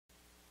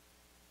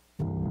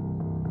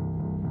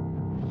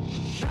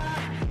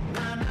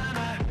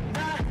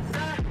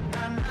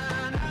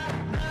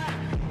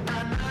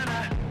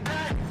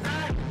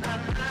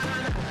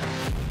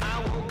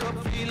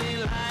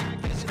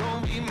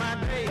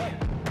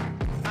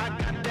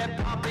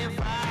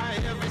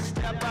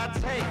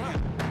Hey,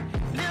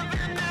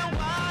 living that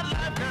wild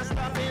life, not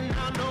stopping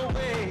out no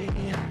way.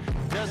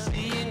 Just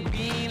seeing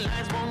green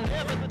lights won't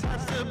never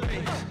touch the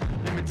brakes.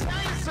 Let me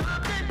tell you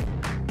something.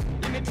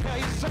 Let me tell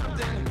you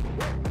something.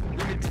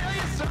 Let me tell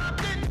you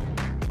something.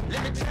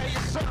 Let me tell you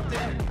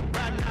something.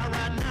 Right now,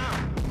 right now.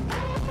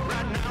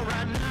 Right now,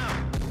 right now.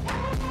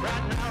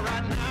 Right now,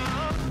 right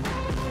now.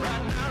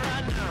 Right now,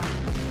 right now.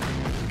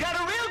 Got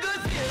a real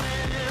good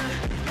feeling.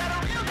 Got a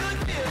real good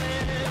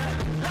feeling.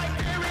 Like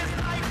there is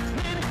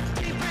lightning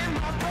deep in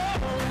my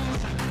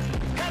bones.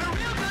 Got a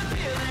real good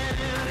feeling.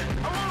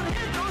 I won't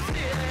hit no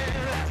ceiling.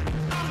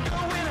 I'm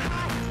going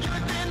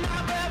higher than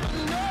I've ever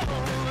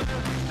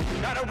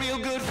known. Got a real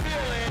good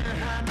feeling.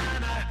 Na na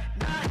na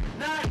na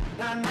na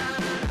na na.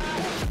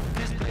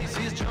 This place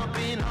is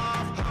jumping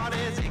off hard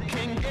as it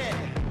can get.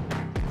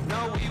 No,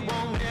 we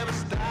won't ever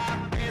stop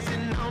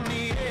dancing on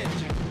the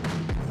edge.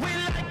 We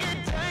like it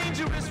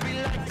dangerous, we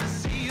like to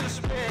see you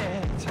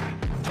spread.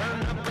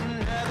 Turn up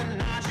another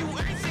notch, you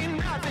ain't seen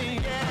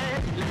nothing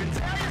yet. Let me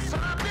tell you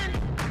something.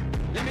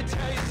 Let me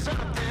tell you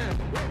something.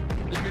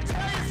 Let me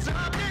tell you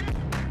something.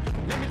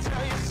 Let me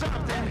tell you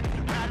something.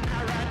 Right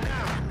now, right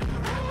now.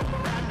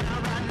 Right now,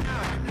 right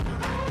now.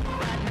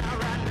 Right now,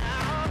 right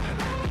now.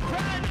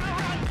 Right now,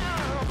 right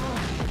now.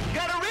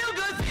 Got a real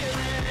good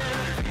feeling.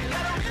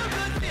 Got a real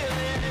good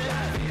feeling.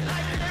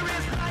 Like there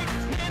is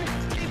lightning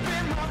deep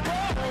in my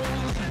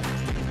bones.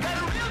 Got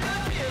a real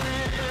good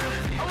feeling.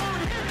 I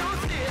won't hit no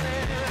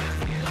ceiling.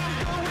 I'm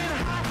going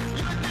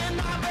higher than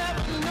I've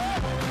ever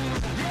known.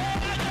 Yeah,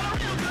 I got a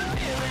real good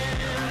feeling.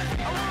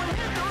 I won't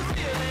hit no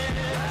ceiling.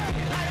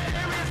 Like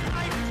there is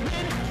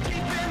lightning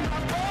deep in my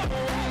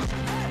bones.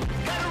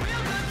 Got a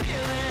real good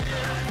feeling.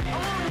 I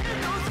won't hit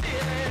no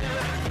ceiling.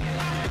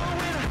 I'm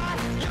going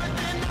higher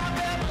than I've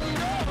ever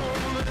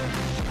known.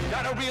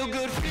 Got a real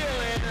good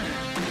feeling.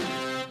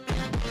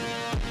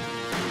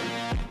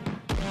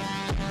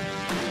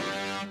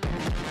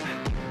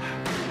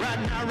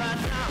 Right now, right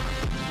now.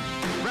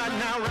 Right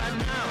now, right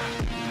now.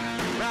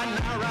 Right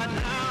now, right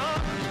now.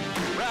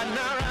 Right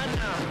now, right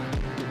now.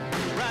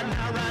 Right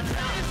now, right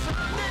now.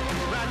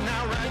 Right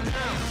now, right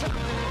now.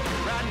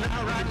 Right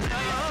now, right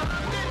now.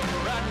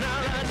 Right now,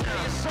 right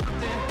now.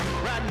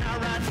 Right now,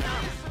 right now.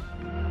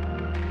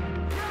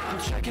 I'm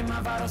checking my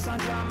vital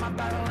signs, drawing my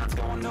battle lines,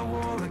 going to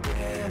war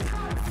again.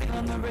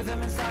 Feeling the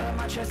rhythm inside of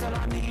my chest, all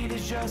I need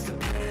is just a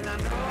pen. I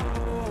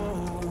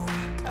know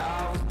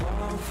I was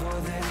born for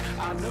this.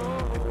 I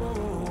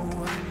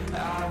know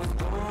I was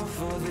born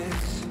for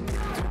this.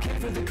 Don't care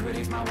for the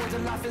critics, my words are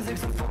like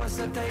physics, a force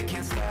that they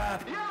can't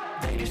stop.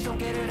 They just don't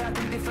get it, I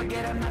think they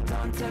forget I'm not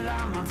done till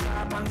I'm on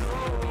top. I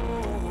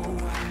know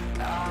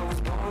I was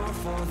born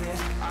for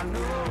this. I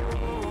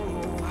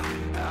know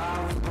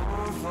I was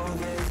born for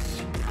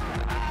this.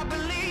 I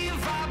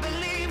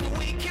believe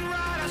we can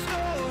write our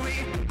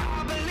story.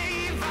 I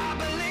believe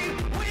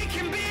we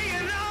can be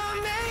an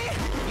army.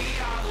 We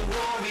are the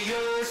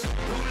warriors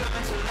who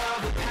learn to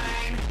love the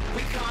pain.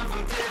 We come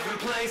from different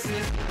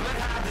places, but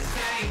have the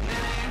same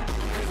name.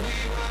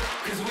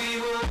 Cause we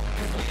were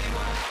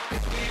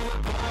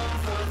born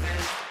for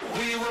this.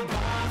 We were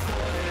born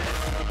for this.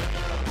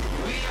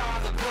 We are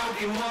the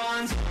broken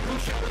ones who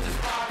chose to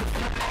spark the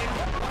flame.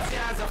 Watch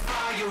as our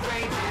fire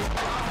rages,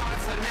 our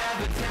hearts are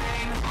never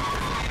tame.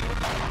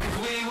 Cause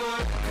we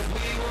were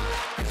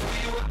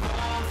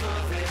born for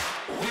this.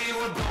 We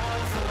were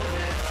born for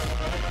this.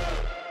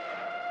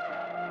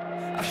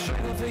 I've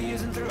struggled for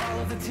years and through all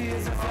of the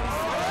tears I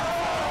faced.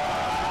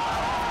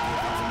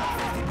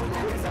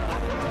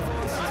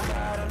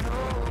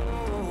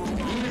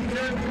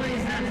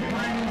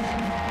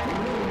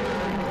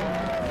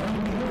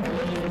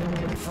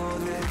 For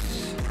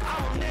this,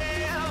 I'll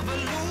never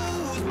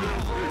lose my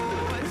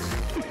voice.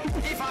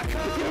 If I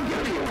could,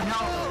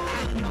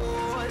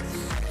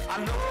 I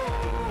know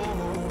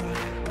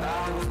I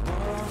was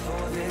born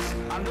for this.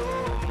 I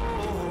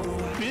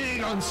know. Big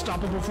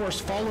unstoppable force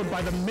followed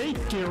by the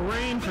Make It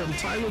Rain from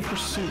Tyler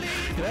Pursuit.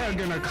 They're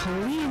gonna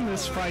clean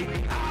this fight.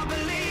 I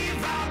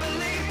believe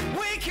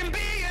we can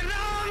be an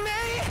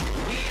army.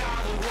 We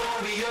are the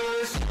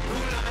warriors who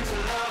learn to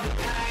love the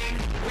pain.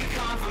 We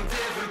come from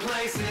different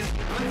places,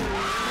 but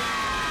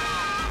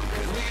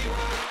cause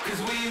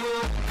we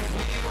were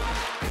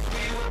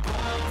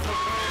born for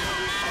this.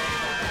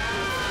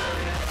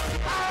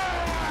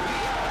 We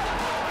are the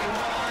broken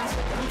ones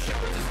who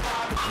chose to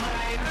spark the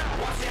flame.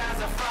 Watch as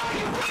our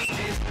fire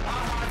rages,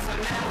 our hearts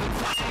are never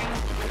tame.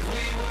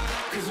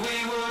 Cause we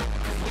were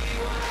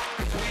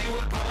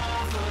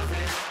born for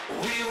this.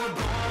 We were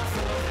born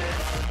for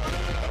this.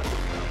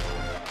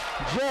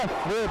 Jeff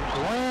Fripp,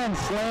 grand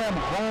slam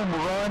home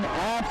run,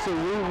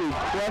 absolutely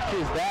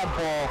crushes that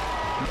ball.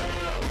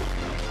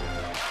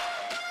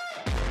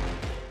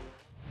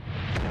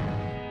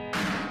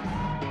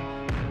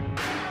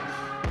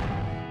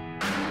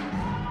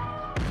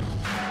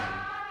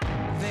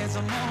 There's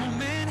a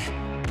moment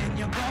in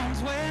your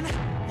bones when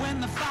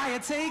the fire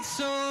takes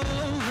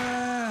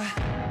over.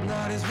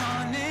 Blood is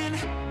running,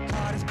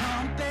 heart is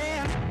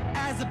pumping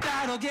as the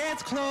battle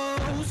gets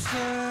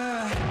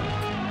closer.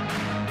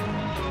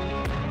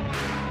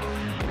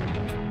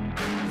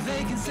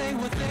 They can say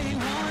what they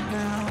want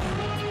now,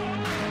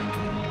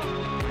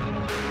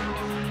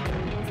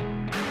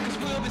 'cause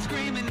we'll be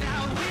screaming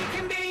out, we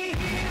can be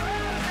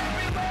heroes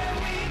everywhere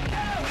we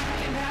go. We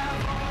can have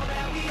all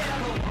that we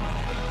ever want.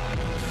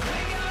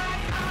 Swinging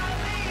like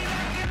Ali,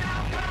 rocking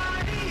out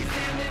bodies,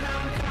 standing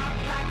on top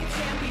like a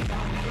champion.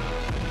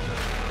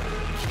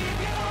 Keep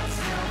your heart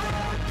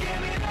still, give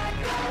me that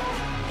gold.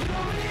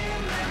 You'll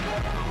remember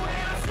when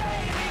I say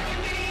we can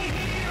be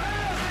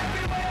heroes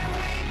everywhere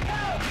we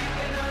go.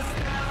 Keeping us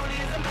down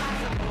is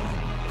impossible,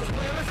 'cause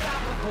we're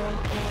unstoppable.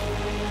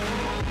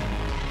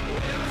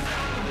 We're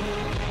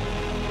unstoppable.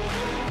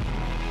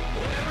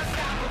 We're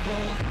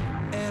unstoppable.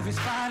 Every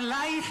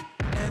spotlight,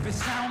 every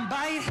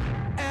soundbite,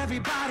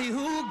 everybody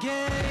who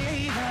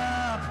gave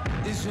up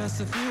is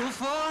just a fuel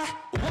for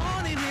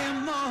wanting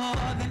him more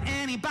than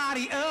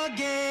anybody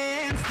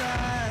against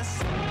us.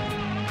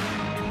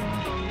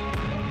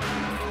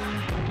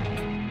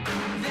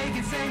 They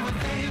can say what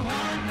they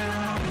want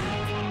now,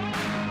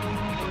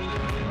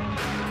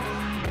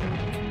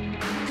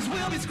 'cause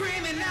we'll be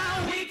screaming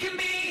now, we can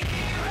be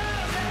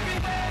heroes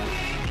everywhere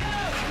we go.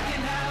 We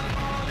can have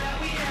all that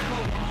we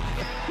ever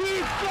want.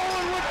 He's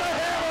going with the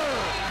hammer.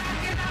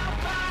 Rocking our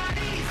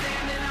bodies,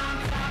 standing on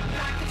top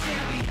like a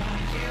champion.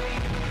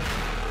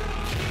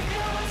 Keep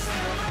your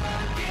still,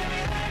 give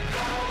me that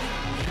gold.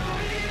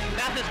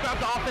 Mathis grabs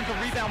the offensive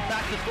rebound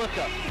back to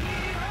Slifka.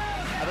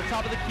 At the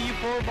top of the key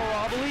for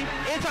Maraboli.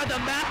 Inside the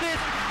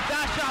Mathis.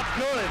 That shot's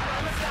good.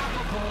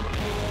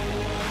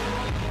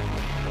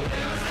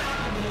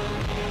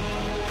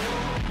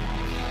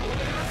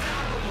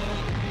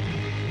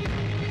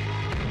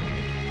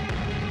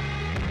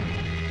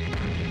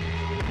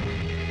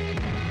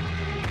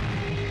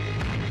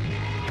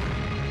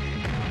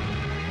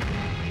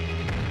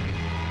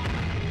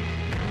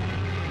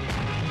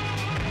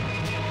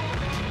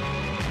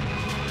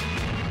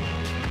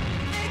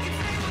 They can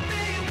say what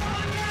they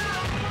want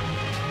now,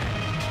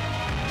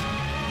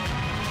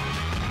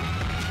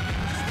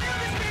 'cause we'll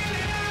be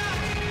screaming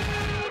out.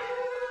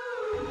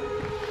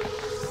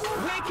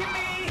 We can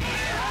be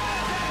heroes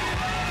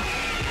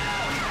everywhere we go.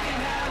 We can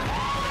have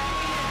all that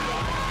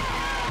we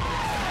ever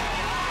want.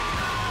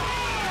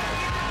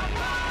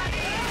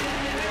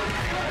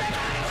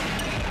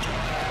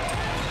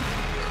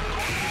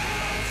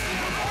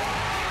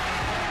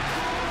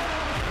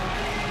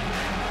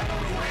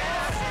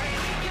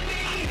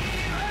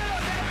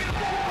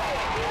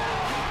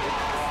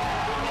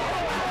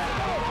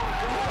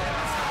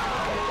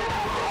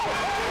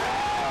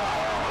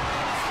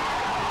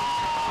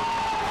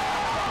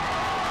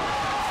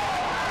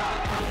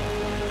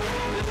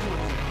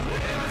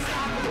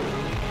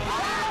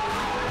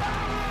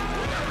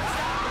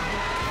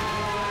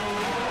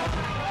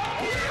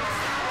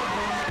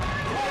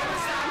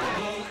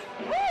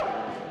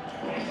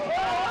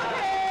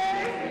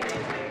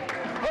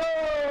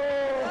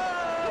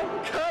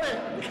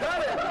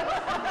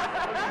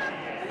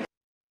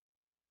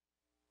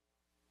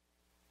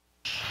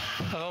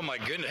 Oh my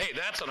goodness. Hey,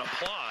 that's an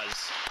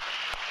applause.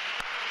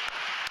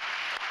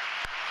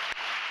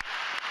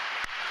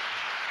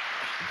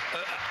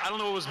 I don't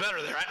know what was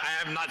better there.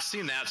 I have not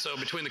seen that. So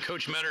between the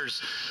Coach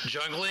Metters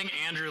juggling,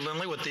 Andrew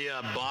Lindley with the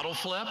bottle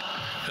flip,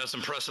 that's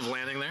impressive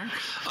landing there.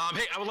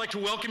 Hey, I would like to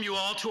welcome you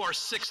all to our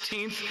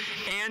 16th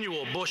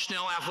annual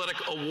Bushnell Athletic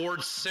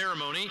Awards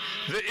ceremony,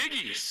 the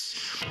Iggies.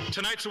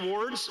 Tonight's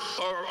awards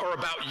are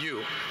about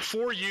you,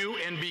 for you,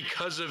 and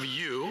because of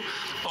you,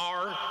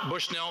 our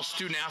Bushnell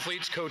student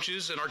athletes,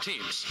 coaches, and our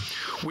teams.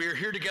 We're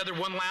here together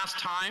one last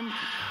time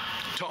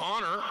to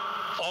honor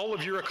all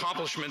of your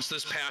accomplishments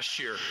this past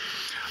year.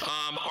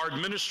 Our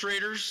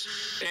administrators,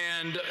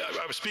 and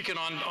I was speaking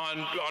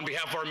on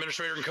behalf of our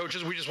administrator and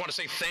coaches, we just want to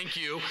say thank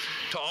you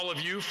to all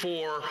of you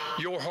for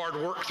your hard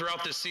work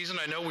throughout this season.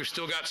 I know we've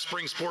still got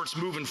spring sports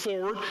moving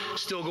forward,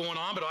 still going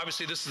on, but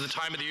obviously this is the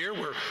time of the year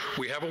where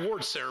we have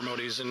awards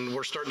ceremonies and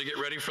we're starting to get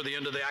ready for the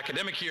end of the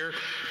academic year,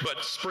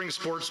 but spring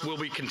sports will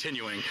be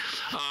continuing.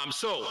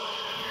 So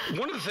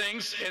one of the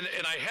things, and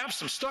I have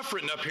some stuff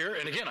written up here,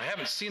 and again, I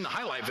haven't seen the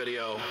highlight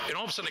video, and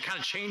all of a sudden it kind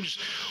of changed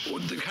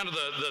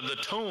the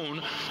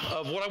tone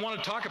of what I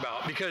want to talk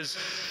about, because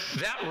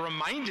that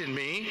reminded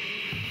me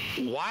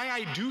why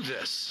I do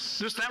this.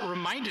 That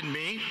reminded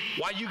me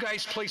why you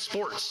guys play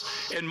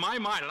sports. In my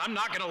mind, and I'm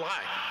not going to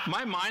lie,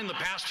 my mind the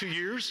past 2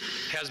 years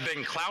has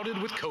been clouded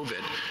with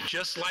COVID,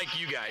 just like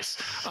you guys.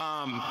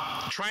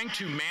 Trying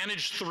to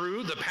manage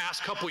through the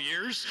past couple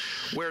years,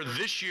 where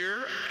this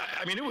year,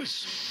 I mean, it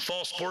was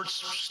fall sports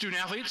student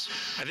athletes.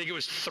 I think it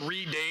was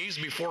 3 days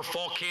before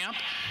fall camp,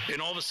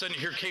 and all of a sudden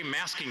here came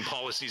masking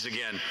policies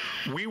again.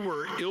 We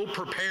were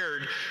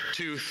ill-prepared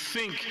to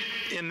think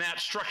in that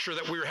structure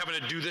that we were having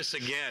to do this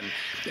again.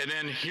 And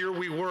then here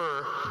we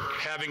were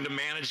having to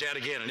manage that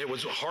again. And it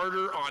was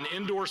harder on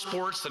indoor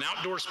sports than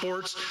outdoor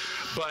sports.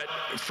 But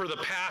for the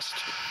past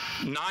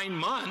 9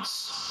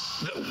 months,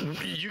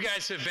 You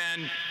guys have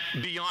been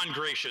beyond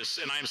gracious,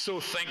 and I'm so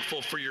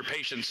thankful for your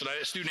patience, and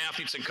student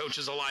athletes and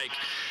coaches alike,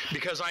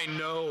 because I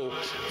know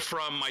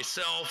from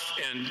myself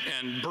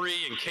and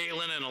Bree and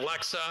Caitlin and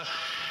Alexa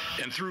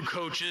and through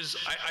coaches,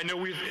 I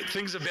know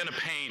things have been a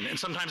pain, and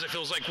sometimes it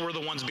feels like we're the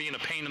ones being a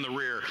pain in the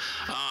rear.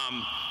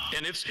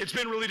 And it's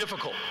been really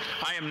difficult.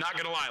 I am not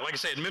going to lie. Like I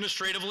say,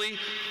 administratively,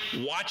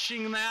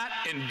 watching that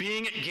and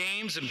being at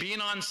games and being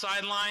on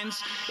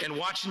sidelines and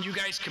watching you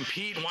guys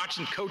compete and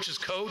watching coaches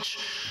coach,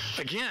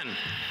 again,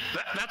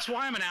 that's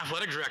why I'm an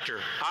athletic director.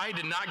 I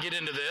did not get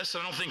into this.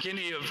 I don't think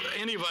any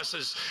of us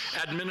as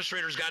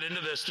administrators got into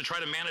this to try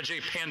to manage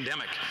a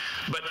pandemic.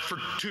 But for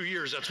 2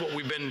 years, that's what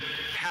we've been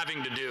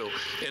having to do.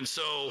 And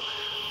so,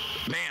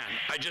 man,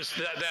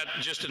 that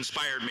just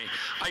inspired me.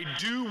 I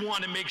do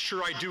want to make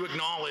sure I do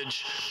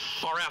acknowledge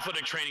our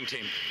athletic training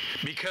team,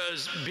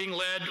 because being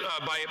led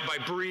by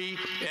Bree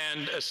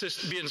and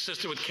being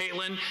assisted with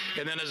Caitlin,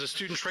 and then as a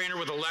student trainer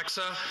with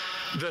Alexa,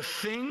 the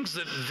things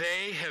that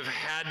they have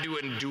had to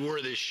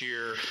endure this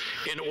year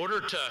in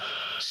order to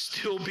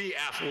still be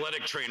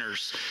athletic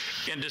trainers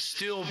and to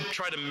still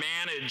try to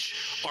manage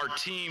our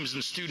teams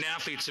and student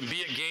athletes and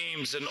be at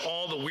games and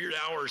all the weird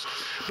hours.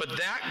 But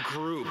that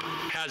group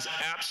has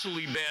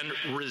absolutely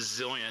been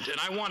resilient, and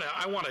I want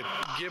to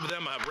give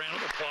them a round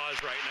of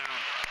applause right now.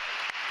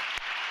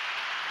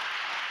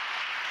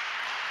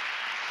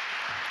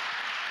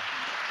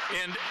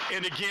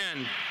 And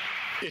again,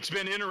 it's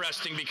been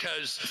interesting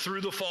because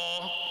through the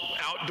fall,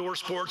 outdoor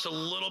sports a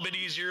little bit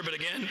easier, but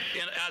again,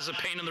 as a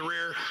pain in the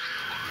rear.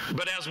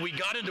 But as we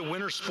got into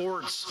winter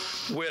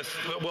sports with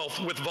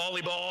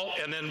volleyball,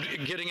 and then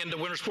getting into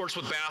winter sports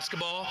with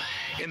basketball,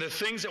 and the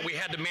things that we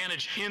had to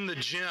manage in the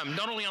gym,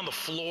 not only on the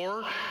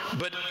floor,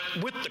 but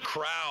with the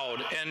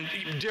crowd and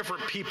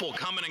different people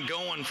coming and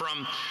going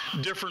from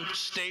different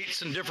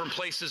states and different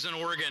places in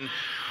Oregon,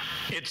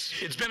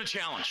 it's been a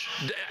challenge.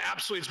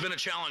 Absolutely, it's been a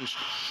challenge.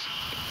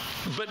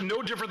 But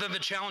no different than the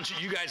challenge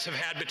that you guys have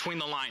had between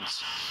the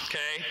lines,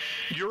 okay?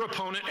 Your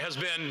opponent has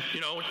been,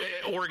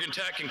 Oregon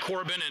Tech and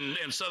Corbin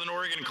and Southern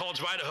Oregon and College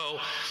of Idaho,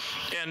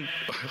 and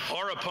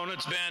our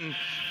opponent's been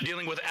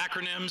dealing with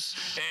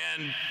acronyms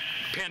and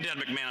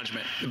pandemic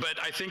management. But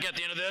I think at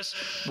the end of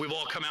this, we've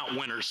all come out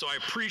winners. So I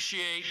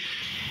appreciate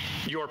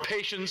your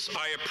patience.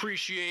 I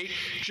appreciate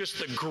just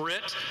the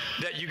grit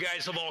that you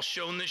guys have all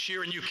shown this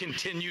year, and you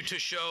continue to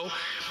show.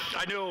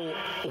 I know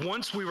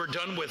once we were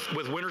done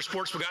with winter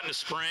sports, we got into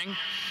spring,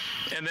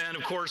 and then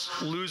of course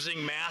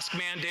losing mask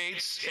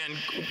mandates and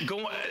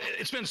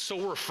it's been so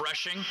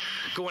refreshing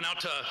going out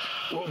to,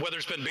 whether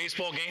it's been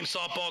baseball games,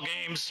 softball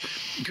games,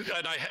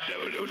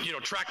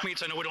 and track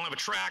meets. I know we don't have a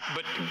track,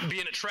 but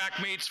being at track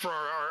meets for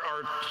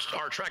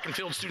our track and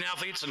field student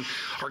athletes, and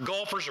our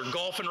golfers are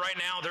golfing right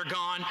now, they're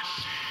gone.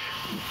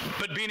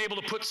 But being able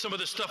to put some of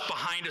this stuff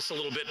behind us a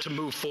little bit to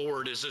move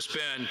forward it's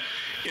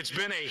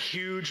been a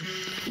huge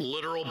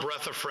literal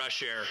breath of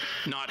fresh air,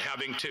 not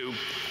having to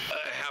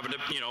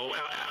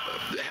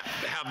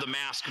have the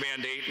mask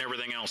mandate and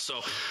everything else.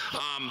 So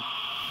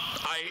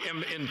I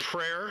am in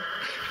prayer,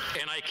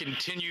 and I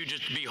continue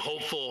just to be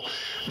hopeful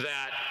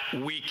that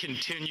we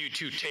continue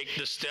to take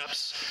the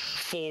steps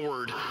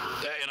forward.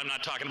 And I'm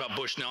not talking about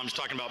Bush now, I'm just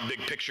talking about big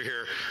picture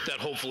here, that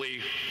hopefully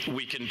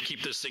we can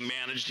keep this thing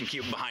managed and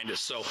keep it behind us.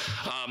 So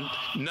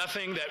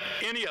nothing that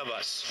any of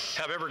us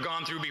have ever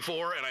gone through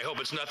before, and I hope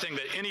it's nothing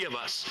that any of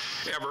us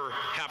ever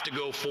have to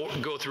go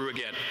through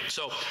again.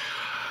 So,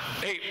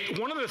 hey,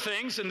 one of the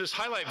things in this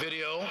highlight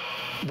video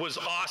was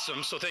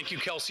awesome, so thank you,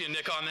 Kelsey and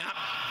Nick, on that.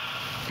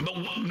 But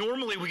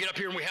normally we get up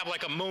here and we have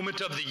like a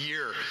moment of the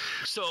year.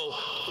 So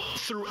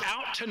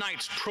throughout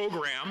tonight's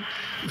program,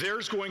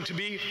 there's going to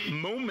be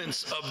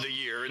moments of the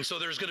year. And so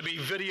there's going to be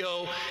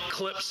video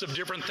clips of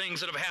different things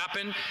that have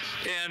happened.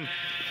 And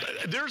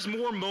there's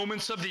more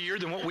moments of the year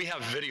than what we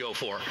have video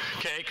for,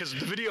 okay? Because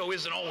the video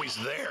isn't always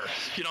there.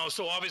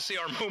 So obviously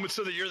our moments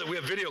of the year that we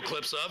have video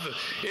clips of,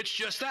 it's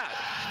just that,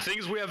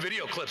 things we have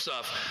video clips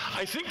of.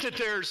 I think that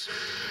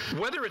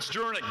whether it's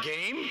during a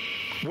game,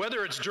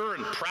 whether it's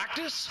during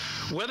practice,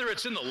 whether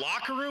it's in the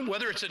locker room,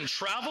 whether it's in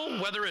travel,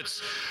 whether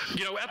it's,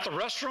 at the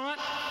restaurant,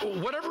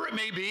 whatever it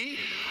may be,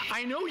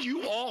 I know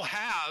you all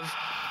have,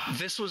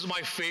 this was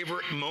my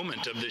favorite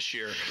moment of this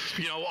year.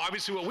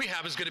 Obviously what we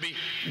have is going to be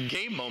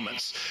game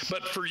moments,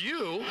 but for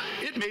you,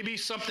 it may be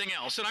something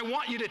else. And I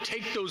want you to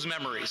take those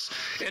memories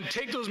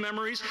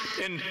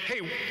and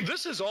hey,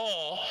 this is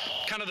all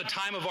kind of the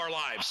time of our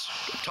lives.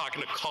 I'm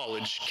talking to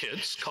college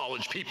kids,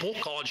 college people,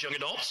 college young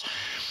adults.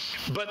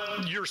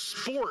 But your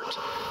sport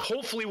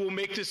hopefully will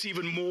make this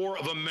even more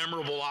of a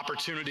memorable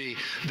opportunity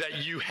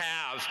that you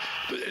have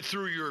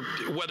through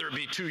whether it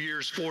be 2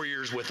 years, 4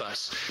 years with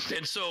us.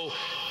 And so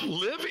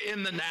live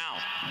in the now,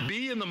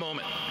 be in the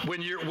moment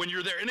when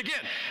you're there. And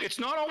again, it's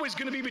not always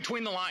going to be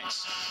between the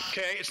lines,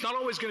 okay? It's not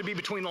always going to be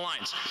between the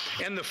lines.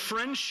 And the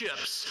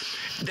friendships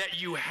that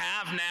you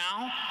have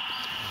now,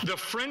 The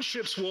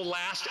friendships will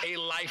last a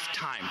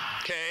lifetime,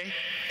 okay?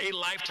 A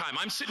lifetime.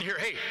 I'm sitting here,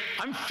 hey,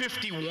 I'm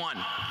 51,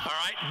 all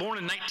right? Born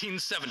in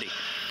 1970,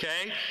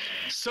 okay?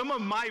 Some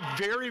of my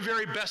very,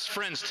 very best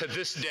friends to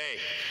this day,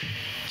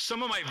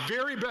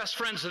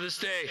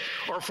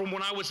 are from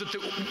when I was at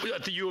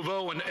the U of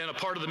O and a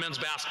part of the men's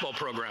basketball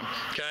program,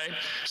 okay?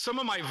 Some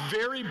of my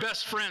very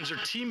best friends are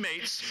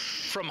teammates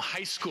from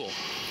high school,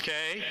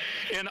 okay?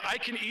 And I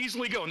can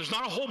easily go, and there's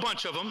not a whole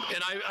bunch of them,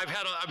 and I'm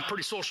a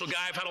pretty social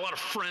guy. I've had a lot of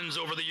friends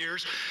over the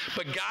years,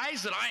 but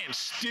guys that I am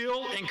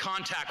still in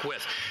contact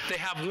with, they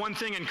have one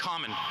thing in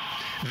common.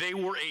 They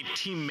were a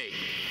teammate.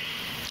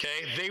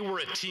 Okay, they were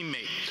a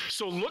teammate.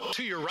 So look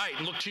to your right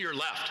and look to your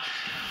left.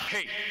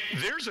 Hey,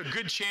 there's a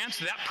good chance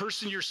that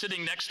person you're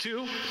sitting next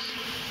to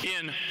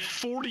in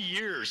 40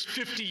 years,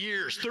 50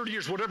 years, 30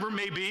 years, whatever it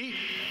may be,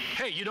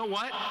 hey, you know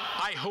what?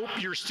 I hope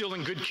you're still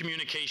in good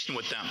communication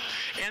with them.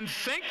 And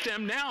thank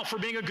them now for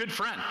being a good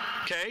friend,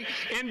 okay?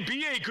 And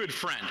be a good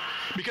friend.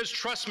 Because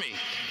trust me,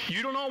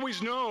 you don't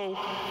always know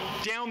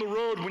down the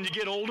road when you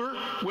get older,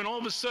 when all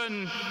of a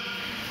sudden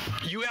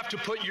you have to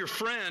put your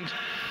friend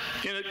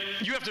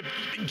you have to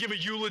give a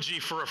eulogy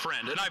for a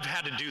friend, and I've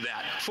had to do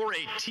that for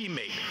a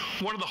teammate.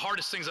 One of the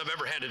hardest things I've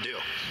ever had to do,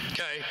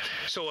 okay?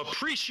 So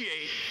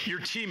appreciate your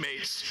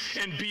teammates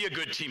and be a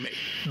good teammate.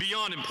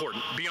 Beyond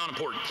important, beyond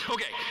important.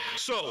 Okay,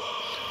 so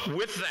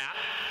with that,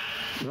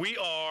 do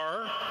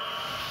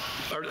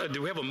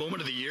we have a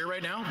moment of the year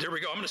right now? There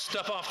we go. I'm going to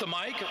step off the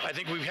mic. I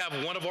think we have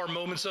one of our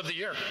moments of the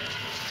year.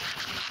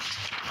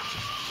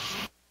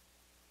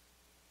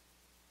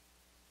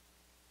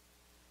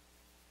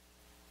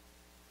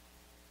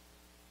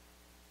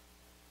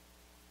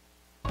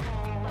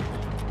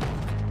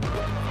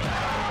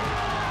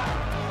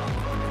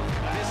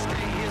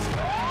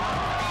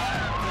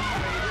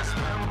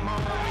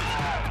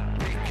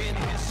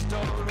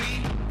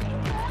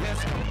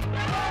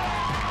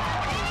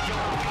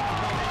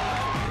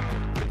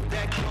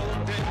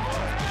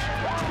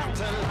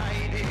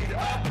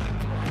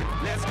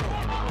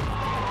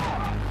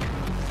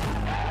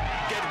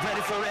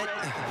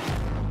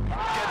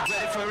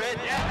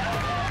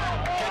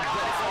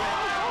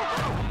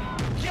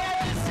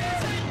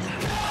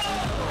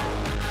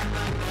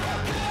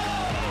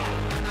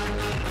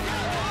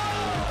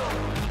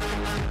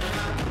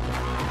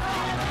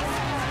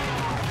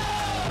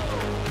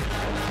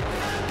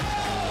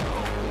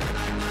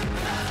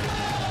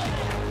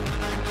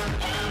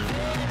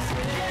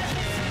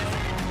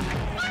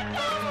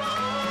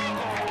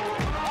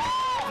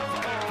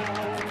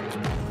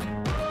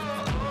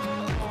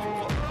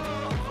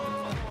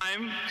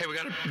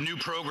 New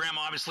program,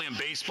 obviously, in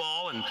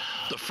baseball, and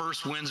the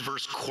first wins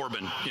versus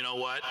Corbin. You know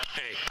what?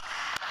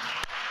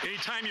 Hey,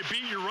 anytime you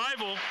beat your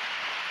rival,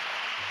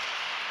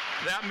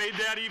 that made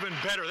that even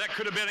better. That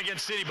could have been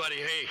against anybody.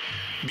 Hey,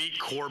 beat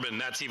Corbin.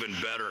 That's even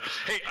better.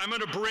 Hey, I'm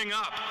going to bring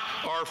up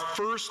our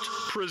first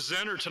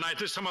presenter tonight.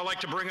 This time I'd like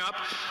to bring up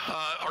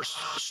our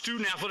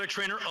student athletic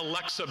trainer,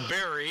 Alexa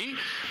Berry,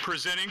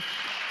 presenting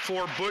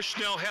for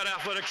Bushnell head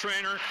athletic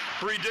trainer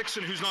Bree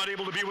Dixon, who's not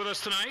able to be with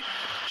us tonight.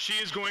 She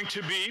is going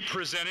to be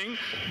presenting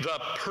the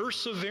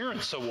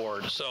Perseverance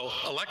Award. So,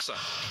 Alexa.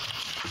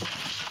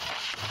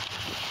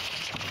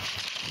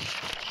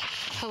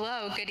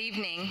 Hello, good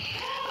evening.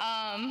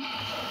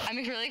 I'm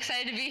really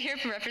excited to be here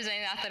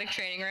representing the athletic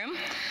training room.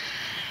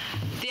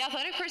 The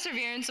Athletic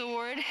Perseverance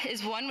Award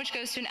is one which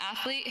goes to an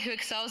athlete who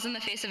excels in the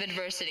face of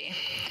adversity.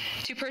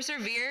 To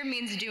persevere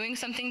means doing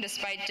something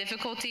despite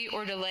difficulty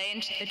or delay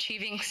in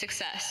achieving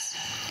success.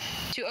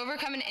 To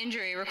overcome an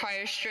injury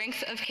requires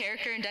strength of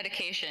character and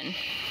dedication.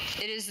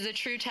 It is the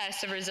true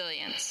test of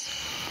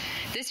resilience.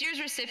 This year's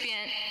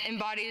recipient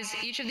embodies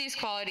each of these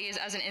qualities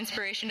as an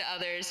inspiration to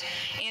others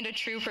and a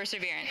true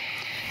perseverant.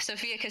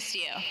 Sophia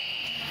Castillo.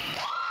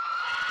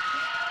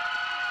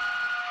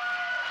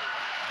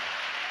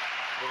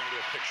 We're going to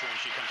do a picture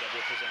when she comes up.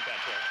 We'll present that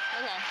to her.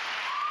 Okay.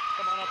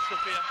 Come on up,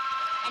 Sophia.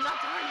 I'm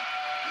not done.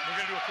 We're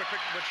going to do a quick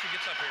picture when she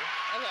gets up here.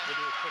 Okay. We'll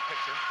do a quick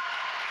picture.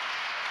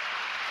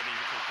 And then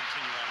you can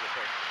continue on with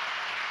her.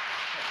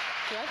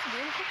 Do I have to do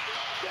any picture?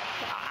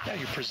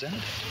 Yeah, you presented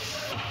it.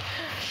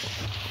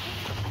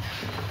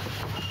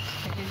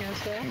 Thank you guys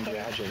there.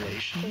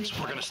 Congratulations.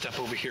 We're going to step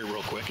over here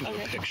real quick and do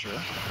a picture.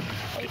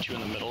 Get you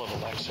in the middle of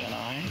Alexa and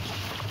I.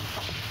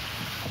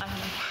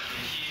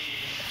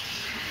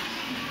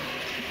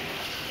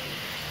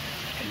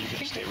 And you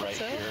can stay right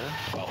here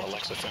while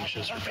Alexa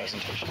finishes her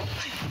presentation.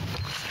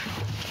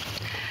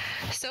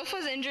 Soph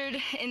was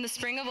injured in the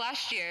spring of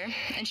last year,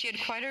 and she had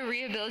quite a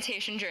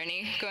rehabilitation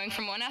journey, going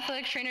from one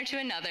athletic trainer to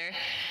another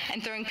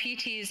and throwing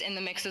PTs in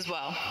the mix as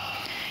well.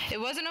 It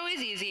wasn't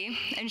always easy,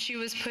 and she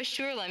was pushed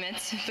to her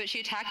limits, but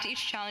she attacked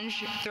each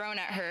challenge thrown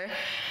at her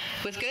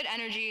with good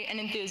energy and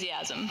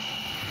enthusiasm.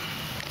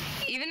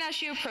 Even as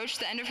she approached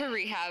the end of her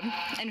rehab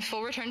and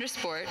full return to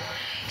sport,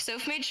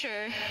 Soph made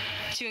sure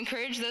to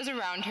encourage those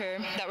around her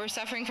that were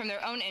suffering from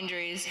their own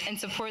injuries and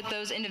support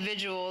those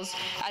individuals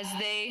as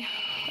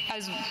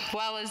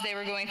well as they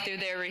were going through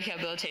their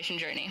rehabilitation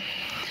journey.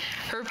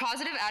 Her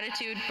positive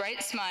attitude,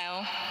 bright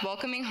smile,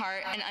 welcoming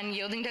heart, and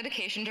unyielding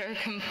dedication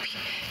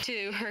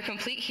to her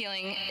complete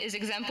healing is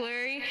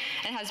exemplary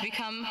and has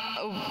become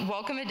a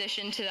welcome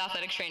addition to the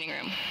athletic training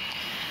room.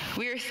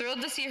 We are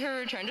thrilled to see her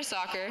return to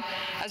soccer,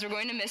 as we're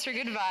going to miss her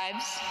good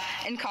vibes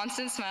and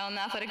constant smile in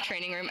the athletic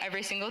training room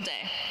every single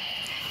day.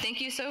 Thank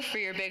you so for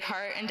your big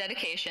heart and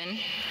dedication.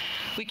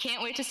 We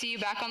can't wait to see you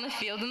back on the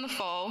field in the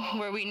fall,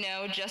 where we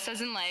know, just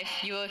as in life,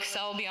 you will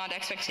excel beyond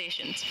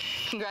expectations.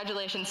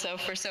 Congratulations,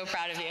 Soph. We're so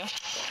proud of you.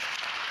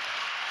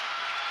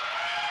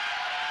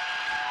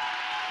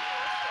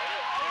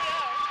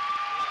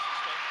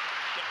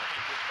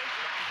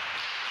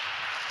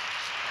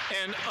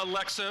 And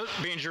Alexa,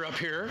 being you're up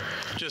here,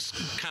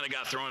 just kind of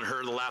got thrown at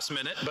her the last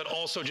minute, but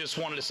also just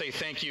wanted to say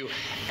thank you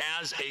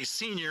as a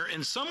senior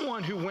and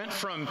someone who went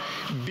from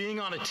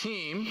being on a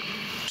team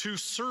to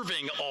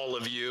serving all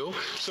of you.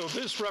 So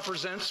this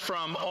represents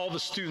from all the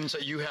students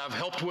that you have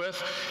helped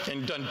with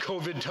and done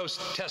COVID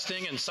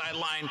testing and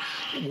sideline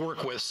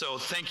work with. So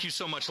thank you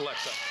so much,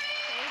 Alexa.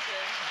 Thank you.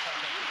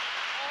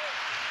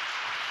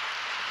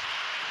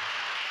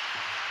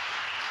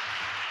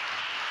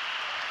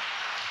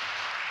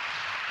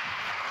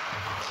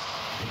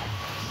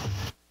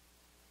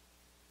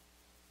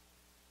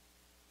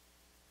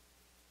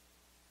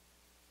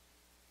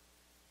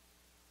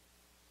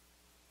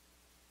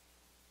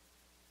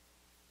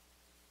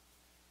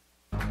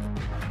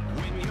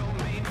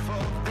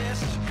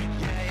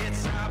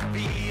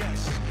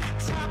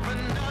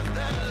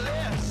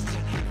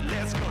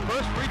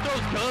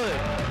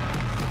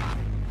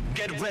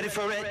 Get ready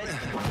for it.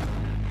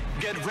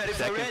 Get ready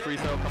for it. Second free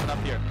throw coming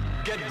up here.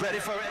 Get ready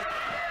for it.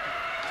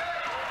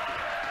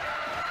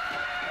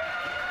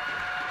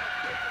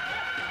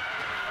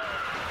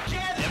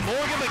 And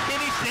Morgan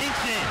McKinney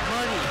sinks it.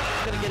 Money.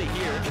 Gonna get it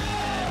here.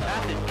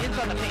 Passes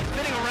inside the paint.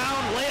 Spinning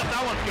around. Layup.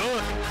 That one's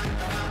good.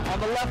 On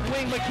the left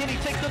wing,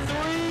 McKinney takes the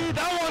three.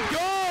 That one's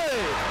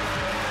good.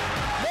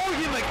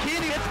 Morgan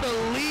McKinney hits the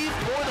lead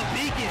for the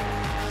Beacon.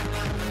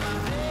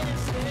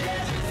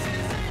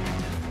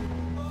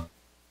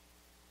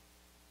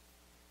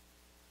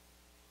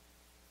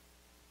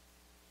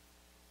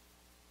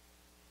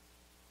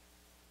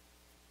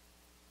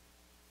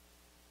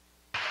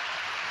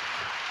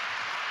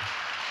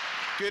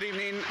 Good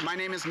evening. My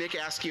name is Nick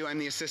Askew. I'm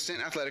the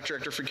Assistant Athletic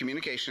Director for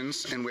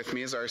Communications, and with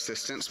me is our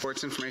Assistant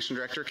Sports Information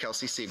Director,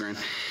 Kelsey Segren.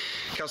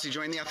 Kelsey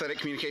joined the Athletic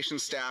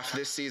Communications staff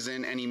this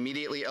season and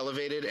immediately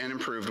elevated and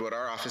improved what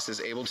our office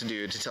is able to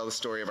do to tell the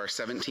story of our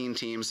 17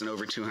 teams and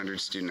over 200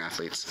 student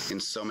athletes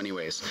in so many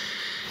ways.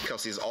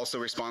 Kelsey is also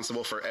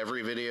responsible for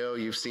every video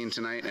you've seen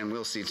tonight and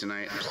will see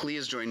tonight.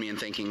 Please join me in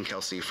thanking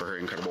Kelsey for her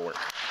incredible work.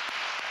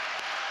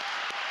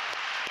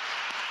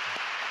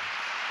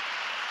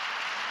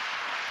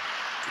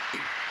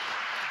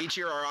 Each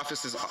year, our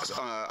office is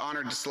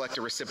honored to select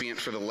a recipient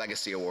for the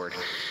Legacy Award,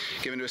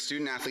 given to a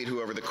student athlete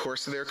who over the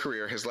course of their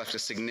career has left a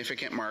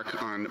significant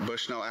mark on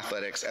Bushnell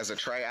athletics as a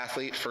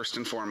triathlete first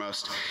and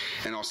foremost,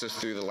 and also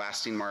through the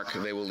lasting mark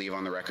they will leave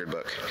on the record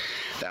book.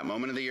 That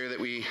moment of the year that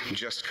we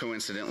just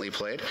coincidentally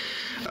played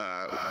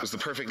was the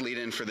perfect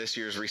lead-in for this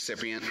year's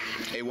recipient,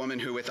 a woman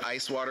who with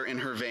ice water in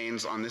her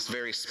veins on this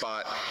very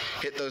spot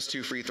hit those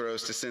 2 free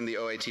throws to send the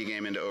OIT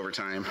game into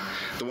overtime.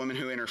 The woman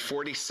who in her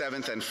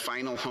 47th and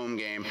final home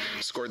game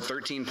scored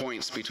 13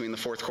 points between the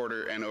fourth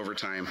quarter and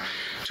overtime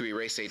to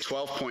erase a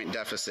 12-point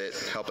deficit,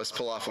 help us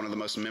pull off one of the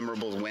most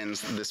memorable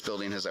wins this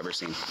building has ever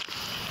seen.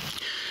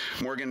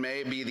 Morgan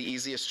may be the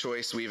easiest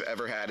choice we've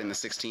ever had in the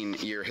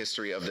 16-year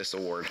history of this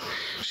award.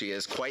 She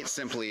is quite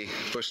simply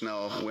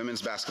Bushnell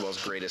women's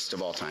basketball's greatest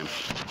of all time.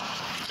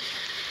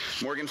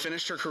 Morgan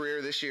finished her career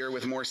this year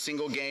with more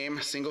single game,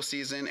 single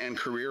season, and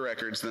career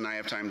records than I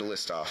have time to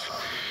list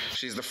off.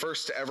 She's the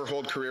first to ever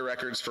hold career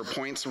records for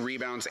points,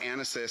 rebounds, and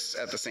assists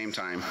at the same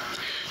time.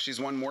 She's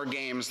won more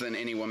games than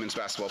any women's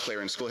basketball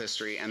player in school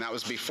history, and that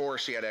was before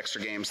she had extra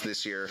games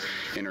this year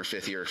in her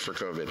 5th year for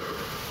COVID.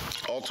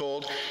 All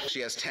told,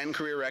 she has 10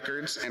 career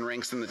records and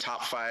ranks in the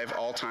top 5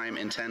 all-time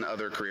in 10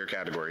 other career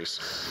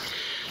categories.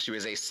 She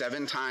was a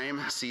 7-time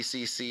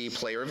CCC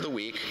Player of the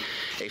Week,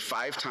 a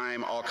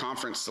 5-time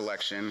All-Conference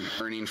selection,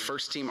 earning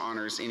first-team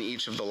honors in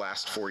each of the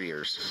last 4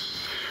 years.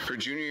 Her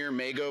junior year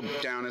may go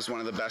down as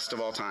one of the best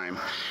of all time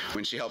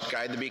when she helped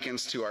guide the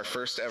Beacons to our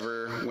first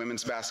ever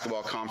Women's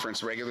Basketball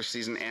Conference regular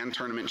season and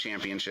tournament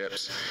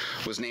championships,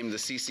 was named the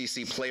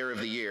CCC Player of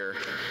the Year,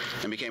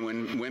 and became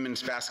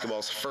women's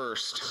basketball's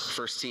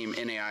first-team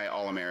NAI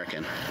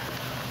All-American.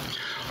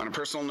 On a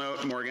personal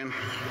note, Morgan,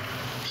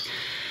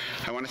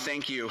 I want to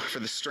thank you for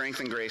the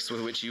strength and grace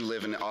with which you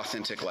live an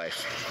authentic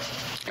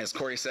life. As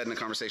Corey said in the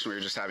conversation we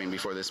were just having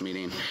before this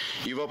meeting,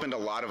 you've opened a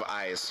lot of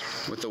eyes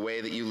with the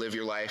way that you live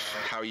your life,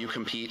 how you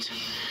compete,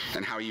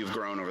 and how you've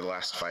grown over the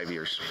last 5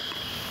 years.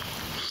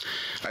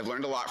 I've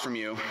learned a lot from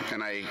you,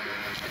 and I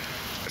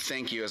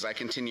thank you as I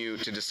continue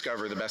to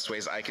discover the best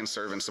ways I can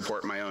serve and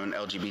support my own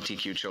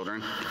LGBTQ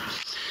children.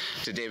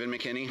 To David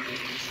McKinney,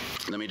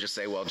 let me just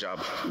say, well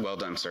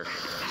done, sir.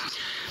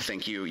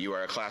 Thank you. You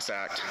are a class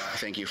act.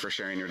 Thank you for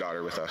sharing your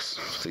daughter with us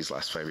for these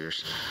last 5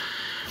 years.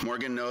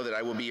 Morgan, know that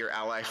I will be your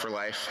ally for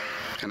life,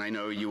 and I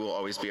know you will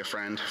always be a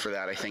friend. For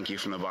that, I thank you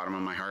from the bottom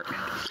of my heart.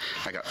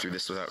 I got through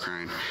this without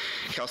crying.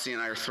 Kelsey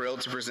and I are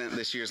thrilled to present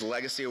this year's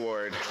Legacy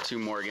Award to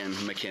Morgan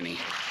McKinney.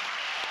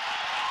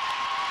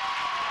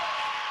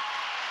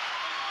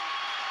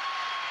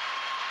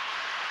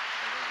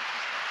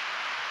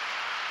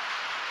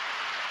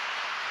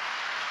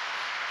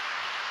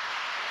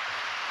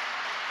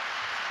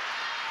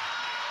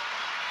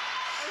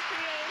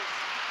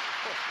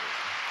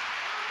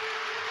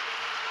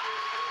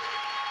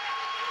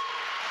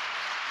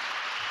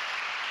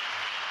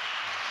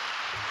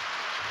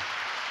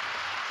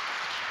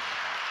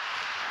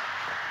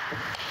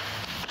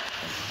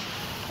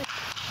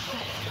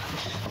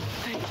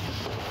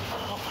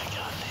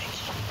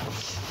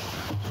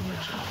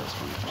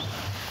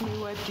 Let me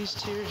wipe these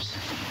tears.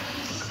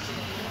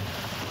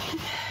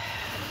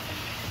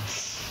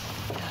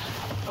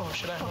 Oh,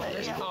 should I hold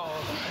this? Yeah. Oh.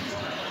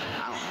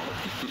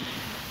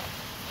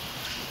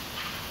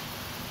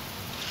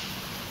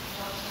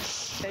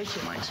 Thank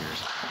you. Mike's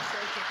yours.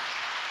 Thank you.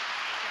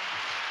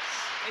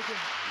 Thank you.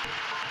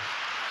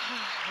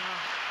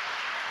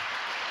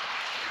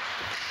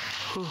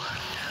 Whew.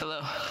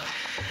 Hello.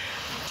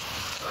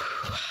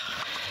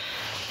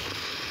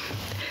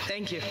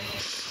 Thank you.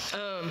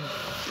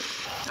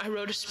 I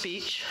wrote a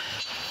speech.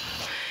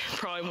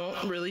 Probably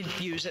won't really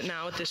use it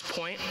now at this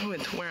point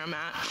with where I'm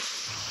at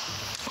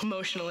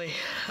emotionally.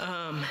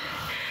 I'm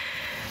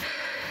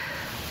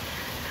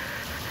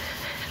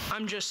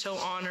just so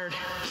honored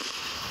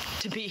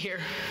to be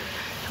here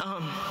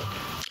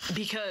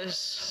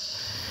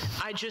because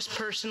I just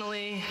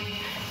personally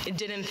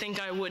didn't think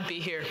I would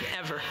be here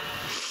ever.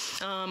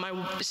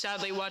 I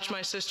sadly watched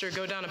my sister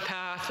go down a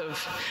path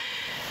of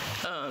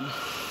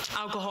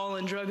alcohol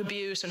and drug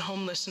abuse and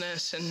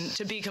homelessness, and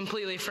to be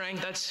completely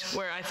frank, that's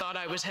where I thought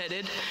I was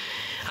headed.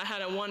 I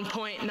had a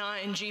 1.9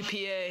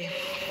 GPA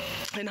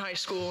in high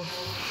school.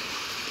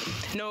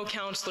 No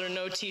counselor,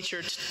 no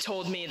teacher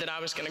told me that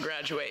I was going to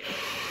graduate,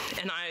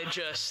 and I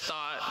just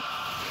thought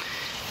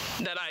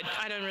that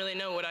I didn't really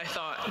know what I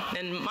thought.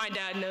 And my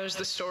dad knows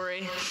the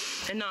story,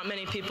 and not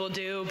many people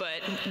do,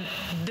 but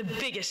the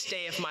biggest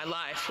day of my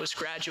life was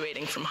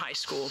graduating from high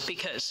school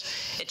because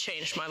it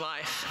changed my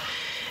life,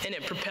 and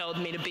it propelled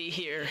me to be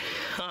here.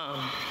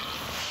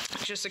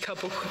 Just a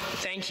couple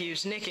thank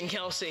yous. Nick and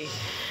Kelsey,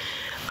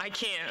 I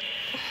can't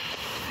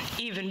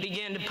even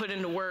begin to put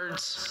into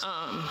words.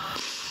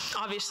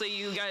 Obviously,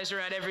 you guys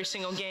are at every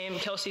single game.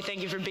 Kelsey, thank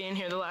you for being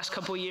here the last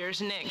couple years.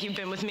 Nick, you've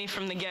been with me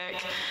from the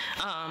get.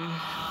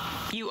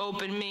 You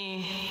opened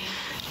me,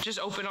 just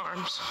open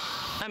arms.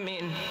 I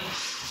mean,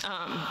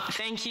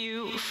 thank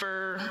you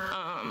for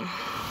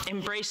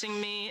embracing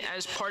me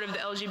as part of the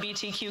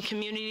LGBTQ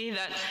community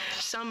that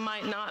some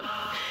might not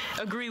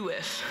agree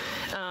with.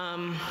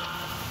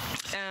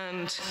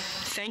 And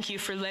thank you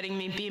for letting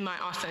me be my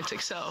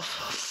authentic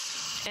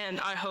self.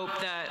 And I hope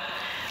that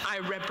I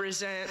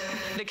represent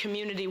the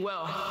community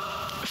well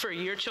for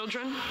your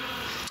children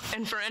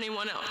and for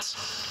anyone else.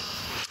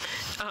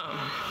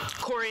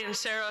 Corey and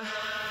Sarah,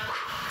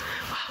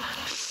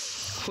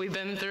 we've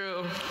been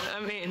through, I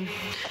mean,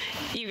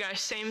 you guys,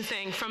 same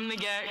thing from the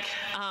get.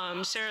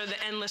 Sarah,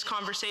 the endless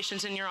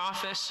conversations in your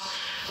office.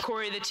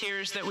 Corey, the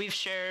tears that we've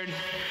shared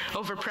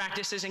over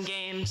practices and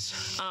games.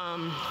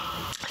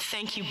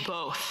 Thank you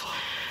both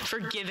for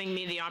giving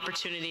me the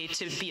opportunity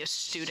to be a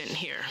student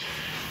here,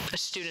 a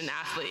student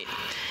athlete.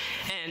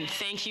 And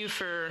thank you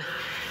for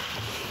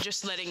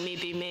just letting me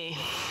be me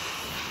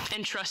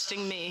and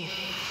trusting me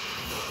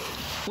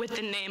with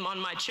the name on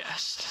my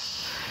chest.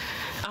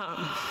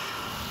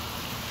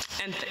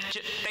 And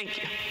thank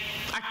you.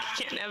 I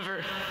can't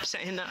ever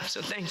say enough,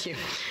 so thank you.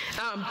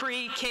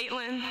 Bree,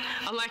 Caitlin,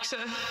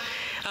 Alexa,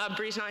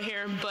 Bree's not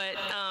here, but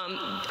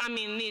I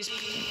mean,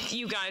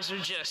 you guys are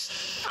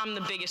just, I'm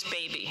the biggest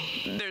baby.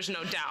 There's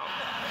no doubt.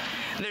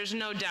 There's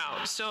no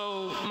doubt.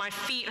 So my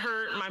feet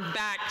hurt, my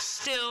back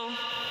still.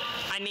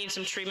 I need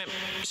some treatment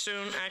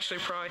soon, actually,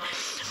 probably.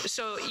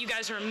 So you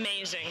guys are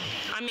amazing.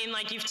 I mean,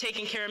 like, you've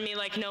taken care of me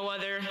like no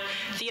other.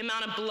 The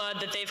amount of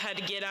blood that they've had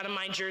to get out of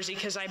my jersey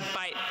because I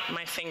bite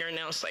my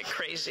fingernails like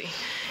crazy.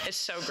 It's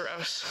so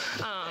gross.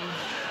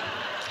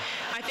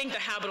 I think the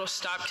habit will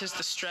stop because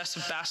the stress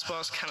of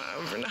basketball is kind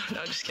of over.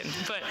 No, just kidding.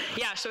 But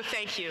yeah, so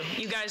thank you.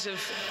 You guys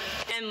have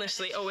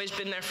endlessly always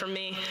been there for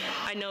me.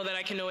 I know that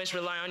I can always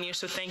rely on you,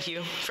 so thank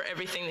you for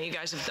everything that you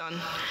guys have done.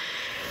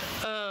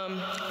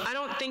 I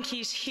don't think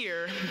he's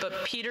here,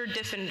 but Peter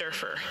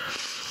Diffenderfer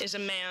is a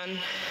man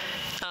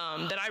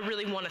that I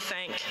really want to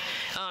thank.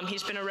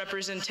 He's been a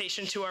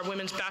representation to our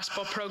women's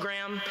basketball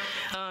program.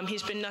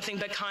 He's been nothing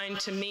but kind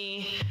to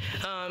me.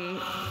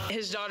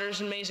 His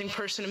daughter's an amazing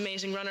person,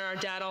 amazing runner. Our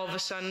dad, all of a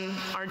sudden,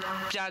 our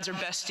dads are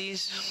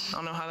besties. I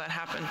don't know how that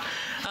happened.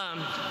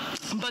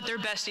 But they're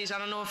besties. I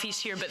don't know if he's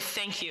here, but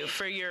thank you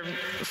for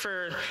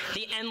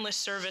the endless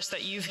service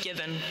that you've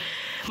given.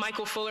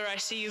 Michael Fuller, I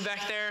see you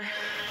back there.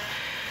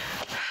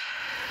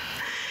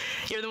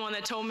 You're the one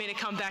that told me to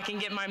come back and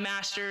get my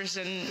master's,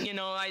 and you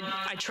know, I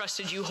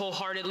trusted you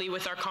wholeheartedly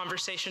with our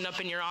conversation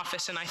up in your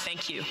office, and I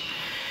thank you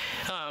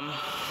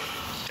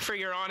for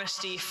your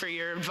honesty, for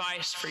your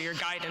advice, for your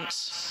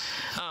guidance.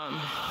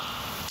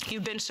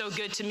 You've been so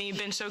good to me, you've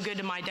been so good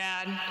to my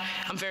dad.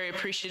 I'm very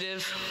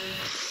appreciative.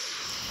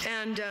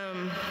 And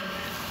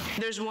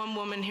there's one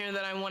woman here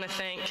that I want to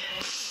thank,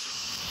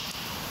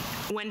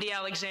 Wendy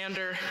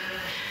Alexander,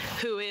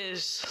 who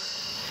is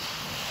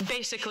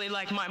basically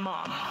like my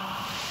mom.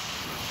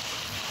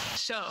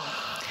 So,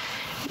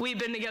 we've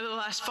been together the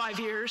last 5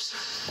 years,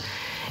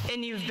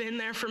 and you've been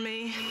there for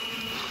me.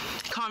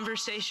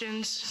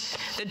 Conversations,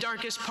 the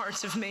darkest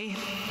parts of me,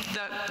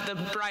 the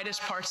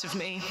brightest parts of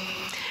me.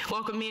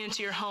 Welcomed me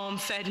into your home,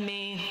 fed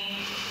me.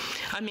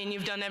 I mean,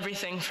 you've done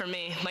everything for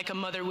me, like a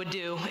mother would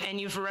do, and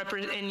you've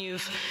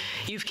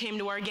came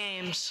to our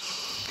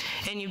games,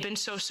 and you've been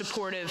so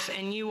supportive,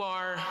 and you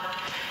are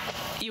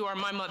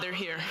my mother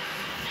here.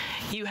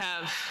 You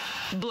have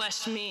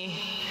blessed me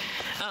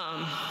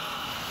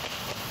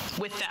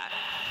with that,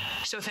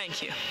 so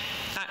thank you.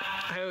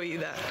 I owe you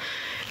that.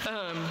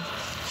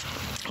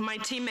 My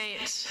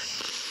teammates,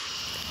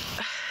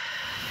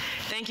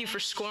 thank you for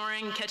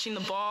scoring, catching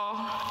the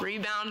ball,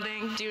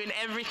 rebounding, doing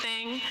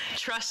everything,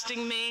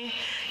 trusting me.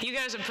 You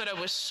guys have put up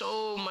with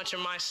so much of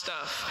my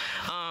stuff.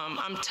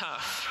 I'm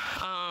tough.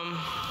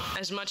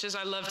 As much as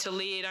I love to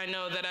lead, I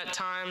know that at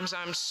times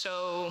I'm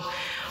so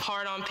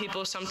hard on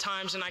people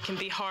sometimes, and I can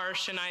be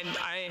harsh, and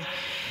I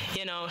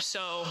you know,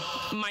 so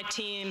my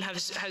team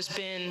has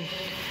been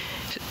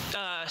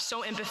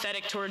so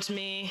empathetic towards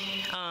me,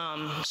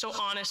 so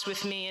honest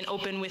with me and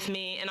open with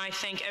me, and I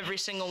thank every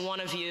single one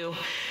of you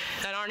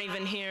that aren't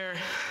even here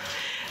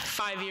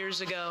 5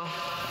 years ago.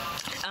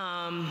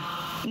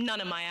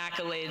 None of my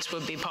accolades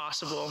would be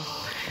possible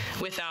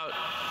without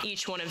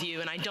each one of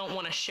you, and I don't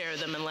want to share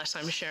them unless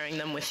I'm sharing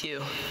them with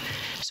you.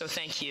 So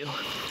thank you.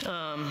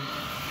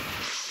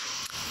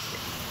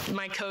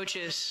 My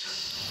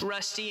coaches,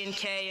 Rusty and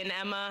Kay and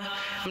Emma,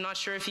 I'm not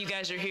sure if you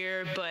guys are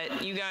here,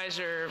 but you guys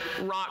are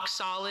rock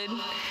solid,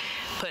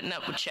 putting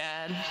up with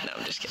Chad. No,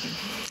 I'm just kidding.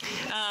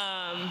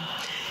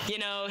 You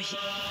know,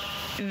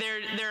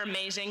 they're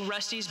amazing.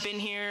 Rusty's been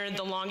here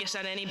the longest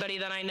out of anybody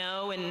that I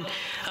know, and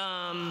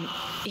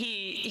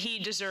he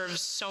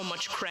deserves so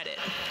much credit.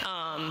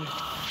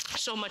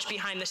 So much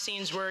behind the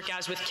scenes work,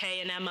 as with Kay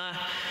and Emma,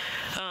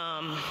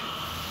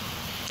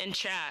 and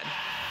Chad.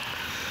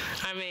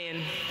 I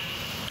mean,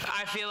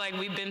 I feel like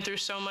we've been through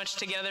so much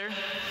together.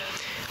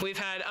 We've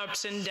had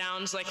ups and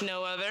downs like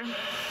no other,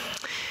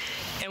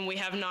 and we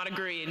have not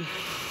agreed.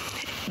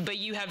 But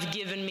you have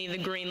given me the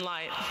green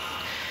light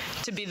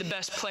to be the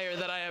best player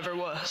that I ever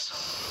was.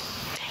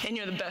 And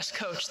you're the best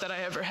coach that I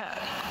ever had.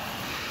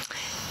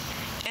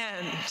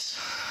 And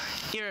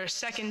you're a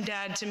second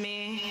dad to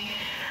me.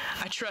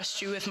 I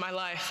trust you with my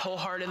life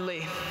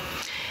wholeheartedly.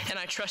 And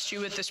I trust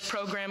you with this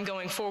program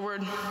going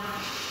forward.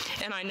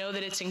 And I know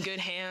that it's in good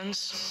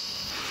hands.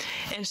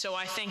 And so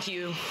I thank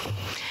you.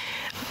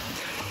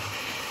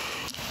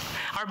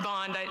 Our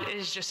bond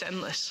is just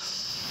endless.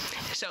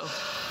 So,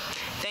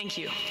 thank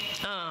you.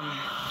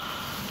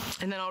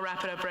 And then I'll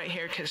wrap it up right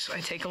here because I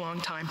take a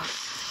long time.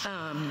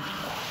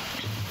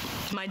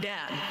 My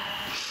dad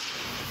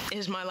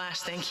is my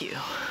last thank you.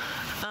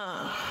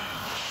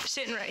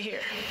 Sitting right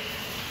here.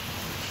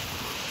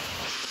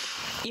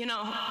 You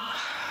know,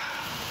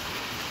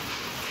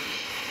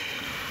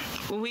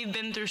 we've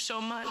been through so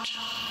much,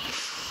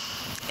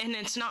 and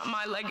it's not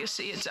my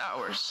legacy, it's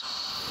ours.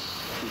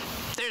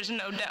 There's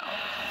no doubt.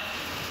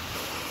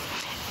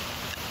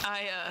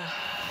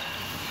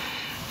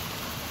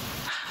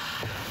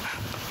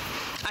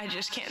 I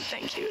just can't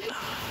thank you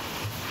enough.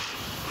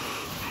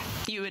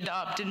 You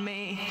adopted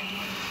me.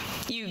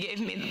 You gave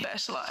me the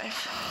best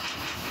life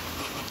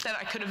that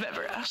I could have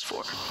ever asked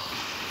for.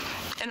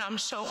 And I'm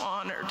so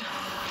honored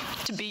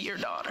to be your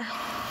daughter.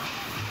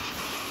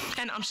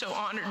 And I'm so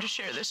honored to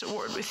share this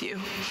award with you.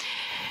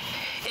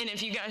 And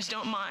if you guys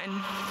don't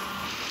mind,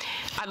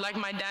 I'd like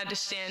my dad to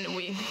stand, and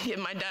we give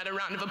my dad a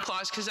round of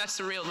applause, because that's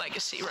the real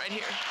legacy right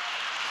here.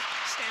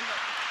 Stand up.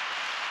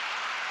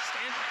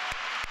 Stand up.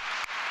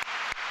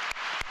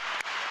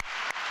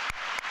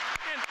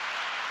 Stand up.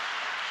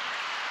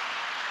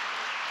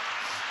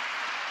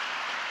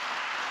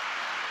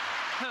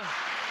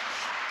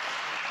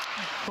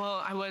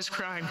 Well, I was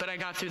crying, but I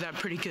got through that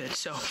pretty good,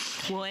 so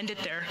we'll end it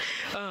there.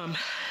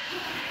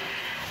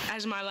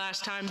 As my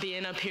last time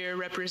being up here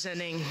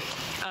representing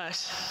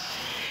us,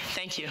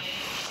 thank you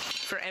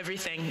for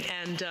everything,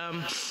 and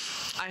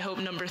I hope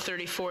number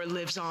 34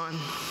 lives on.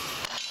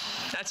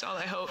 That's all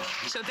I hope.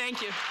 So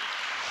thank you.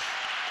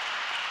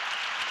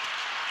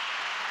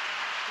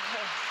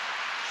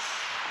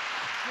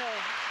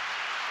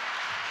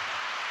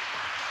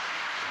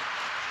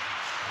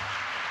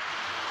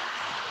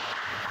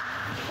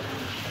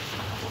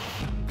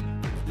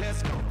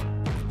 Let's go.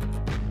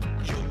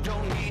 You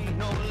don't need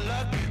no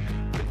luck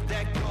with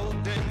that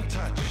golden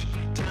touch.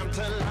 Time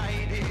to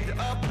light it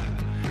up.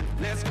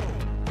 Let's go.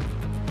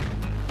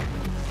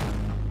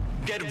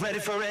 Get ready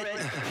for it.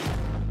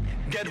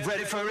 Get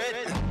ready for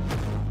it.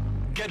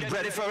 Get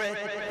ready for it.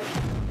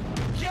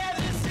 Yeah,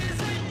 this is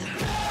it.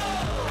 Go!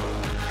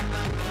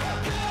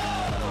 Go! Go!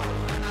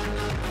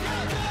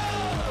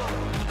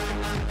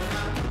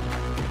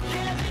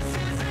 Yeah, this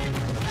is it.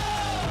 Go!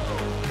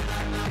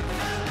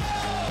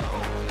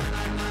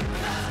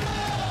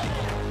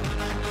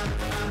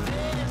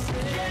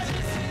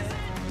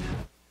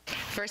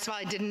 First of all,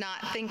 I did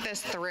not think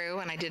this through,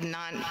 and I did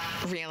not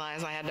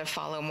realize I had to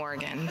follow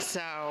Morgan.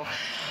 So,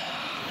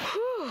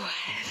 whew,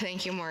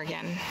 thank you,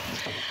 Morgan.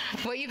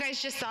 What you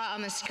guys just saw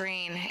on the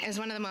screen is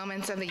one of the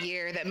moments of the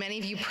year that many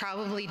of you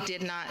probably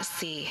did not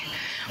see.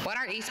 What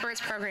our esports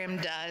program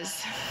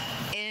does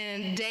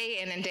day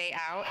in and day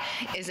out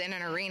is in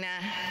an arena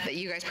that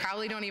you guys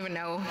probably don't even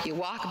know. You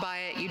walk by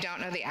it, you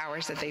don't know the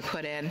hours that they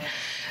put in.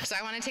 So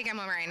I want to take a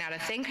moment right now to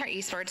thank our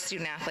esports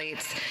student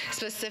athletes,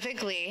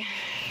 specifically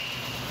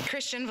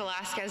Christian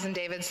Velasquez and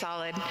David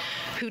Solid,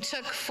 who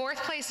took 4th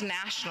place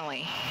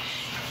nationally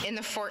in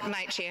the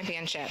Fortnite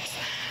Championships.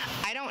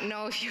 I don't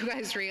know if you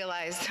guys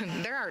realize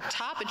they're our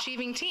top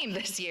achieving team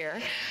this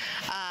year.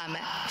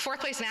 4th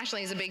place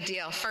nationally is a big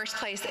deal. 1st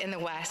place in the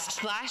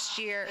West. Last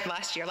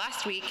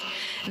week,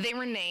 they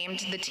were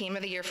named the team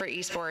of the year for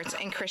esports,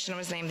 and Christian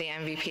was named the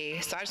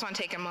MVP. So I just want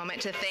to take a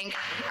moment to thank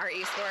our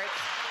esports.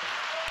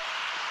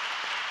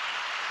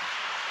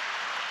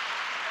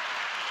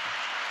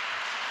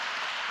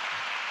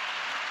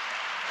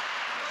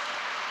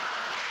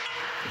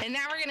 And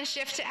now we're going to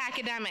shift to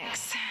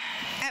academics.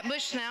 At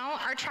Bushnell,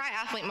 our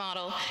triathlete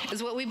model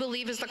is what we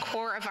believe is the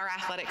core of our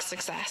athletic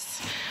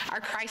success. Our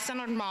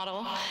Christ-centered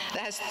model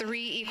that has 3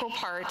 equal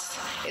parts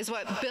is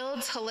what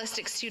builds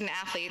holistic student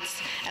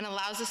athletes and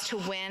allows us to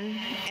win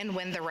and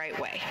win the right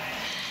way.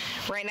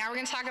 Right now we're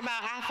going to talk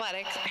about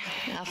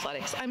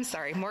athletics. I'm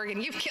sorry, Morgan,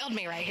 you've killed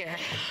me right here.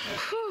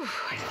 Whew.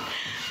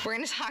 We're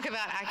going to talk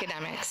about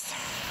academics.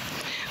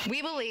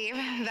 We believe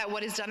that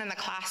what is done in the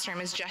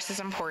classroom is just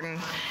as important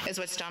as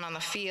what's done on the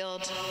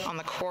field, on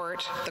the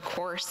court, the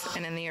course,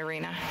 and in the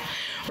arena.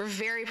 We're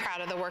very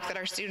proud of the work that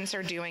our students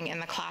are doing in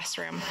the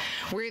classroom.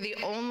 We're the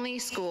only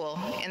school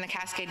in the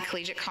Cascade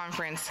Collegiate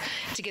Conference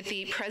to get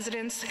the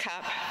President's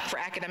Cup for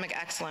academic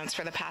excellence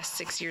for the past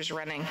 6 years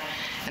running,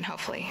 and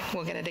hopefully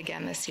we'll get it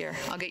again this year.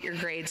 I'll get your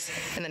grades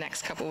in the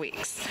next couple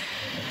weeks.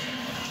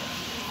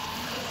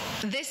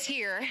 This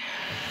year,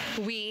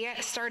 we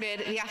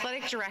started the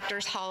Athletic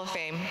Directors Hall of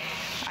Fame.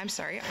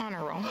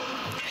 Honor Roll.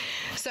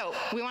 So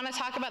we want to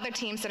talk about the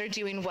teams that are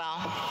doing well.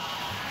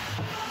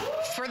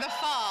 For the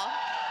fall,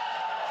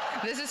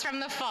 this is from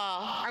the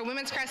fall, our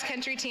women's cross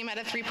country team had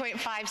a 3.57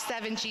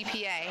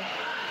 GPA.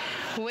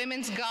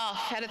 Women's golf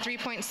had a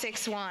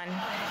 3.61,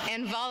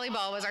 and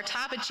volleyball was our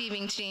top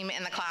achieving team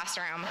in the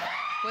classroom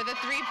with a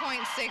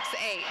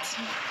 3.68.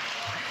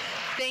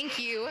 Thank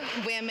you,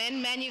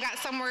 women. Men, you got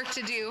some work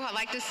to do. I'd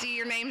like to see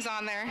your names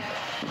on there.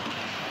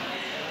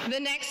 The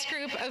next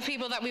group of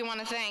people that we want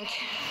to thank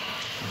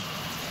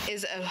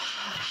is a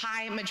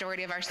high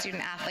majority of our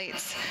student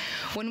athletes.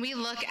 When we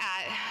look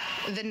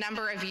at the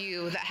number of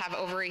you that have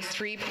over a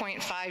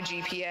 3.5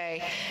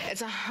 GPA,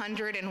 it's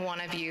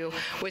 101 of you,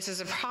 which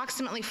is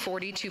approximately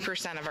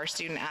 42% of our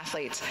student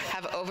athletes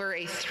have over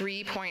a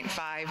 3.5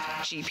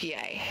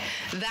 GPA.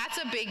 That's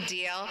a big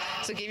deal,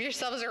 so give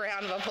yourselves a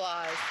round of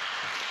applause.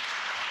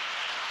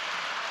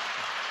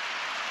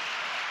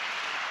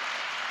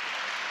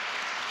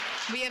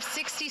 We have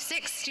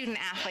 66 student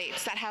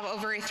athletes that have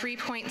over a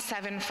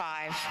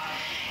 3.75,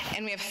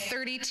 and we have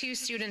 32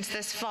 students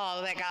this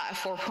fall that got a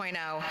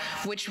 4.0,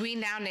 which we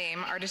now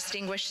name our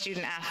distinguished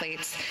student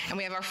athletes, and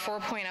we have our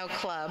 4.0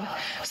 club.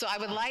 So I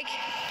would like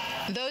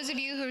those of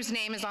you whose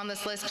name is on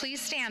this list,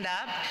 please stand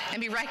up and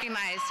be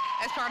recognized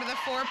as part of the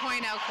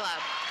 4.0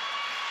 club.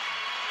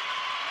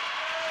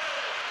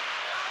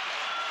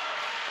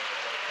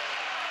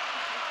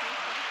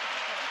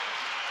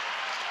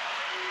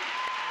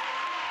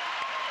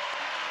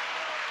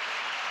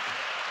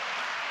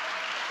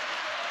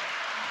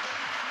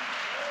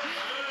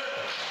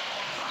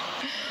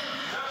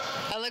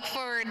 I look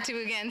forward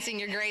to, again, seeing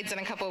your grades in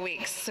a couple of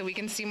weeks so we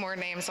can see more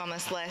names on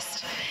this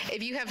list.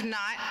 If you have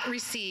not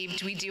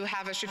received, we do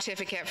have a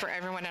certificate for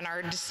everyone in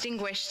our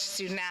distinguished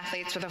student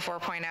athletes with a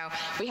 4.0.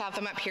 We have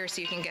them up here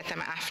so you can get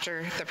them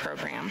after the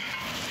program.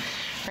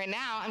 Right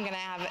now, I'm going to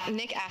have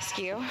Nick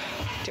Askew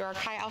do our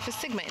Chi Alpha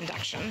Sigma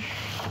induction.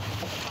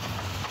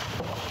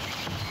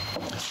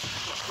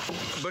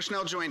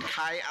 Bushnell joined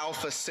Chi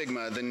Alpha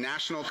Sigma, the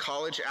National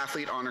College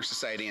Athlete Honor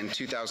Society, in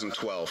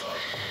 2012.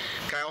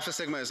 Chi Alpha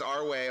Sigma is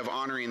our way of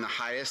honoring the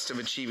highest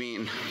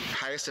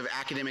of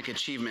academic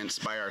achievements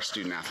by our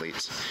student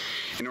athletes.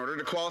 In order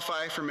to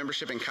qualify for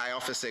membership in Chi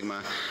Alpha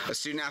Sigma, a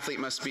student athlete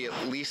must be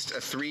at least a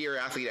 3-year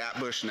athlete at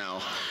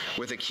Bushnell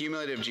with a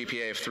cumulative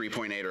GPA of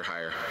 3.8 or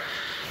higher.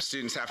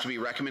 Students have to be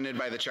recommended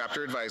by the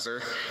chapter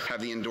advisor,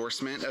 have the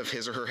endorsement of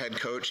his or her head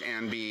coach,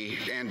 and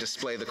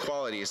display the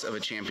qualities of a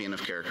champion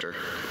of character.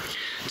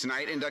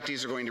 Tonight,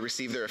 inductees are going to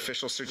receive their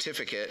official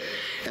certificate,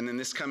 and then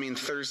this coming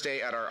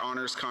Thursday at our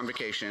honors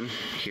convocation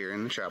here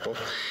in the chapel,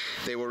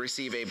 they will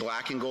receive a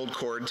black and gold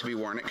cord to be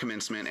worn at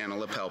commencement and a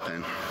lapel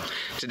pin.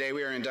 Today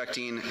we are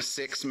inducting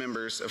 6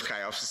 members of Chi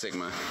Alpha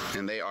Sigma,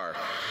 and they are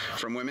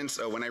from women's,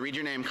 when I read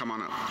your name, come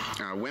on up.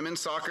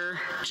 Women's soccer,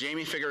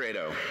 Jamie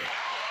Figueredo.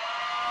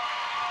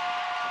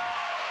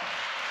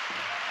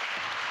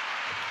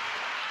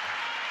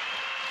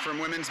 From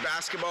women's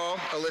basketball,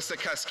 Alyssa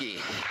Kuski.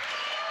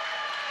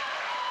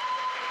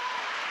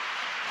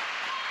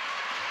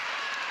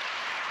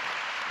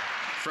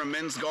 From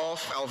men's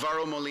golf,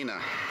 Alvaro Molina.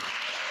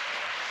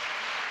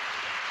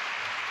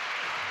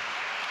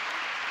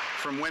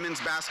 From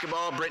women's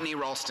basketball, Brittany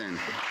Ralston.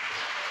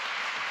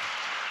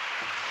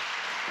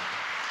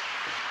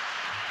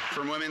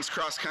 From women's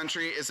cross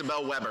country,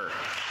 Isabel Weber.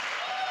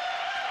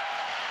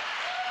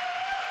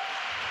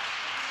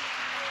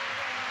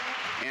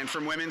 And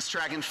from women's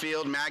track and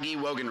field, Maggie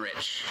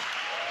Wogenrich.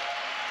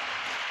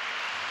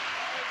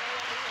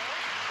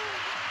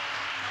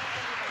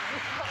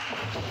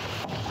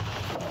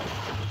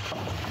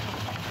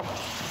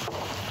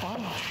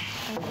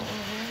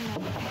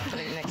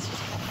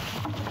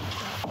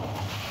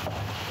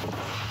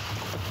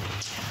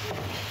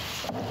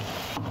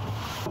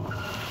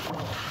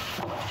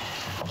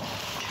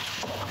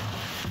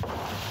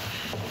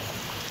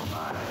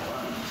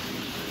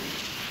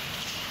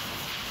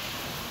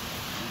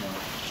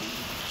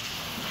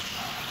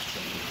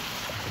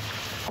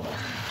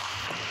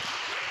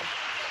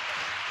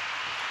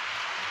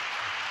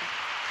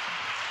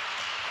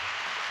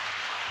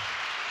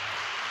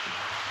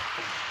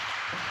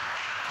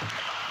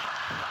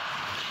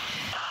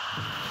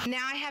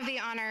 Now I have the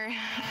honor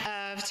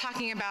of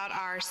talking about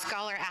our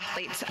Scholar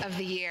Athletes of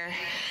the Year.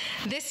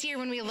 This year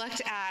when we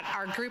looked at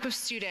our group of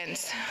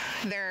students,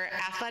 their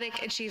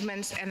athletic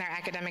achievements and their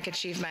academic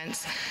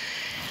achievements,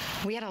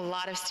 we had a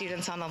lot of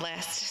students on the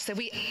list. So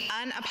we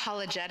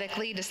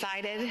unapologetically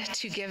decided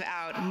to give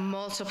out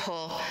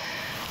multiple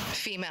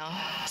female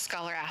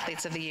Scholar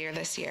Athletes of the Year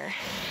this year.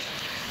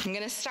 I'm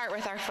going to start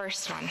with our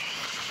first one.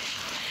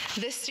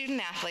 This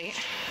student athlete,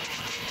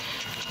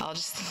 I'll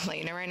just let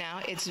you know right now,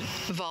 it's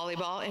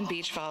volleyball and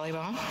beach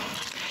volleyball.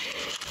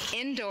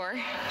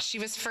 Indoor, she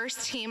was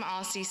first team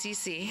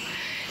All-CCC.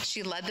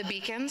 She led the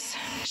Beacons.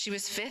 She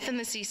was 5th in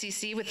the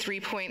CCC with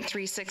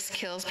 3.36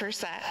 kills per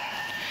set.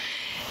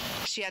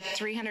 She had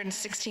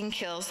 316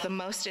 kills, the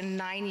most in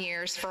 9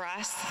 years for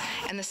us,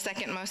 and the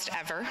second most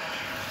ever.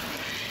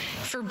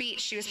 For beach,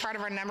 she was part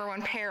of our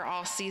 #1 pair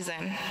all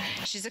season.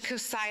 She's a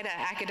COSIDA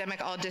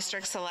academic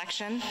all-district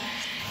selection.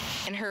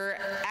 In her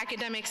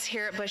academics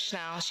here at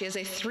Bushnell, she has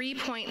a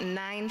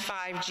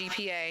 3.95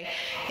 GPA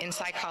in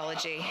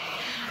psychology.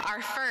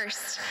 Our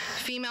first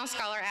female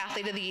Scholar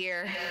Athlete of the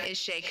Year is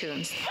Shay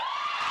Coons. Do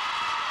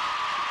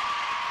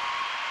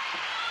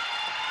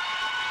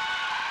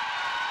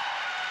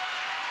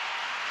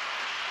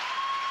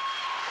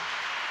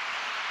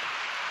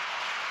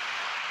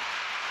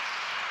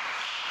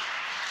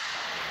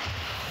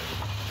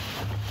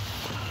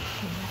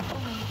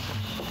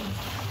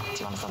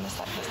you want us on this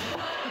side?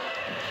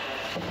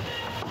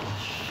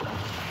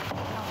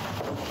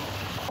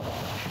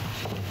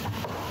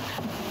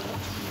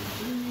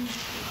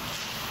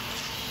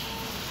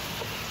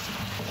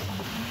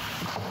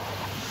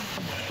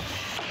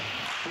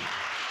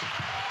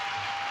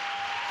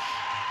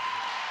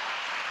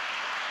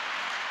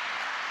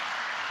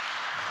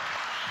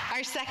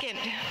 Our second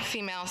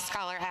female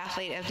Scholar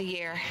Athlete of the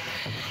Year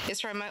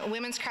is from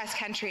women's cross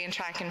country and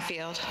track and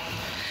field.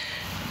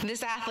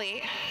 This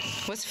athlete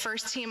was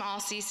first team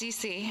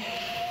All-CCC,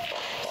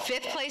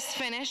 5th place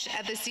finish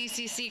at the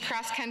CCC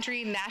Cross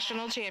Country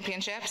National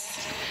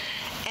Championships,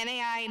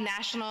 NAI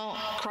National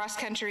Cross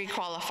Country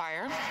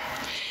Qualifier.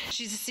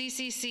 She's a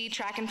CCC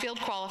track and field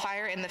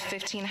qualifier in the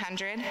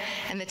 1500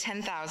 and the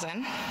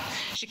 10,000.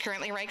 She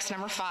currently ranks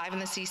 #5 in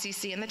the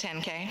CCC and the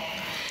 10K.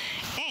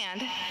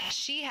 And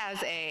she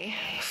has a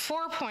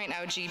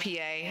 4.0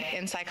 GPA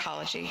in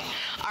psychology.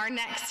 Our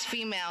next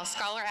female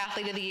Scholar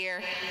Athlete of the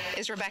Year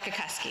is Rebecca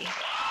Kuski.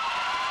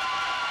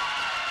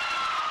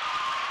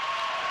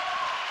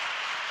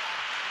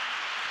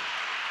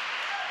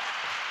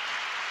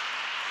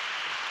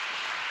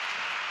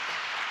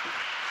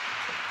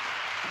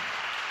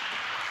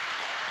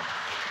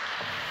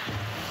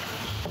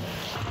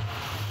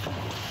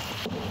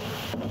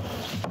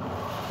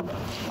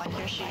 Like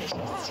your shoes, too.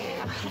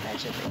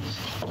 Congratulations.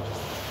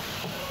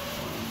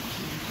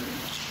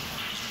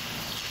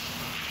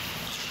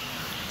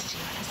 Did you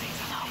want to say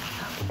something?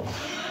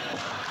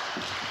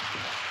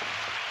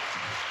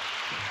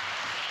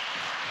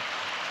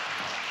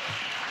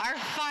 Our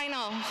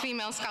final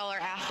female Scholar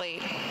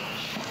Athlete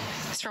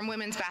is from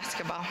women's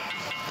basketball.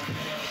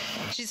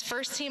 She's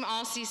first team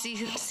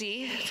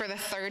All-CCC for the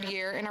 3rd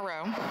year in a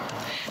row.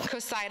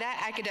 COSIDA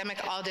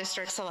Academic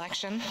All-District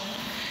Selection.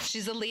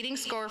 She's the leading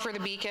scorer for the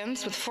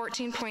Beacons with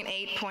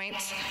 14.8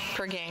 points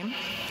per game.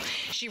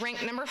 She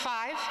ranks number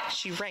 5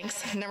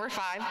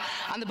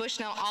 on the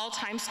Bushnell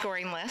all-time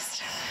scoring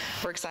list.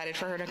 We're excited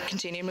for her to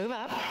continue to move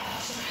up.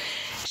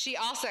 She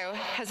also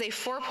has a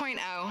 4.0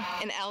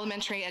 in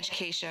elementary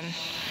education.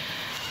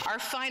 Our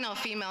final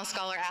Female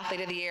Scholar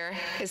Athlete of the Year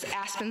is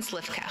Aspen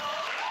Slivka.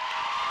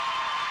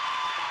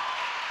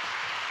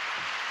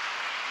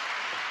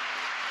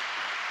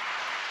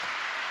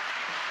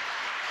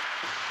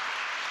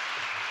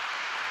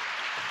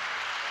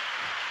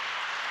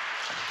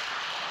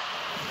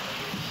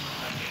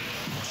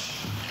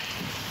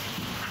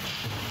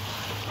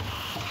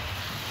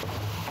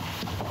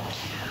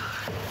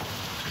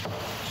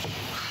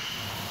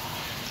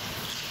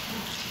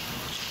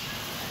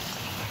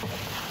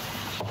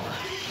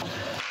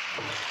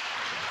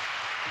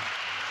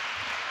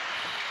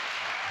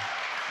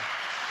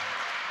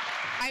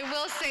 I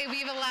will say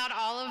we've allowed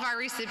all of our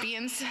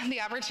recipients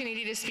the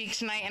opportunity to speak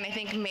tonight, and I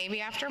think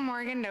maybe after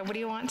Morgan,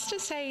 nobody wants to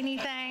say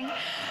anything.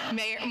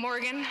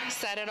 Morgan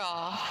said it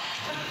all.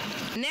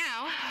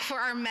 Now, for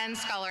our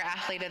Men's Scholar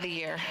Athlete of the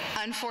Year.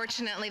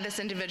 Unfortunately, this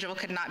individual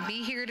could not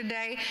be here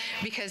today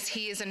because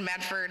he is in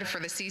Medford for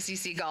the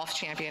CCC Golf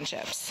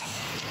Championships.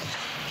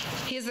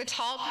 He is the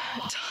top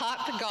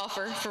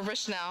golfer for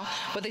Bushnell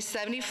with a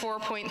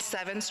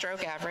 74.7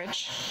 stroke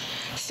average,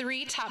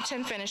 3 top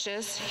 10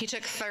 finishes. He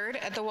took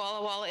 3rd at the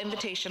Walla Walla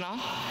Invitational.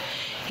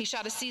 He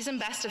shot a season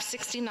best of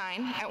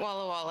 69 at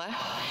Walla Walla.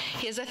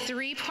 He has a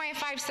 3.57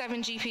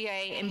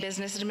 GPA in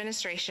business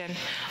administration.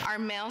 Our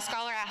Male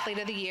Scholar Athlete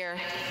of the Year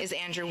is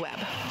Andrew Webb.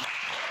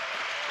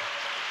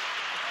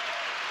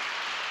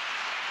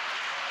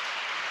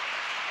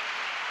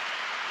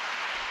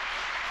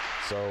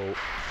 So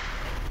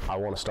I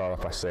want to start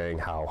off by saying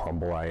how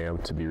humble I am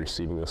to be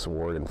receiving this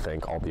award and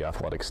thank all the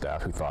athletic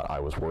staff who thought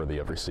I was worthy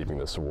of receiving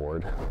this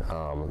award.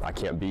 I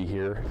can't be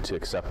here to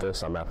accept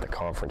this. I'm at the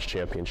conference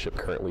championship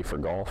currently for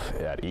golf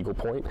at Eagle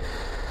Point,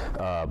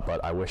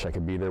 but I wish I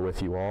could be there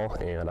with you all,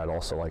 and I'd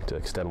also like to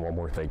extend one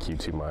more thank you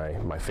to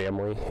my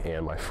family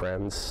and my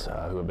friends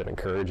who have been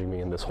encouraging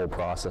me in this whole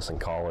process in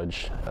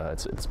college.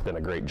 It's been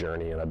a great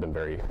journey, and I've been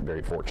very,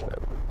 very fortunate.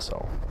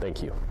 So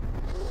thank you.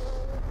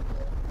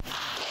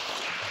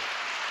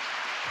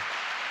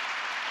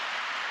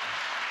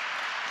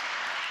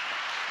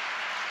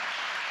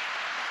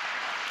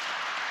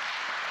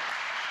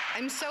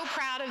 I'm so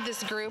proud of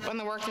this group and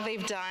the work that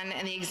they've done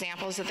and the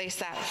examples that they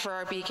set for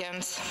our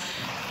beacons.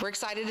 We're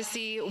excited to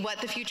see what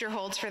the future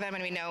holds for them,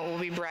 and we know it will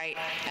be bright.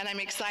 And I'm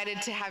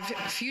excited to have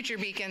future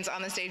beacons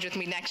on the stage with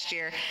me next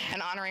year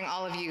and honoring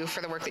all of you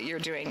for the work that you're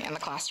doing in the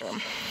classroom.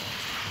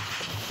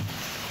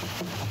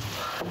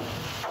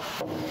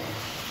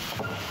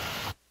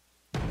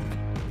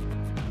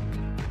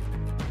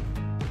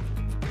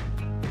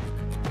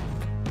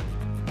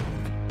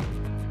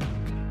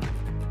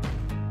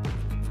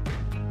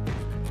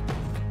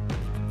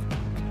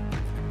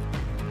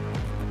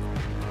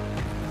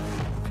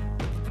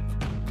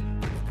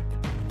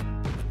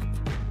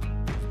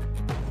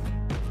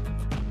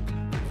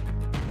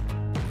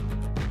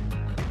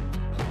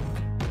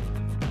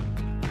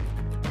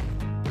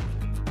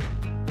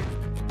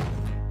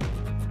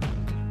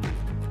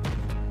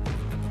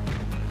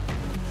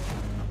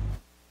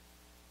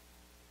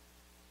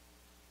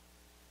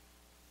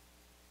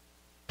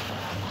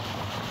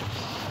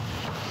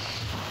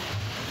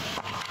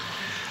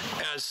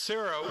 As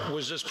Sarah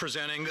was just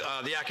presenting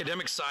the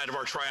academic side of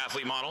our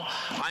triathlete model,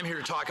 I'm here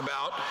to talk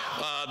about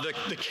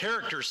the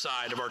character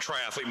side of our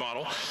triathlete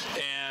model.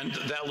 And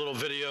that little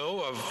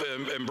video of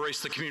Embrace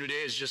the Community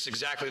Day is just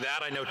exactly that.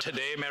 I know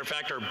today, matter of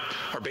fact,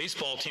 our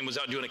baseball team was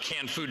out doing a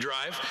canned food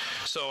drive.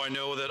 So I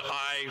know that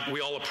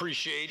we all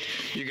appreciate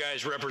you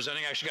guys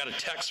representing. I actually got a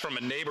text from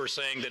a neighbor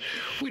saying that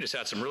we just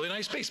had some really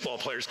nice baseball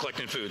players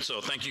collecting food.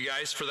 So thank you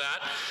guys for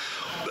that.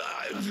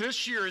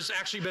 This year has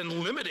actually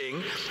been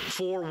limiting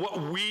for what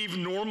we've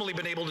normally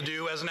been able to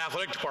do as an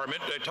athletic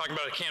department. Talking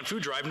about a canned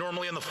food drive,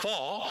 normally in the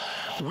fall,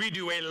 we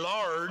do a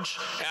large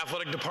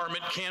athletic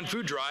department canned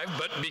food drive,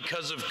 but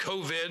because of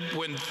COVID,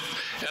 when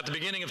at the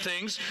beginning of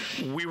things,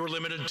 we were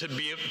limited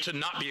to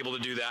not be able to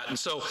do that. And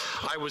so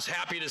I was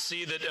happy to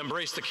see that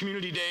Embrace the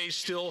Community Day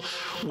still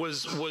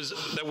was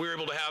that we were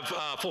able to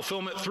have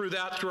fulfillment through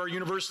that, through our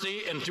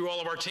university and through all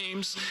of our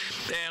teams.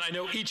 And I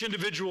know each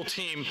individual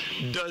team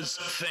does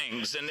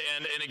things. And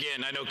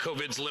again, I know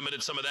COVID's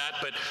limited some of that,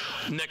 but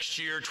next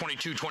year,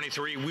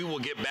 22-23, we will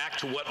get back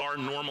to what our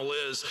normal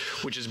is,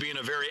 which is being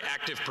a very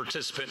active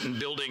participant in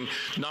building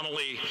not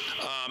only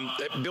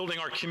building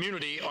our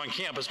community on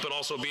campus, but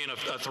also being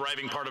a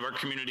thriving part of our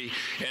community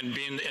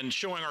and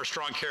showing our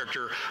strong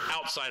character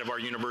outside of our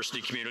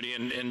university community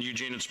in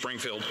Eugene and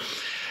Springfield.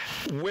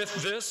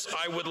 With this,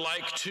 I would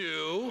like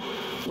to,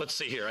 let's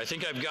see here, I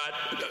think I've got,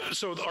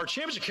 so our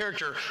champions of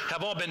character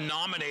have all been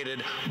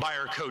nominated by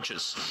our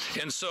coaches.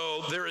 And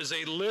so there is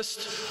a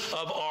list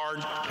of our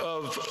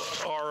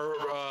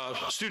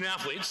student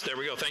athletes. There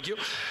we go, thank you.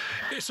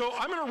 So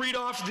I'm gonna read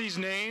off these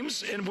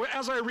names, and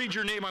as I read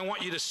your name, I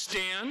want you to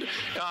stand,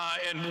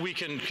 and we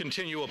can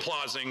continue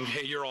applauding.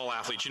 Hey, you're all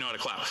athletes, you know how to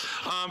clap.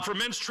 For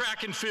men's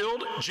track and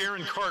field,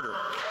 Jaron Carter.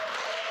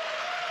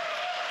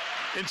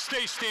 And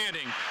stay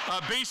standing.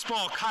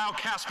 Baseball, Kyle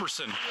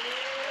Casperson.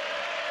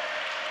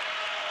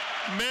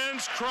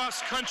 Men's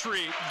cross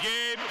country,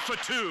 Gabe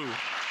Fatou.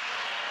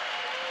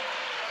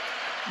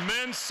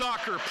 Men's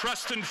soccer,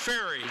 Preston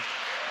Ferry.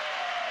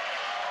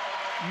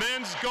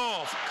 Men's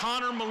golf,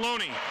 Connor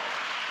Maloney.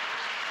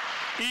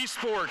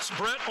 Esports,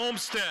 Brett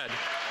Olmstead.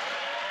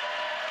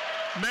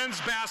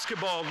 Men's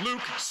basketball,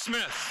 Luke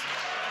Smith.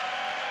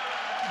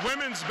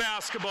 Women's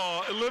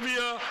basketball,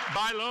 Olivia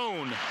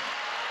Bailone.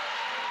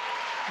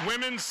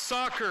 Women's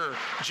soccer,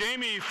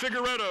 Jamie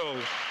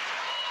Figueredo.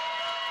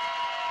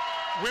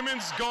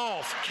 Women's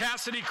golf,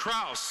 Cassidy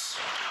Kraus.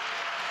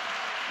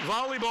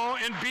 Volleyball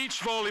and beach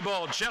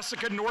volleyball,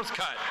 Jessica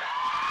Northcutt.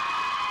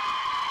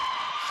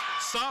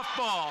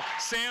 Softball,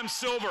 Sam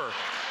Silver.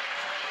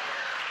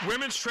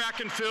 Women's track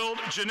and field,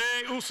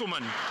 Janae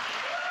Usselman.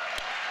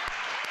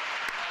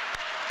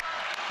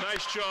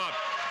 Nice job.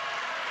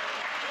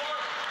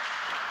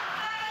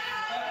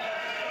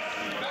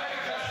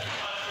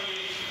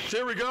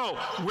 There we go.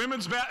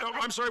 Women's track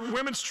and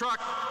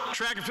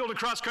field and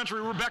cross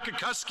country, Rebecca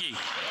Kuski.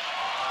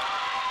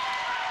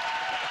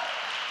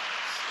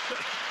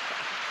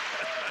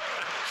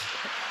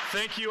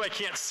 Thank you. I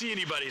can't see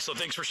anybody, so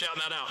thanks for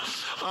shouting that out.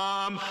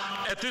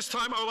 At this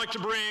time, I would like to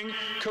bring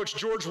Coach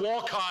George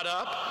Walcott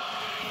up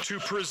to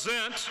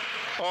present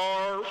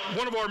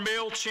one of our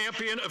male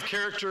champion of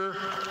character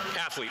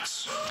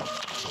athletes.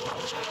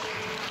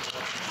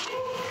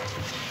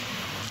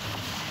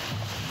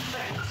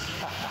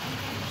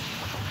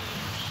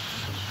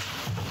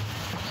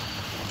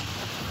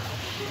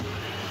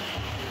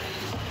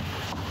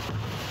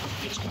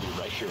 It's going to be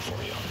right here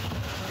for you.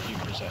 You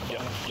can present.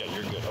 Yeah,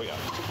 you're good. Oh, yeah.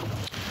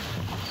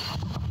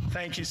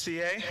 Thank you,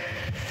 CA.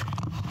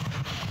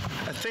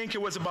 I think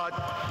it was about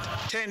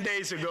 10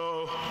 days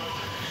ago,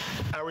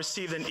 I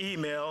received an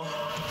email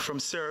from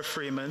Sarah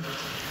Freeman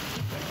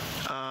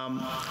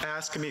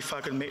asking me if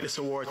I could make this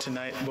award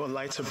tonight. Well,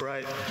 lights are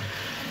bright.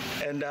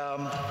 And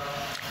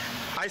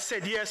I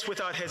said yes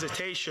without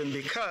hesitation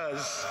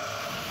because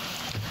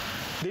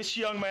this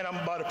young man I'm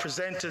about to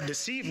present to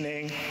this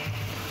evening,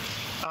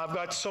 I've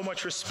got so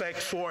much respect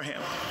for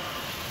him.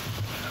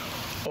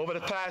 Over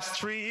the past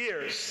 3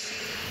 years,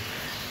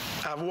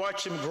 I've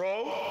watched him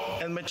grow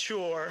and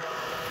mature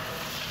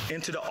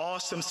into the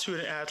awesome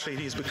student athlete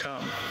he's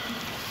become.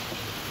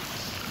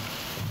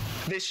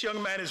 This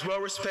young man is well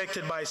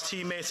respected by his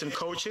teammates and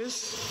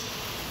coaches.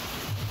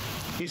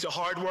 He's a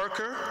hard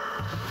worker.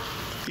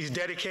 He's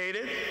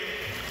dedicated.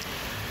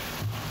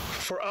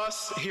 For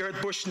us here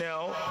at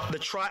Bushnell, the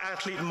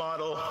triathlete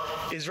model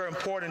is very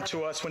important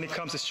to us when it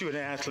comes to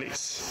student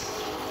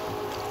athletes.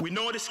 We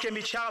know this can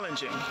be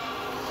challenging,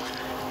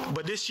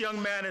 but this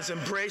young man has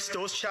embraced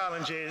those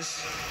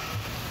challenges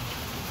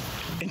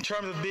in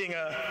terms of being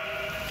a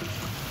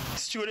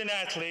student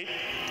athlete,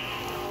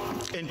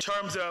 in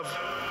terms of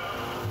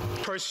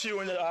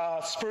pursuing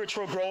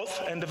spiritual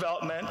growth and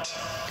development,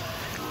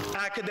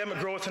 academic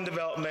growth and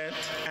development,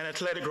 and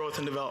athletic growth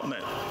and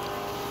development.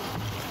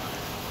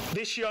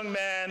 This young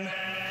man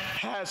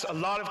has a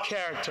lot of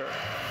character,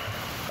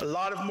 a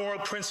lot of moral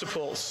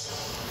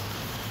principles.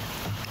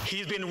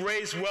 He's been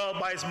raised well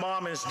by his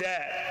mom and his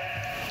dad.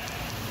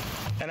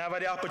 And I've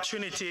had the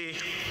opportunity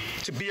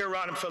to be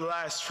around him for the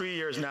last 3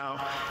 years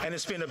now, and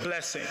it's been a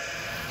blessing.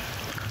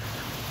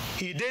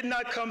 He did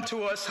not come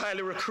to us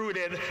highly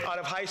recruited out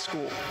of high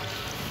school,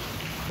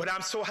 but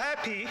I'm so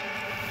happy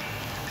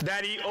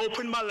that he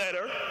opened my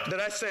letter that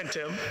I sent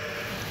him.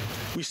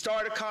 We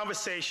started a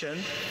conversation.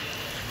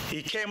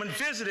 He came and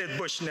visited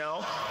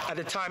Bushnell, at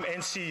the time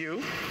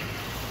NCU,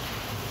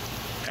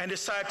 and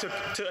decided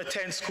to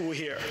attend school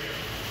here.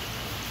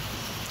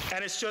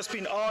 And it's just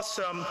been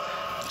awesome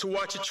to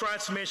watch the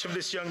transformation of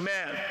this young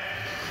man.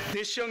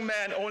 This young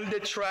man only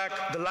did track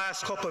the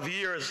last couple of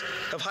years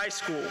of high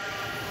school.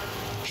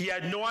 He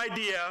had no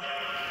idea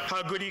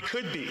how good he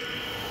could be.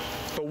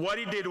 But what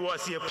he did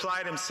was he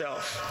applied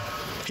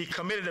himself. He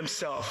committed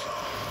himself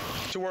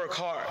to work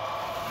hard.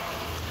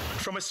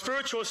 From a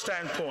spiritual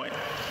standpoint,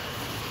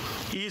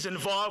 he's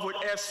involved with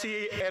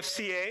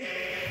FCA,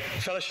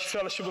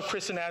 Fellowship of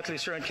Christian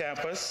Athletes here on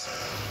campus.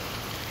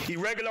 He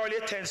regularly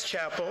attends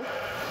chapel.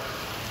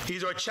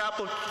 He's our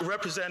chapel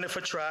representative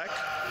for track.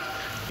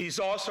 He's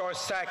also our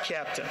SAC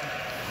captain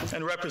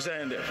and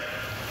representative.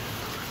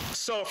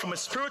 So from a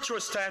spiritual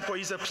standpoint,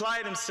 he's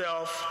applied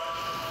himself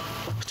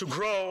to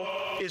grow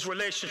his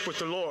relationship with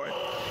the Lord.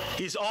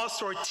 He's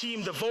also a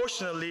team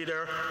devotional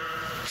leader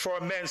for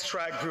a men's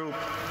track group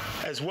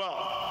as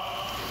well.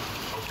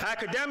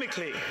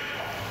 Academically,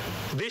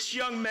 this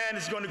young man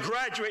is going to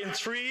graduate in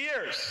 3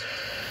 years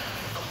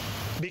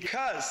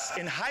because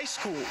in high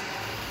school,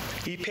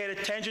 he paid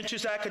attention to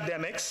his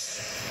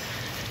academics.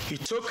 He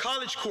took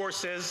college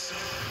courses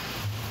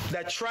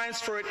that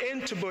transferred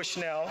into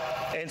Bushnell,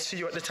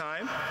 NCU at the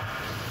time.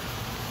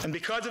 And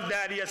because of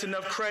that, he has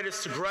enough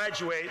credits to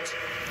graduate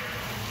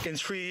in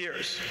 3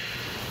 years.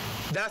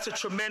 That's a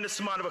tremendous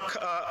amount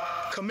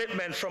of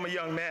commitment from a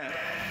young man.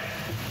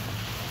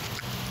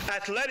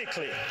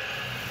 Athletically,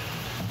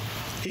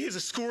 he is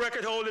a school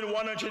record holder in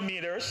 100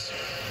 meters,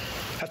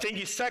 I think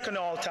he's second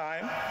all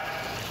time.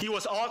 He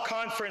was all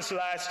conference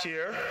last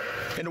year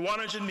in the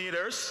 100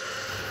 meters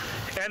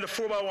and the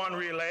 4x1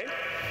 relay.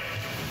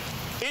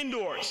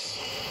 Indoors,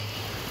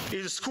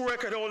 he's a school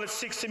record holder in the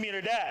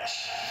 60-meter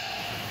dash.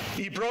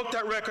 He broke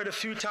that record a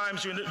few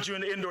times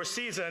during the indoor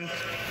season,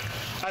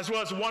 as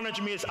well as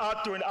 100 meters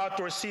outdoor and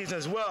outdoor season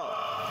as well.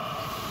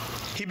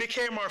 He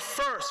became our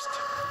first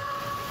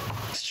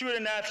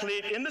student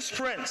athlete in the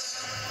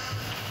sprints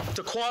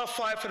to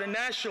qualify for the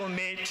national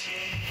meet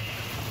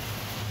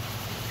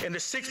in the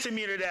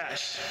 60-meter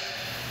dash.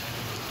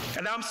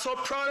 And I'm so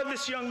proud of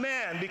this young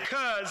man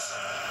because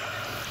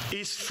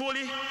he's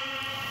fully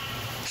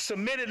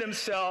submitted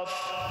himself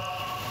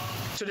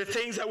to the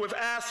things that we've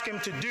asked him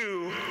to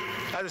do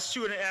as a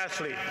student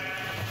athlete.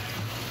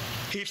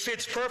 He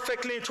fits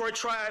perfectly into our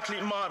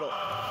triathlete model.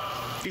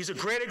 He's a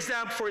great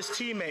example for his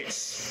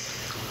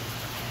teammates,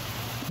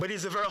 but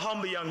he's a very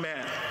humble young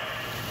man.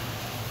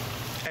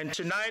 And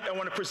tonight I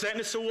want to present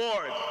this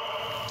award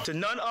to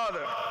none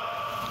other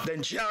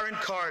than Jaron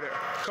Carter.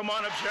 Come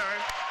on up,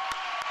 Jaron.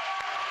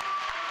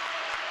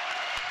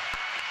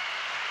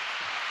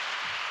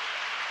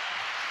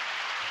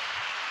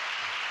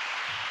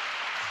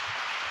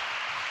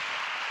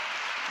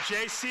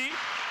 JC,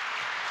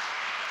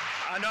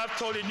 I know I've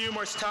told you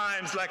numerous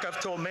times, like I've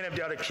told many of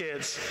the other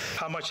kids,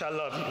 how much I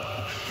love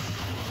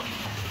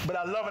you. But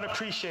I love and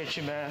appreciate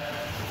you, man.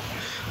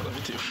 I love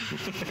you too.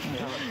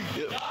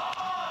 Yep.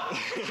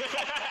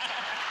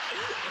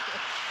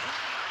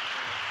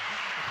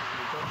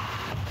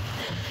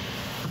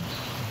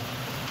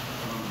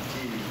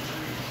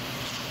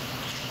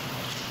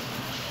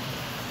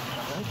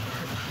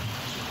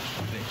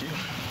 Thank you.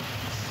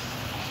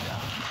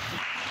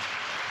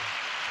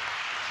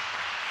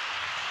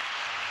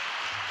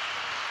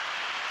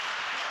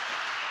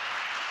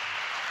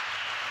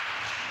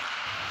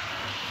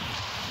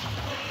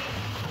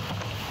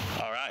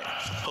 All right.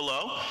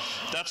 Hello.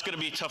 That's going to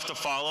be tough to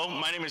follow.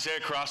 My name is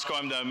Eric Roscoe.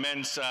 I'm the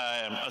men's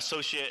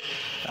associate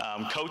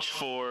coach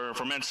for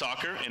men's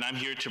soccer, and I'm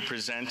here to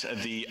present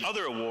the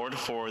other award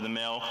for the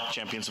Male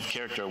Champions of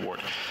Character Award.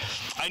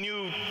 I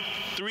knew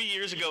 3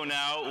 years ago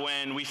now,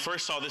 when we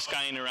first saw this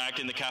guy interact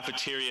in the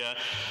cafeteria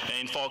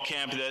in fall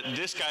camp, that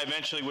this guy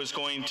eventually was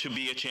going to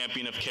be a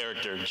champion of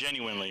character,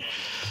 genuinely.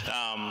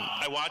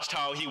 I watched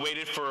how he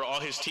waited for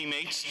all his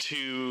teammates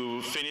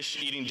to finish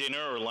eating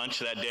dinner or lunch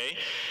that day,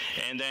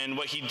 and then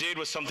what he did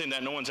was something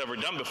that no one's ever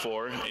done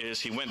before, is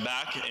he went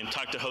back and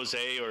talked to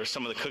Jose or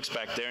some of the cooks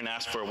back there and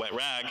asked for a wet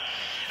rag,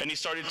 and he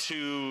started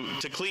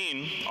to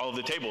clean all of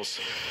the tables.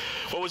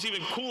 What was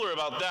even cooler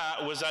about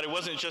that was that it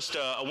wasn't just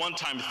a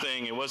one-time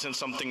thing. It wasn't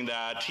something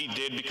that he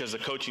did because the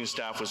coaching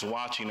staff was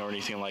watching or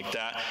anything like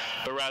that,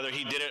 but rather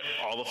he did it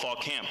all the fall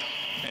camp.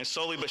 And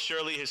slowly but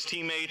surely his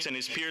teammates and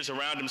his peers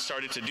around him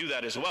started to do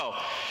that as well.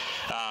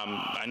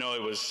 I know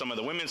it was some of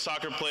the women's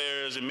soccer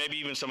players and maybe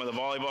even some of the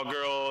volleyball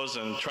girls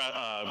and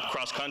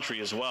cross country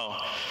as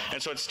well.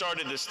 And so it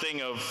started this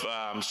thing of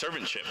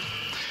servantship.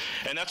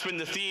 And that's been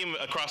the theme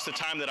across the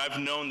time that I've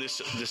known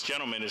this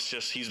gentleman. It's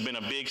just he's been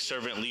a big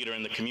servant leader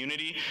in the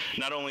community,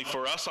 not only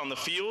for us on the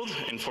field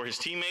and for his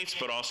teammates,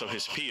 but also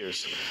his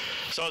peers.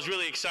 So I was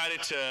really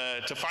excited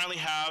to finally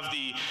have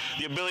the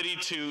ability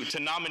to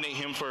nominate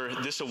him for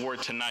this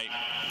award tonight.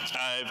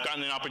 I've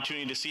gotten an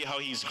opportunity to see how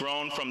he's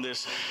grown from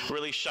this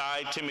really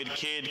shy, timid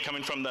kid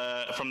coming from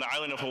the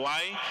island of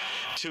Hawaii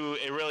to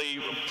a really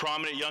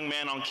prominent young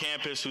man on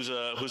campus who's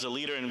a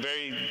leader in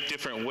very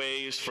different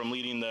ways, from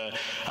leading the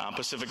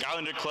Pacific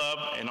Islander Club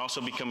and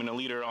also becoming a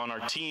leader on our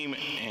team,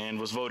 and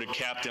was voted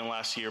captain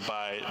last year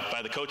by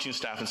the coaching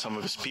staff and some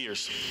of his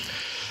peers.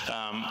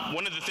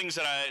 One of the things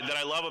that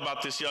I love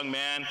about this young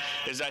man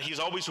is that he's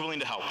always willing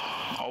to help,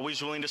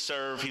 always willing to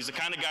serve. He's the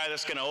kind of guy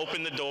that's going to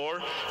open the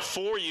door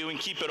for you and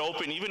keep it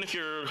open, even if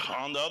you're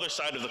on the other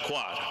side of the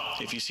quad.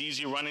 If he sees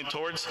you running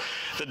towards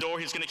the door,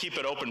 he's going to keep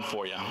it open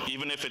for you,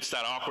 even if it's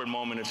that awkward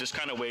moment of just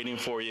kind of waiting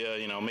for you,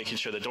 making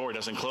sure the door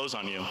doesn't close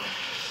on you.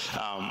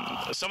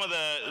 Some of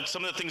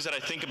the things that I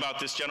think about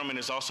this gentleman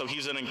is also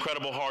he's an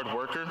incredible hard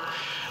worker,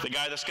 the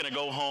guy that's going to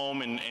go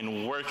home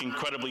and work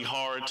incredibly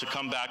hard to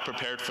come back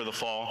prepared for the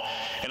fall.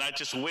 And I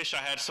just wish I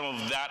had some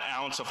of that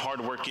ounce of hard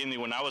work in me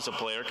when I was a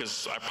player,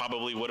 because I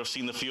probably would have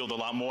seen the field a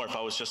lot more if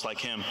I was just like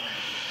him.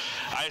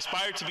 I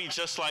aspire to be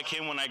just like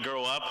him when I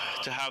grow up,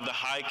 to have the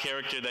high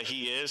character that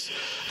he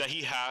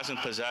has and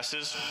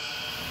possesses.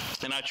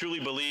 And I truly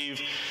believe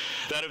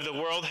that if the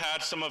world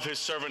had some of his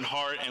servant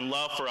heart and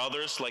love for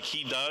others like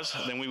he does,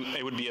 then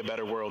it would be a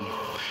better world.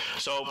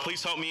 So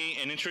please help me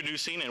in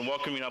introducing and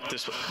welcoming up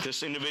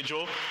this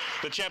individual,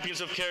 the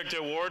Champions of Character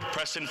Award,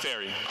 Preston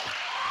Ferry.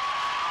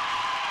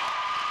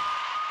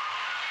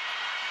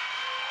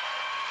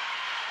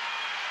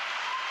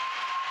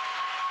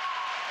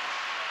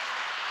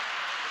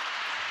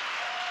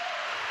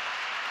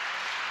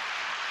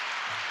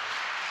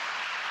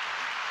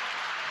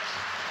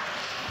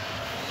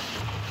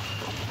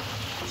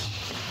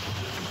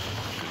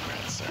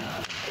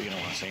 Are you going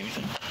to want to say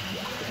anything?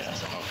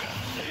 Yes. Okay.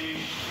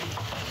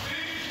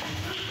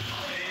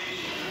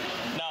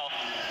 No.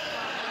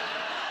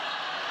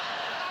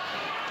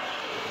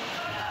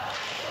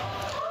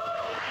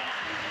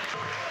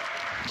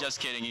 Just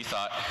kidding, you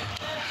thought.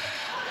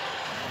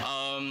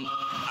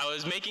 I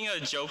was making a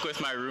joke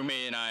with my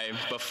roommate and I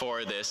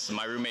before this.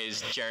 My roommate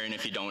is Jaren,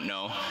 if you don't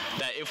know,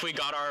 that if we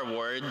got our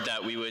award,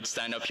 that we would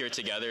stand up here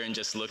together and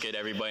just look at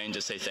everybody and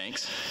just say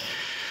thanks.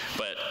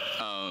 But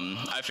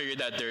I figured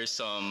that there's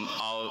some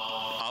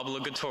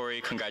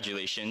obligatory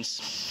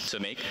congratulations to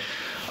make.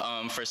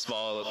 First of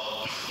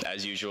all,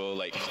 as usual,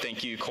 like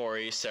thank you,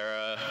 Corey,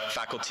 Sarah,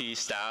 faculty,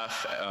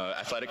 staff,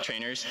 athletic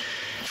trainers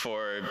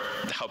for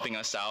helping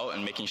us out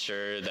and making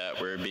sure that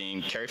we're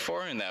being cared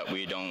for and that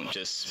we don't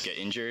just get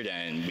injured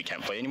and we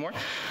can't play anymore.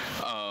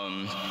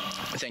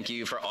 Thank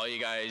you for all you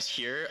guys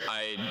here.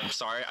 I'm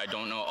sorry, I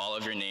don't know all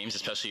of your names,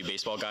 especially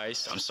baseball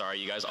guys. I'm sorry,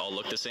 you guys all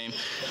look the same.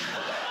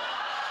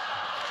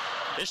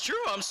 It's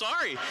true, I'm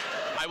sorry.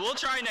 I will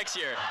try next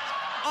year.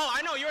 Oh,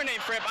 I know your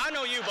name, Fripp. I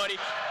know you, buddy.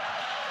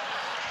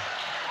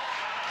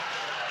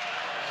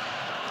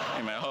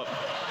 Hey, man,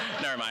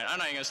 never mind, I'm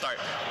not even gonna start.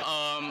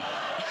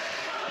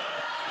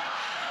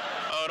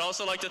 I would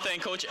also like to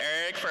thank Coach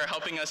Eric for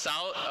helping us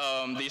out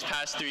these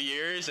past 3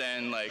 years,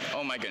 and like,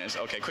 oh my goodness,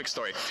 okay, quick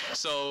story.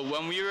 So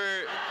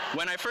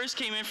when I first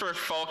came in for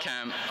fall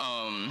camp,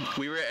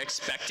 we were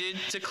expected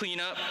to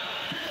clean up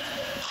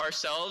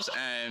ourselves,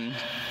 and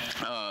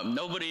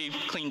nobody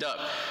cleaned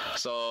up.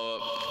 So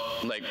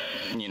like,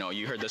 you know,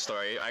 you heard the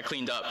story, I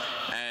cleaned up,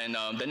 and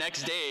the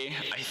next day,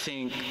 I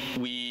think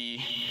we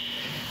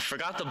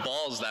forgot the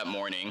balls that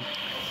morning.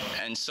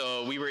 And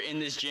so we were in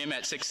this gym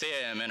at 6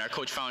 a.m. and our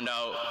coach found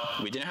out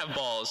we didn't have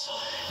balls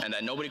and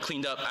that nobody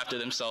cleaned up after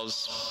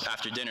themselves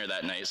after dinner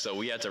that night. So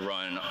we had to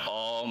run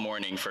all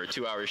morning for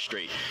 2 hours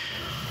straight.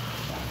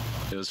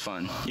 It was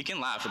fun. You can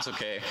laugh, it's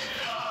okay.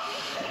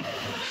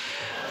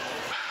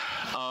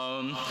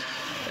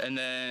 And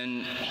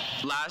then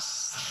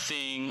last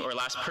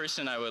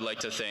person I would like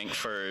to thank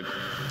for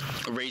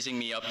raising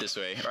me up this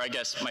way, or I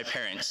guess my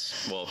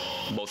parents, well,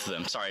 both of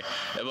them, sorry,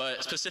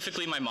 but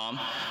specifically my mom.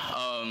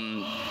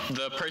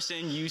 The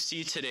person you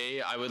see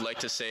today, I would like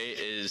to say,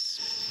 is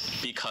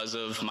because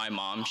of my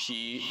mom.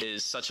 She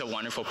is such a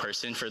wonderful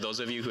person. For those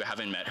of you who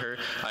haven't met her,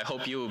 I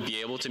hope you will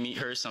be able to meet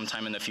her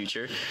sometime in the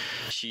future.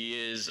 She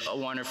is a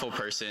wonderful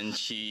person.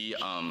 She,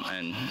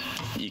 and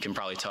you can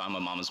probably tell I'm a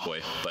mama's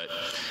boy, but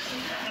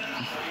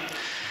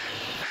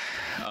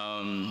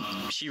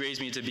she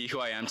raised me to be who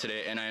I am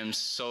today, and I am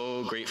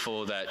so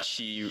grateful that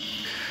she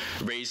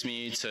raised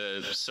me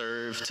to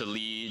serve, to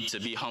lead, to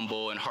be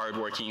humble and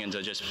hardworking, and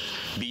to just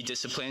be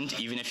disciplined.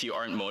 Even if you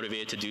aren't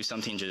motivated to do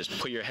something, just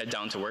put your head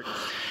down to work.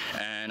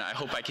 And I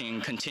hope I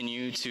can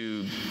continue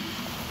to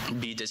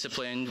be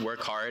disciplined,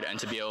 work hard, and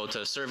to be able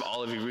to serve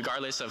all of you,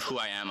 regardless of who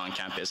I am on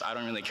campus. I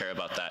don't really care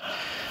about that.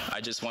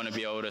 I just want to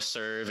be able to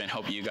serve and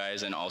help you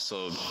guys, and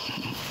also,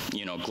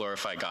 you know,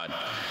 glorify God.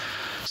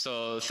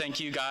 So thank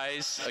you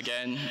guys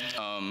again.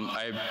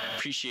 I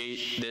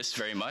appreciate this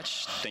very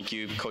much. Thank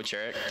you, Coach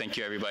Eric. Thank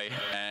you, everybody.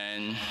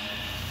 And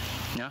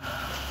yeah,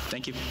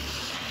 thank you.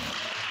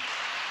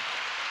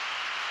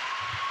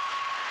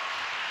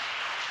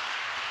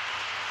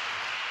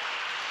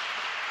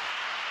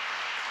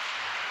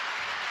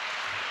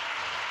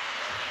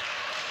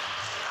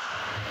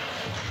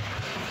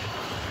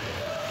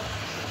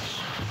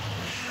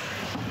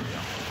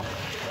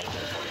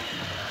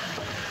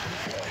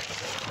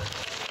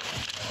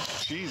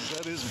 Jeez,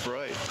 that is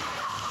bright.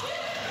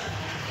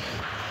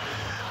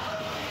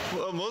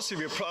 Well, most of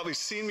you have probably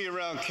seen me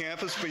around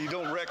campus, but you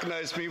don't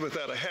recognize me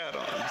without a hat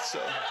on.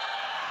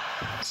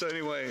 So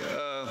anyway,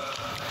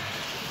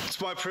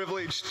 it's my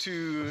privilege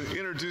to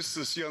introduce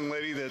this young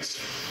lady that's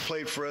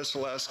played for us the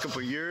last couple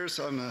of years.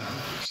 I'm a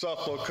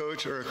softball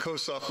coach, or a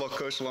co-softball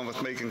coach, along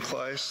with Megan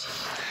Kleiss.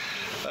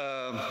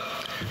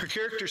 Her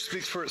character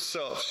speaks for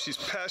itself. She's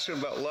passionate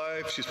about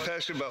life. She's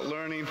passionate about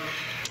learning.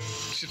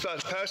 She's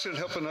passionate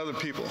helping other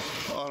people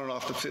on and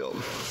off the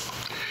field.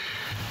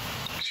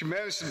 She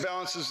manages and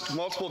balances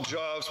multiple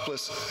jobs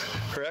plus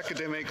her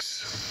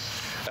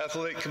academics,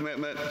 athletic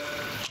commitment,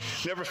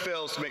 never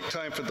fails to make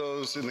time for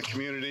those in the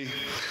community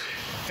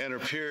and her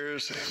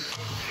peers.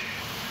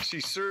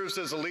 She serves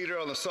as a leader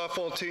on the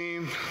softball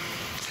team.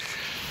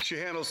 She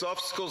handles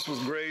obstacles with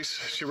grace.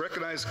 She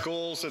recognizes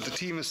goals that the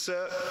team has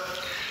set.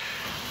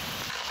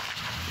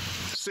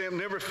 Sam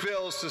never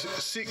fails to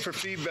seek for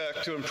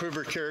feedback to improve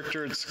her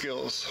character and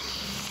skills.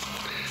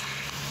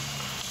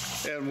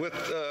 And with,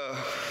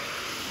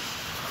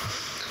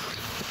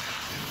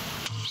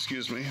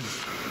 excuse me.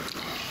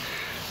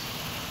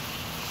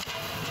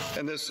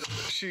 And this,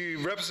 she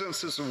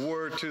represents this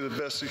award to the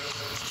best,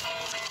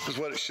 is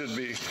what it should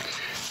be.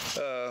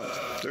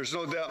 There's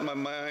no doubt in my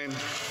mind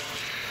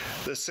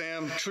that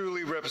Sam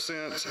truly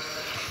represents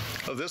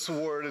of this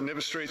award and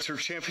demonstrates her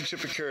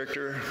championship of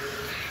character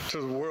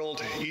to the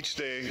world each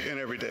day and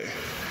every day.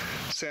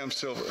 Sam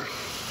Silver.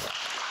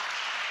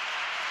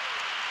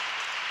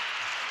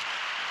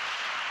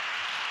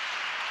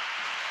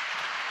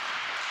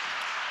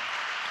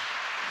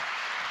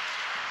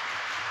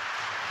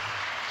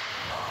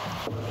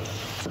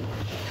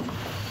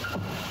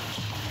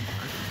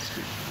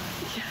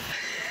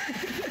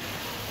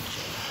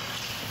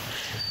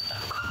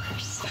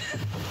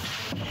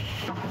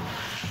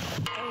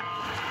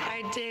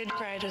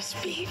 a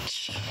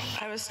speech.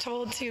 I was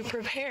told to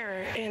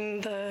prepare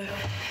in the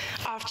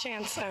off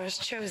chance I was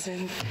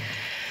chosen.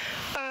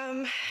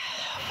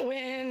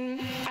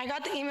 When I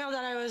got the email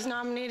that I was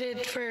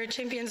nominated for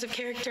Champions of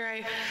Character,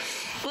 I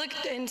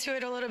looked into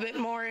it a little bit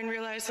more and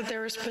realized that there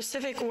were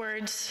specific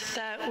words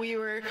that we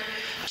were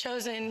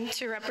chosen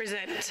to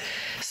represent.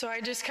 So I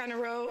just kind of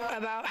wrote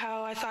about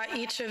how I thought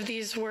each of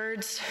these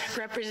words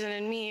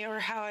represented me, or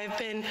how I've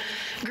been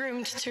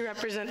groomed to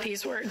represent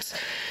these words.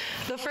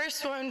 The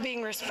first one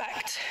being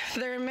respect.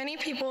 There are many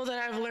people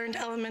that I've learned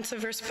elements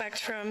of respect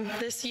from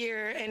this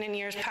year and in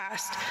years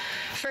past.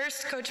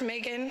 First, Coach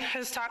Megan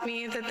has taught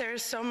me that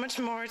there's so much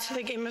more to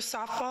the game of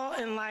softball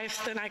in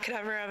life than I could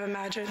ever have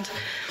imagined.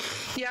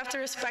 You have to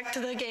respect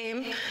the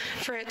game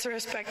for it to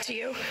respect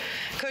you.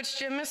 Coach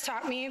Jim has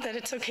taught me that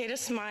it's okay to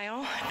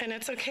smile and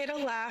it's okay to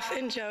laugh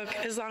and joke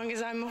as long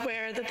as I'm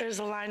aware that there's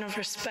a line of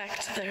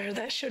respect there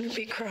that shouldn't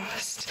be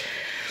crossed.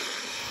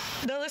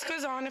 The list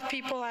goes on of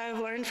people I have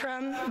learned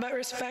from, but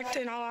respect,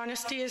 in all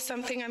honesty, is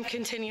something I'm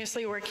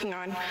continuously working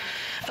on.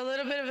 A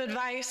little bit of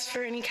advice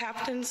for any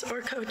captains or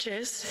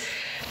coaches: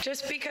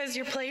 just because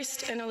you're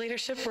placed in a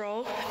leadership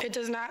role, it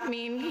does not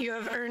mean you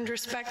have earned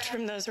respect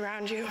from those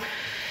around you.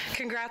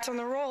 Congrats on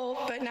the role,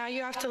 but now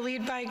you have to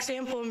lead by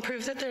example and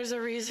prove that there's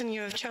a reason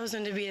you have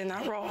chosen to be in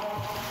that role.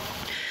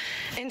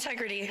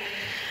 Integrity.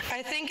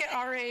 I think at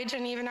our age,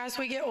 and even as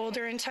we get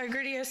older,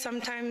 integrity is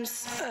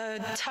sometimes a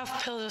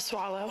tough pill to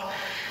swallow.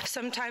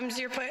 Sometimes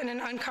you're put in an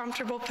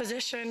uncomfortable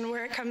position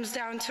where it comes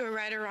down to a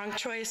right or wrong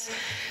choice.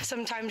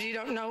 Sometimes you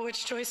don't know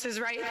which choice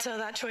is right till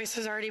that choice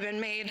has already been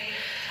made.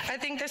 I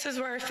think this is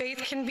where faith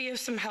can be of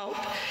some help.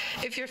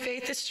 If your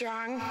faith is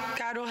strong,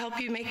 God will help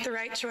you make the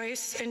right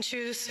choice and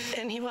choose,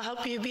 and He will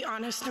help you be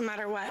honest no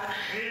matter what.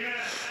 Amen.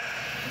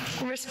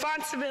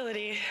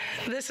 Responsibility.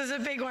 This is a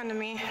big one to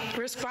me.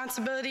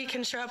 Responsibility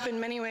can show up in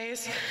many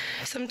ways.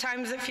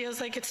 Sometimes it feels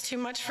like it's too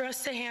much for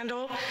us to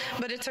handle,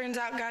 but it turns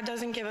out God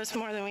doesn't give us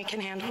more than we can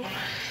handle.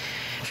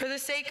 For the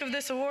sake of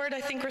this award, I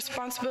think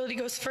responsibility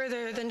goes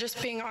further than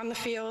just being on the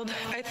field.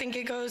 I think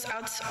it goes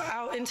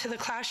out into the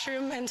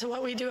classroom and to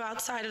what we do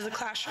outside of the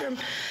classroom.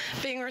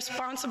 Being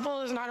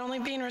responsible is not only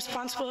being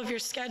responsible of your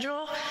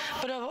schedule,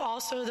 but of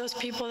also those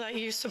people that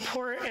you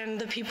support and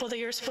the people that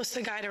you're supposed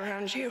to guide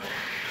around you.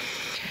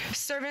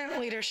 Servant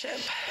leadership.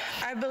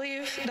 I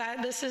believe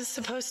that this is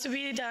supposed to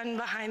be done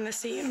behind the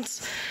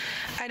scenes.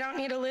 I don't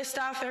need to list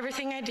off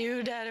everything I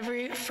do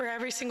for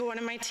every single one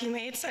of my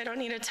teammates. I don't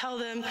need to tell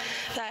them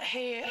that,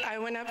 hey, I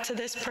went up to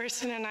this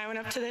person and I went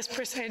up to this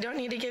person. I don't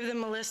need to give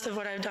them a list of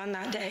what I've done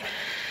that day.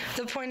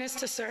 The point is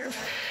to serve,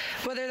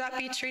 whether that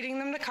be treating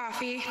them to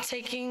coffee,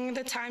 taking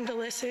the time to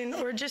listen,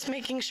 or just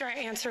making sure I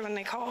answer when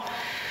they call.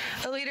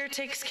 A leader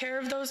takes care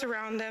of those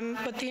around them,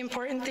 but the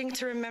important thing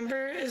to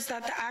remember is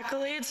that the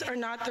accolades are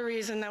not the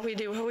reason that we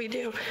do what we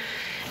do.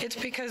 It's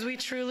because we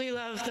truly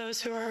love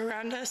those who are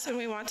around us and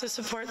we want to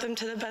support them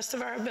to the best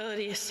of our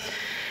abilities.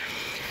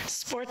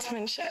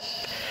 Sportsmanship.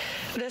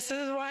 This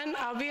is one,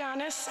 I'll be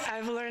honest,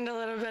 I've learned a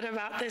little bit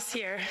about this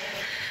year.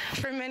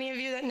 For many of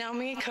you that know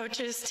me,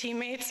 coaches,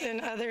 teammates, and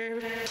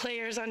other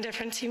players on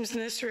different teams in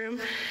this room,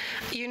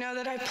 you know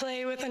that I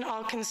play with an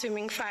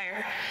all-consuming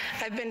fire.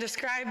 I've been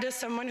described as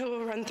someone who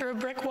will run through a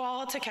brick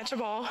wall to catch a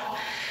ball,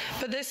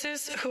 but this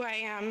is who I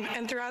am.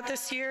 And throughout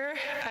this year,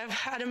 I've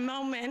had a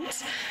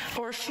moment,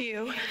 or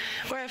few,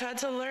 where I've had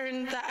to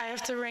learn that I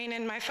have to rein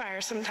in my fire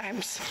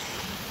sometimes.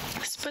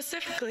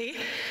 Specifically,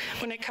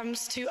 when it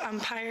comes to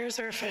umpires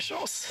or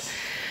officials.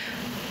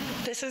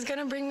 This is going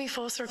to bring me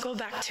full circle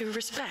back to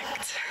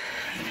respect.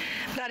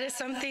 That is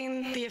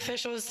something the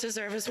officials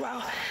deserve as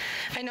well.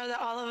 I know that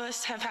all of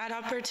us have had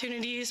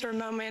opportunities or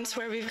moments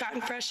where we've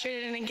gotten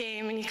frustrated in a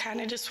game and you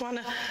kind of just want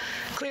to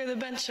clear the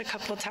bench a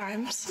couple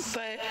times.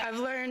 But I've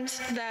learned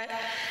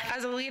that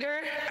as a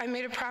leader, I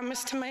made a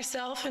promise to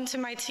myself and to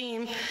my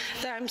team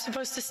that I'm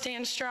supposed to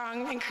stand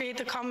strong and create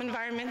the calm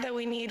environment that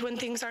we need when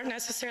things aren't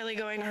necessarily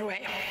going our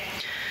way.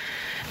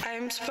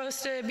 I'm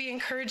supposed to be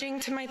encouraging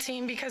to my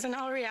team because in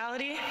all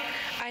reality,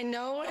 I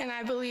know and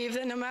I believe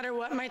that no matter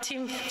what my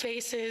team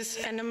faces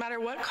and no matter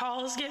what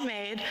calls get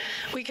made,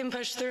 we can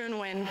push through and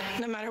win,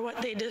 no matter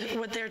what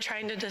they're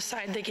trying to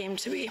decide the game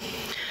to be.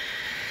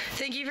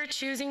 Thank you for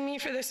choosing me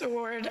for this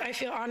award. I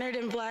feel honored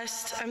and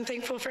blessed. I'm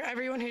thankful for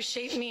everyone who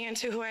shaped me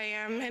into who I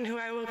am and who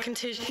I will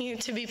continue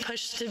to be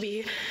pushed to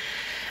be.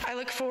 I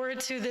look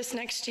forward to this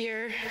next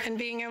year and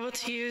being able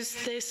to use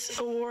this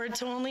award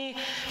to only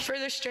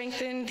further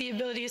strengthen the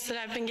abilities that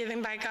I've been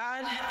given by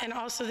God and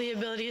also the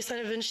abilities that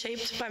have been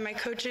shaped by my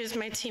coaches,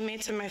 my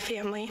teammates, and my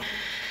family.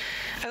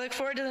 I look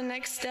forward to the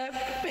next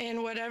step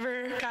in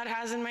whatever God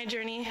has in my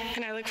journey,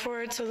 and I look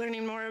forward to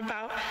learning more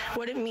about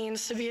what it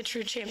means to be a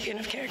true champion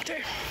of character.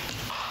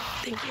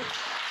 Thank you.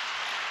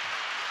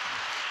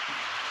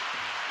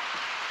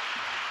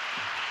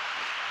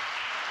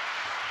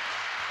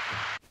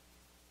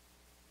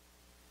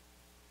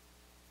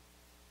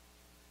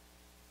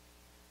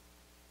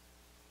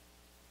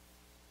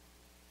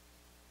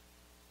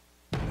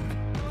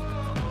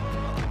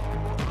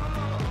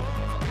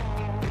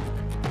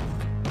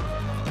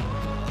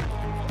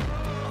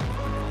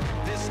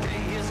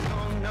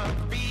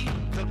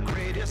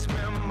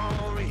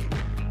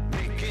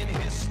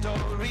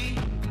 story.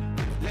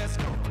 Let's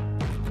go.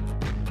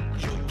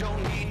 You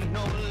don't need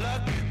no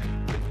luck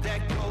with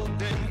that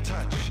golden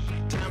touch.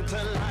 Time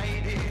to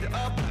light it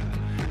up.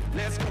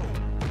 Let's go.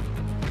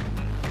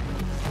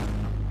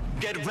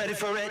 Get ready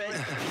for it.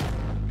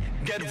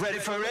 Get ready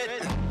for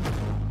it.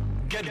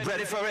 Get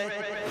ready for it.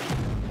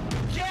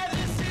 Yeah,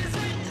 this is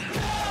it. Go!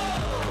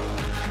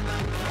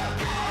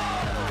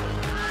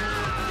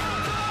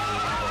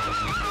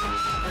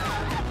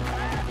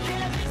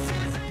 Yeah, this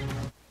is it.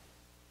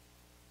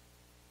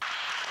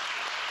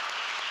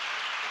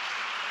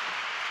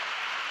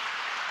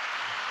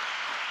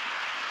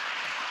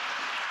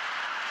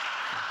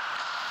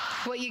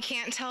 What you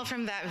can't tell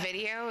from that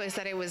video is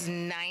that it was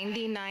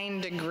 99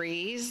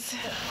 degrees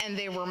and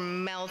they were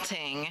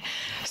melting.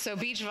 So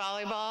beach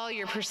volleyball,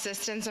 your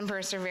persistence and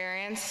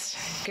perseverance,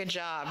 good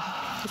job.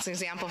 It's an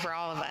example for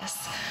all of us.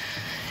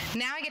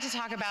 Now I get to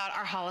talk about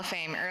our Hall of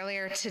Fame.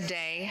 Earlier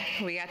today,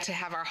 we got to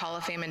have our Hall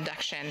of Fame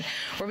induction,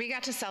 where we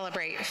got to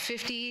celebrate the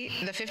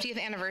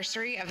 50th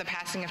anniversary of the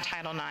passing of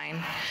Title IX.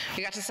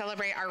 We got to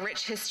celebrate our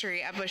rich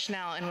history at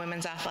Bushnell in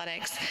women's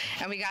athletics,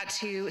 and we got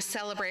to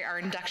celebrate our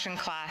induction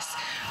class,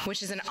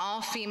 which is an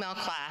all-female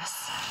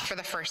class for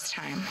the first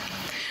time.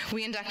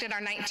 We inducted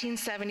our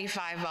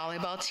 1975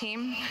 volleyball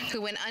team,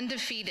 who went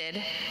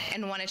undefeated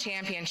and won a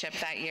championship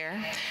that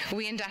year.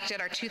 We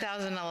inducted our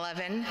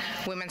 2011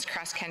 women's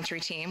cross-country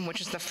team, which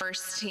was the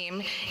first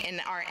team in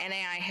our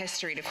NAI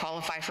history to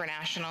qualify for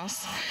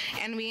nationals.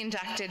 And we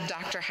inducted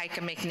Dr. Heike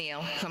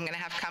McNeil, who I'm going to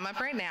have come up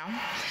right now,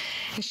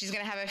 and she's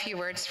going to have a few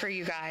words for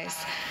you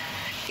guys.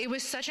 It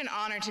was such an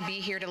honor to be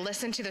here to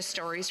listen to the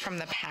stories from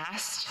the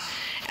past,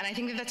 and I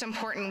think that that's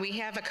important. We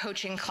have a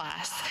coaching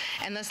class,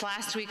 and this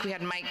last week we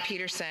had Mike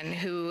Peterson,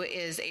 who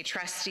is a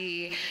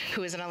trustee,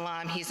 who is an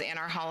alum. He's in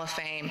our Hall of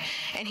Fame,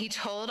 and he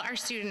told our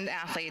student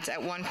athletes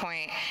at one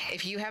point,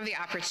 if you have the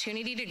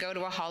opportunity to go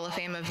to a Hall of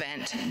Fame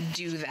event,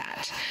 do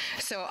that.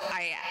 So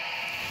I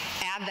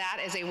add that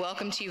as a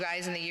welcome to you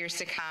guys in the years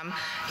to come.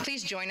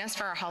 Please join us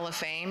for our Hall of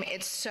Fame.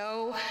 It's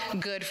so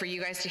good for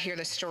you guys to hear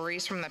the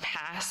stories from the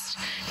past,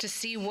 to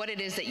see what it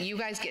is that you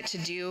guys get to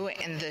do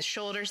and the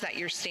shoulders that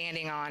you're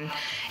standing on.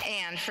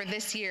 And for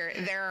this year,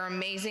 there are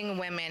amazing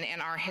women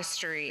in our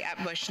history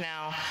at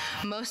Bushnell.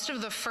 Most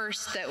of the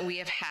firsts that we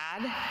have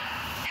had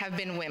have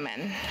been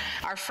women.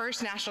 Our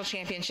first national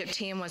championship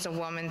team was a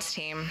women's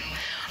team.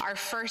 Our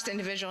first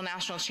individual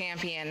national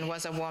champion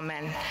was a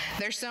woman.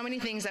 There's so many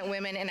things that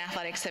women in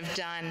athletics have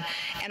done,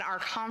 and our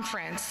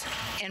conference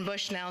in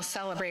Bushnell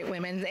celebrate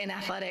women in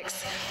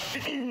athletics.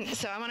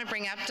 So I want to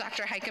bring up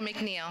Dr. Heike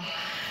McNeil,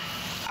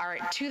 our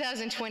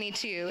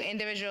 2022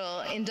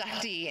 individual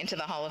inductee into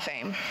the Hall of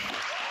Fame.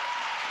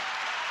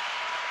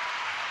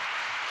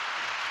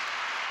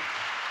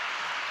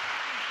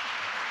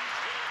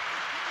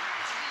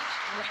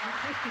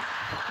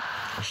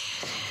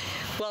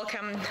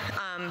 Welcome.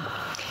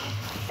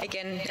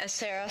 Again, as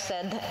Sarah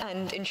said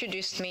and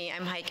introduced me,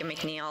 I'm Heike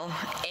McNeil,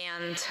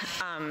 and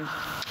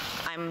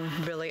I'm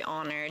really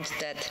honored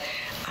that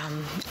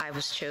I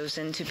was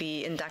chosen to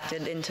be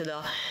inducted into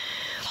the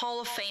Hall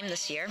of Fame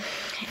this year.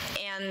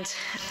 And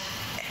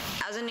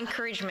as an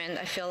encouragement,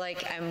 I feel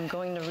like I'm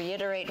going to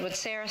reiterate what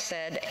Sarah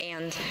said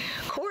and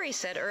Corey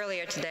said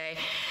earlier today.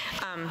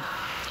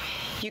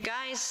 You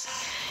guys,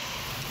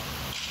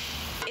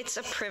 it's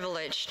a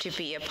privilege to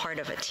be a part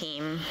of a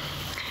team.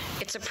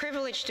 It's a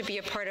privilege to be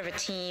a part of a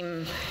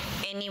team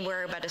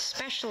anywhere, but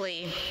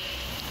especially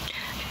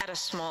at a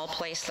small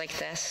place like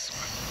this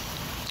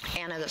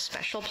and at a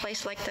special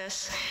place like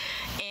this.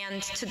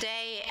 And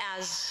today,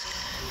 as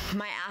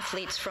my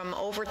athletes from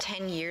over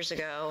 10 years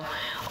ago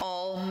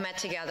all met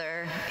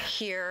together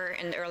here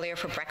and earlier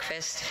for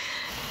breakfast,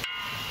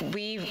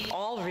 we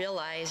all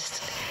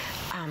realized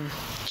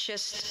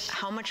just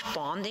how much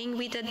bonding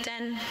we did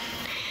then.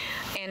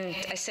 And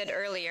I said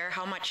earlier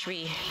how much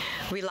we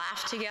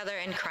laughed together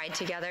and cried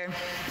together.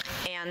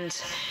 And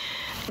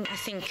I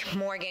think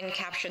Morgan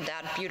captured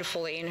that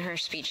beautifully in her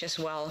speech as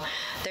well.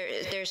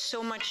 There's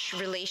so much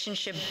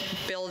relationship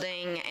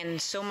building and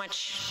so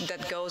much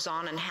that goes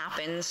on and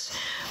happens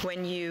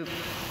when you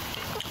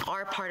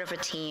are part of a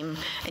team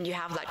and you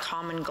have that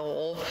common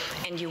goal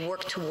and you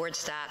work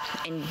towards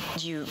that and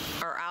you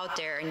are out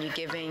there and you're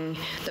giving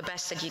the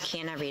best that you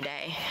can every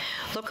day.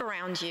 Look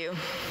around you.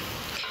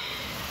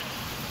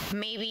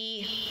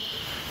 Maybe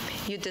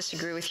you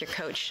disagree with your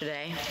coach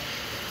today.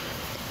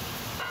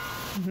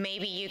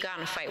 Maybe you got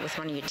in a fight with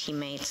one of your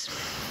teammates.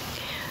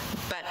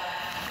 But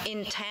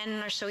in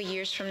 10 or so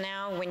years from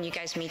now, when you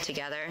guys meet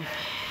together,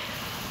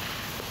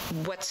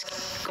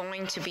 what's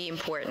going to be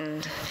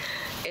important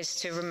is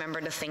to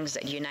remember the things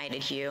that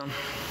united you.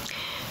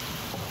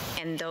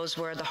 And those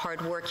were the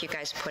hard work you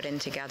guys put in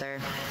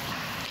together.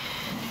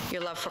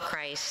 Your love for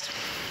Christ,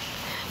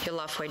 your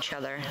love for each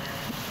other,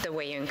 the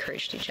way you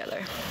encouraged each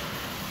other.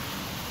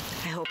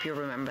 I hope you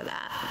remember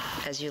that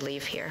as you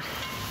leave here.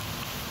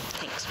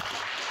 Thanks.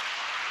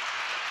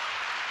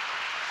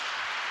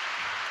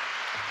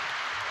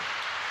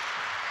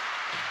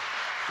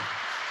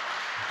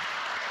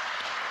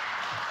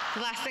 The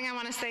last thing I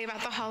want to say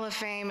about the Hall of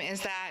Fame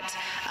is that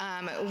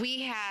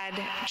we had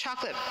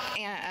chocolate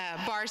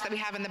bars that we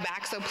have in the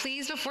back. So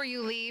please, before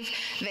you leave,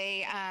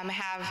 they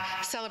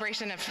have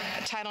celebration of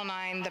Title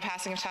IX, the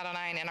passing of Title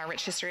IX, and our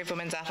rich history of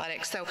women's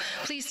athletics. So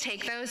please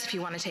take those. If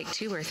you want to take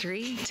 2 or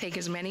 3, take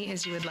as many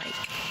as you would like.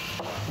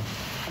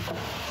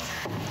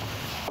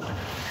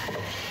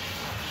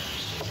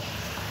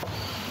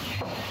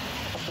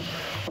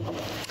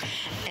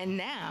 And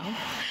now,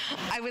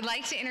 I would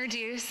like to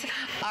introduce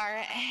our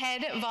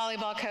head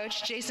volleyball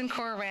coach, Jason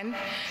Corwin,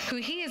 who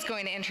he is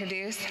going to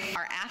introduce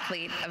our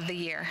Athlete of the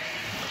Year.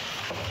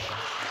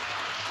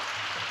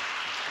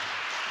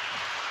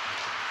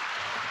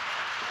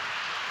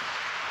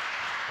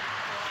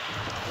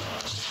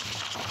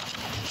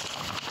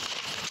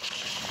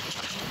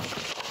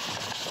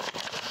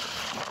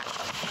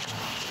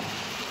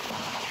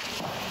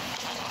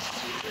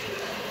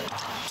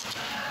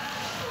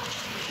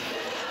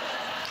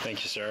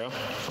 Thank you, Sarah.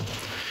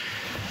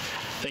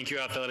 Thank you,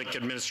 Athletic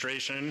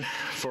Administration,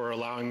 for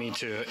allowing me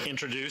to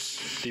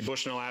introduce the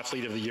Bushnell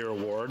Athlete of the Year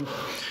Award.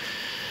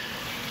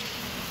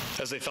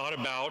 As they thought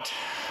about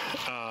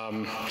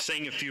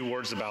saying a few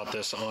words about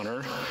this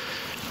honor,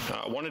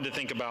 I wanted to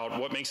think about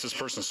what makes this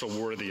person so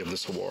worthy of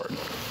this award.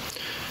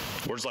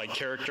 Words like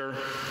character,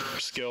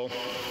 skill,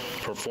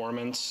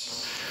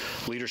 performance,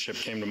 leadership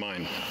came to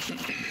mind.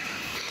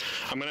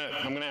 I'm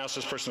gonna ask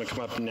this person to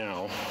come up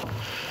now,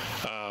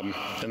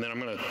 and then I'm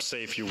gonna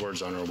say a few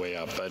words on our way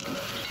up, but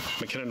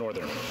McKenna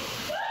Northern.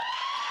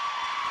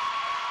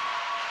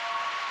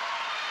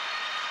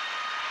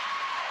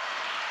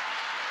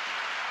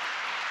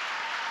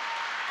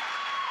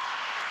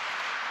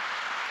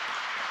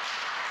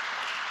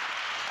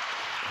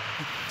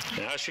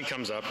 And as she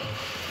comes up,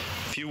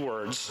 a few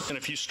words and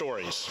a few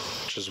stories,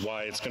 which is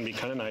why it's gonna be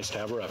kind of nice to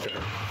have her up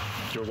here.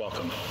 You're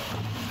welcome.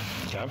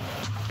 Okay?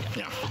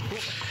 Yeah.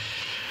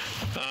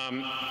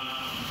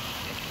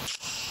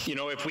 You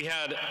know, if we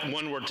had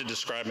one word to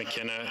describe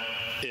McKenna,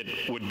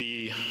 it would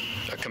be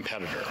a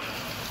competitor.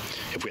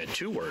 If we had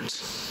 2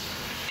 words,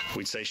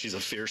 we'd say she's a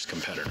fierce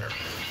competitor.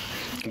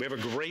 We have a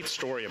great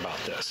story about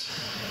this.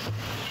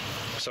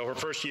 So her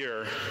first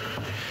year,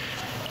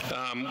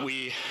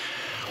 we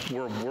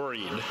were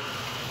worried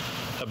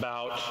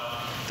about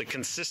the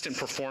consistent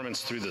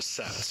performance through the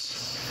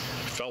sets.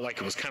 Felt like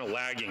it was kind of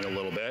lagging a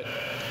little bit.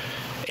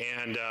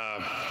 And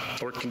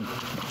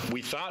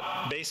we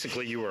thought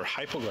basically you were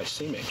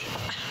hypoglycemic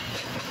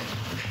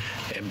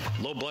and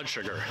low blood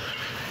sugar.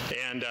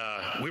 And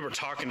we were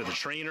talking to the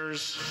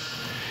trainers,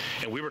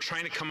 and we were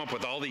trying to come up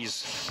with all these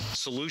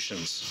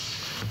solutions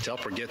to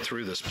help her get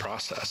through this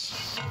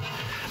process.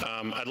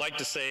 I'd like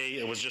to say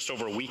it was just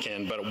over a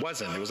weekend, but it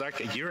wasn't. It was like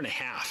a year and a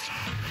half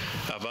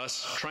of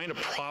us trying to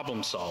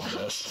problem solve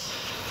this.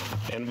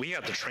 And we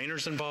got the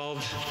trainers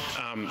involved.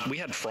 We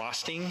had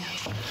frosting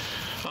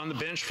on the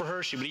bench for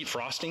her. She would eat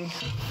frosting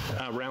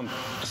around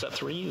set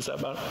 3. Is that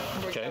about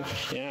okay?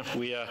 Yeah,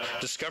 we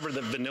discovered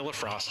that vanilla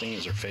frosting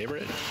is her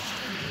favorite.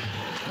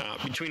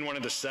 Between one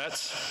of the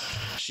sets,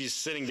 she's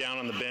sitting down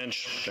on the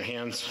bench, her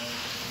hands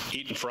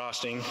eating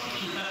frosting.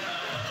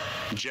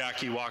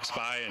 Jackie walks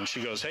by and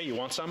she goes, "Hey, you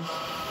want some?"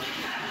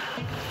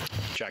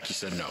 Jackie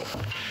said no.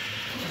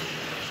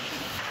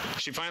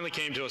 She finally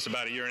came to us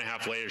about a year and a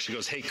half later. She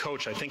goes, "Hey,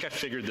 Coach, I think I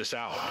figured this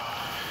out."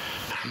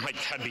 I'm like,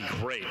 "That'd be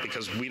great,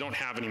 because we don't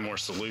have any more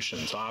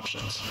solutions,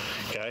 options."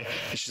 Okay?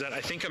 And she said,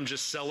 "I think I'm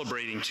just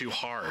celebrating too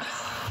hard."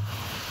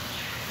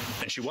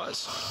 And she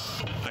was.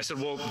 I said,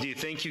 "Well, do you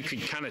think you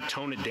could kind of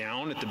tone it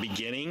down at the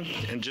beginning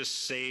and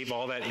just save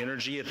all that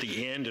energy at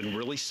the end and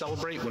really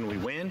celebrate when we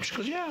win?" She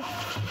goes, "Yeah."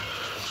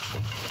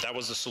 That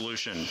was the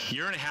solution.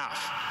 Year and a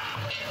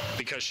half,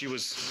 because she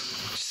was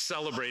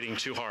celebrating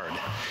too hard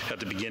at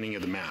the beginning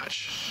of the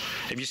match.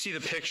 If you see the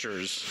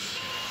pictures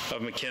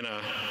of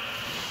McKenna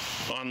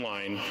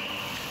online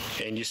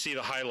and you see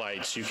the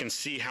highlights, you can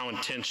see how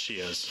intense she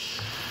is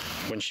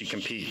when she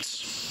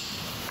competes.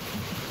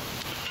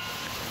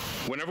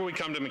 Whenever we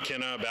come to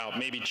McKenna about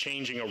maybe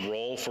changing a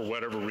role for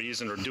whatever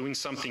reason or doing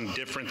something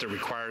different that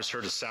requires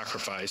her to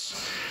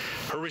sacrifice,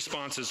 her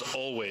response is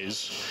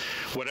always,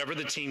 "Whatever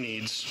the team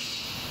needs,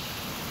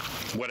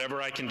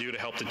 whatever I can do to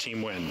help the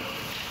team win."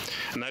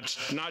 And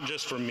that's not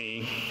just for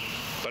me,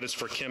 but it's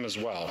for Kim as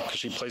well, because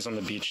she plays on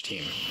the beach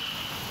team.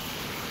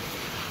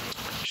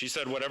 She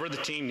said, "Whatever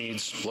the team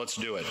needs, let's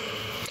do it."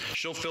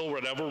 She'll fill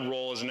whatever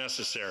role is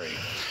necessary.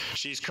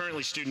 She's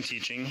currently student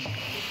teaching.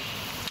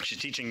 She's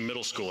teaching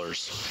middle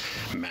schoolers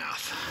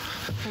math.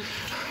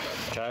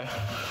 Okay?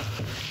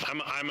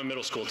 I'm a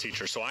middle school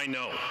teacher, so I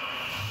know,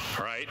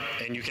 all right?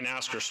 And you can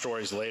ask her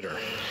stories later.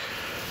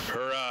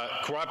 Her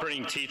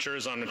cooperating teacher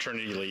is on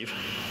maternity leave,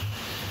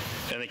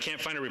 and they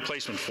can't find a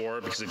replacement for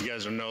her because, if you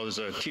guys don't know, there's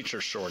a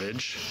teacher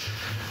shortage.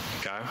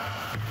 Okay?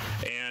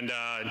 And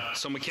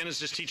so McKenna's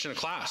just teaching a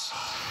class.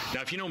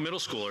 Now, if you know middle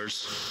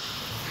schoolers,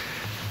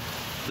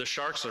 the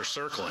sharks are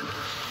circling.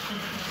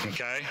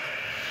 Okay?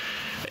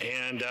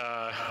 And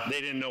they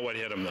didn't know what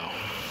hit them, though,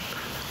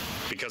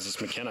 because it's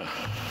McKenna.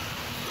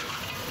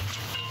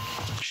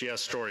 she has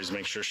stories,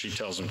 make sure she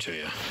tells them to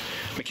you.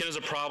 McKenna's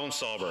a problem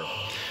solver.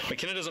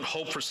 McKenna doesn't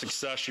hope for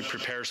success, she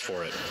prepares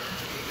for it.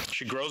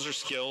 She grows her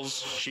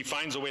skills, she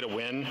finds a way to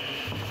win,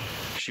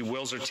 she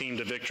wills her team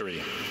to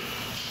victory.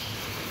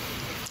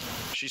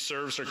 She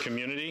serves her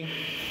community,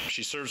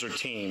 she serves her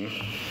team.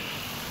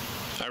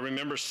 I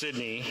remember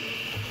Sydney,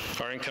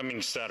 our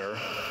incoming setter,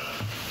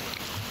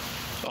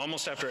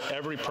 almost after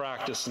every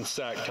practice and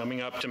set,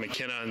 coming up to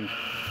McKenna and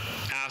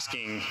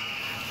asking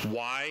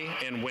why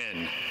and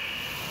when,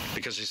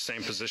 because she's the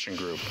same position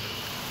group.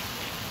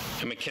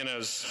 And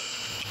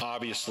McKenna's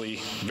obviously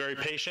very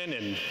patient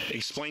and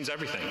explains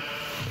everything.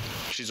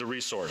 She's a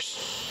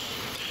resource.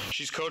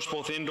 She's coached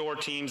both indoor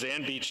teams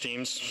and beach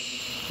teams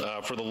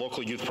for the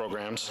local youth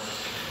programs.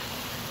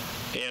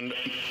 And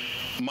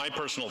my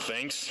personal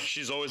thanks,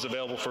 she's always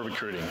available for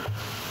recruiting.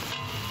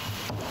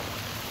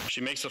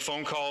 She makes the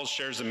phone calls,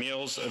 shares the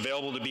meals,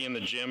 available to be in the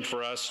gym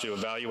for us to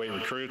evaluate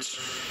recruits.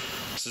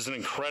 This is an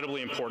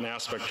incredibly important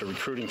aspect to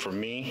recruiting for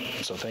me,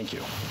 so thank you.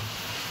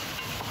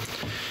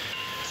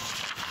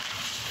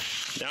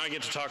 Now I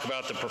get to talk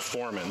about the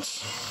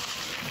performance,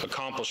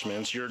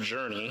 accomplishments, your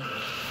journey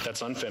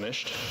that's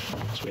unfinished,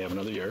 so we have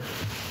another year,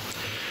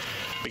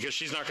 because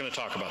she's not going to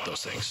talk about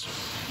those things.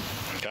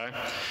 Okay?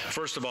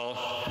 First of all,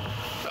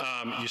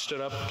 you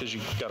stood up because you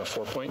got a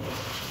 4-point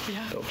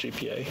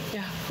GPA?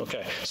 Yeah.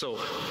 Okay. So,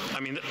 I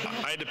mean,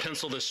 I had to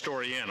pencil this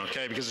story in,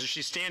 okay? Because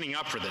she's standing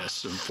up for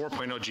this,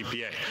 4.0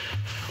 GPA.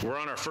 We're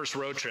on our first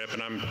road trip,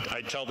 and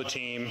I tell the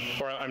team,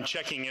 or I'm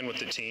checking in with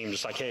the team,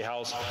 just like, hey,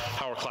 how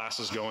are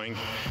classes going?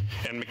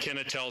 And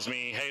McKenna tells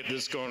me, hey,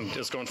 it's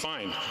going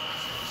fine.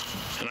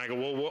 And I go,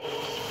 well,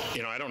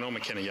 I don't know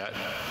McKenna yet.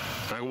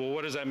 And I go, well,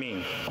 what does that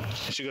mean?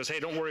 And she goes, hey,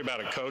 don't worry about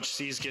it, coach.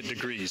 C's get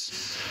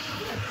degrees.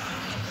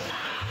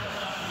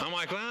 I'm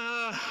like,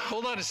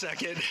 hold on a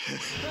second.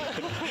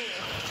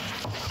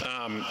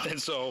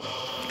 And so,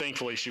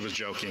 thankfully, she was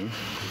joking,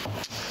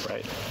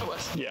 right? I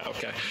was. Yeah,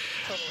 okay.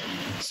 Totally.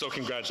 So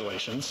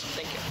congratulations.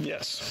 Thank you.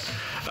 Yes.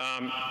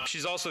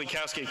 She's also the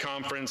Cascade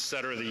Conference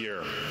Setter of the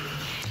Year.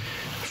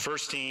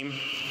 First team,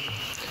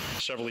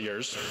 several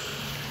years.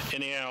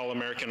 NAIA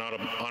All-American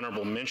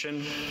Honorable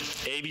Mention.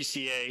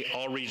 ABCA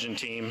All-Region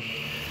Team.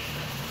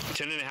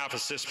 10.5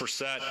 assists per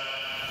set.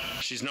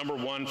 She's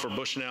 #1 for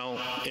Bushnell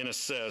in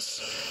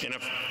assists. And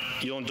if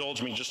you'll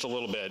indulge me just a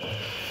little bit,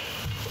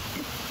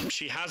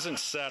 she hasn't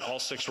set all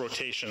 6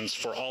 rotations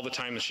for all the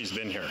time that she's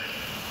been here.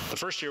 The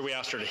first year we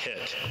asked her to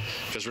hit,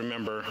 because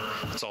remember,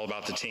 it's all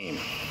about the team.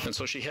 And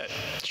so she hit.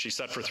 She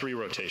set for 3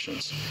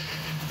 rotations.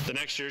 The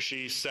next year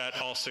she set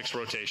all 6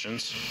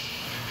 rotations.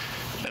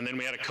 And then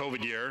we had a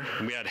COVID year,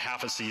 and we had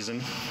half a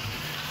season.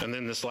 And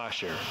then this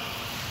last year,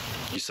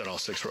 you set all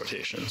 6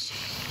 rotations.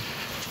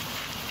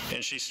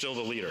 And she's still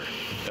the leader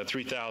at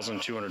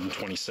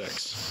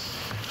 3,226.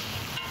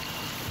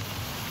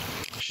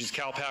 She's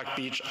CalPAC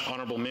Beach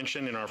Honorable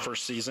Mention in our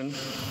first season.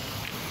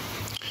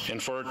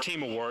 And for our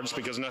team awards,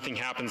 because nothing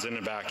happens in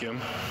a vacuum,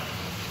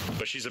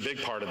 but she's a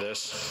big part of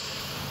this.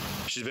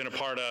 She's been a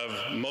part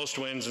of most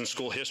wins in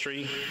school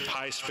history,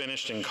 highest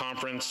finished in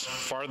conference,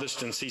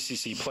 farthest in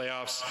CCC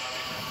playoffs,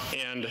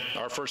 and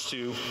our first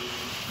 2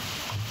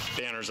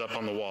 banners up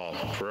on the wall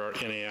for our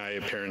NAIA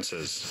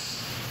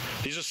appearances.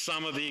 These are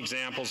some of the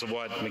examples of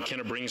what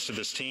McKenna brings to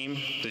this team,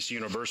 this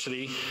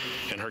university,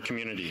 and her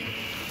community.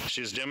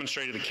 She has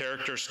demonstrated the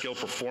character, skill,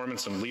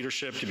 performance, and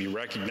leadership to be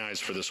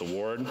recognized for this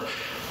award.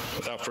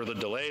 Without further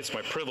delay, it's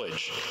my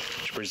privilege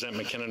to present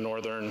McKenna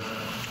Northern,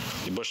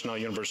 the Bushnell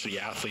University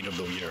Athlete of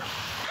the Year.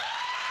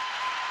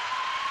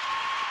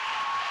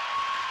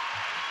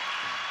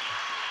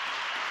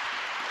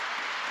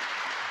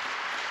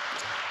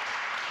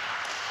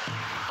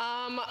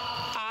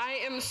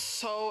 I am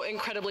so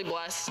incredibly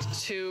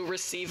blessed to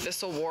receive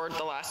this award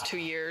the last 2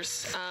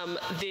 years.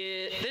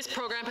 This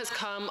program has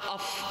come a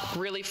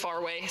really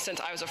far way since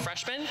I was a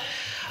freshman.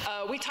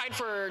 We tied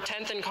for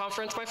 10th in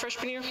conference my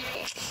freshman year.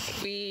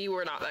 We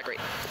were not that great.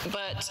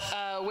 But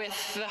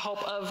with the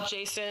help of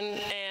Jason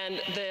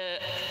and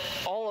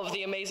all of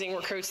the amazing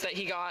recruits that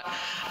he got,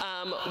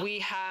 we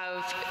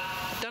have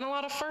done a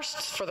lot of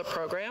firsts for the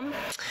program.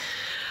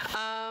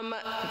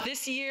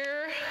 This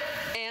year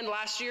and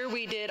last year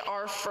we did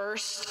our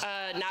first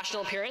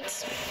national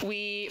appearance.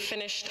 We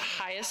finished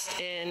highest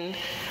in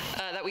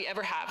that we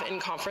ever have in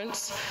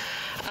conference.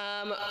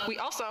 We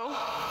also,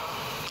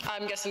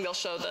 I'm guessing they'll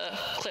show the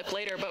clip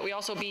later, but we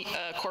also beat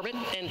Corbin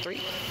in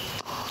 3.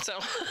 So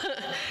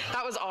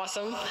that was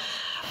awesome.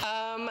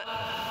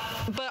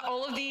 But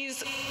all of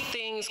these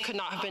things could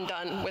not have been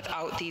done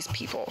without these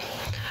people.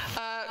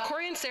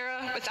 Corey and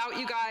Sarah, without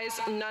you guys,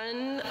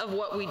 none of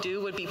what we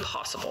do would be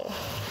possible.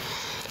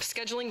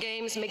 Scheduling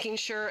games, making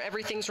sure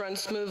everything's run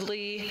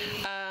smoothly,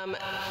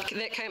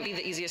 that can't be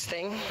the easiest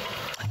thing.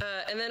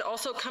 And then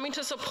also coming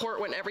to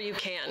support whenever you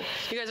can.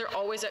 You guys are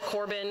always at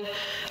Corbin.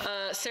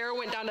 Sarah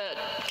went down to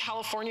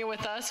California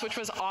with us, which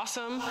was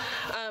awesome.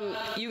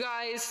 You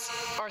guys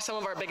are some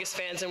of our biggest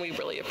fans, and we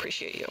really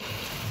appreciate you.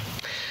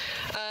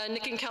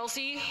 Nick and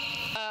Kelsey,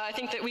 I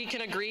think that we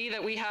can agree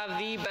that we have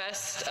the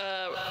best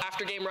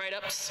after-game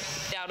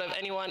write-ups out of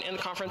anyone in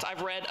the conference.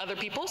 I've read other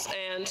people's,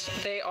 and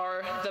they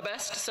are the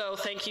best, so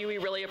thank you. We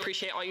really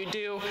appreciate all you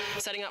do,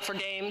 setting up for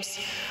games.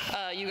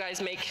 You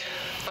guys make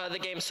the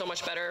game so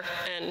much better,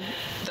 and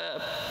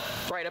the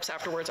write-ups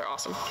afterwards are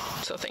awesome,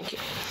 so thank you.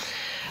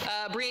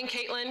 Bree and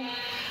Caitlin,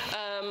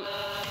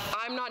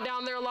 I'm not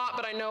down there a lot,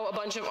 but I know a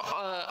bunch of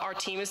our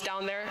team is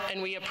down there,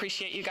 and we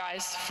appreciate you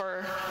guys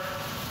for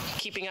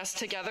keeping us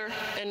together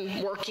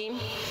and working,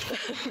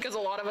 because a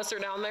lot of us are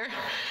down there.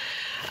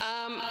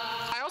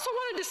 I also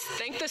wanted to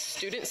thank the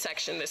student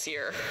section this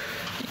year.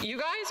 You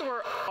guys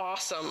were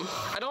awesome.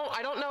 I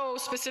don't know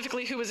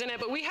specifically who was in it,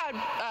 but we had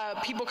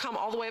people come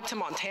all the way up to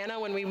Montana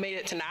when we made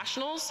it to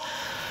nationals.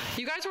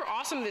 You guys were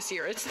awesome this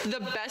year. It's the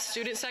best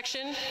student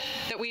section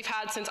that we've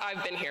had since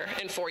I've been here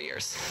in 4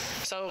 years.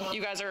 So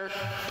you guys are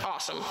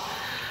awesome.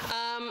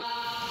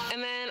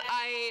 And then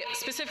I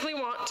specifically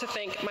want to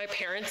thank my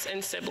parents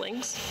and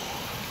siblings.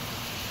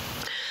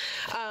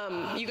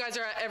 You guys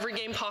are at every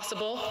game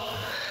possible,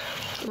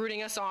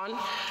 rooting us on.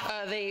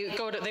 They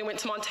went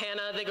to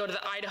Montana, they go to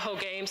the Idaho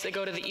games, they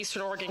go to the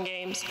Eastern Oregon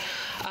games.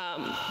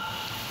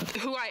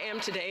 Who I am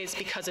today is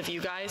because of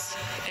you guys,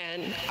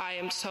 and I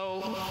am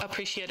so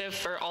appreciative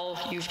for all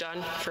you've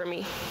done for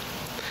me.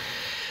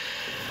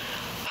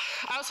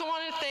 I also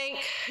want to thank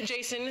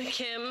Jason,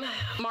 Kim,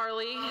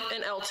 Marley,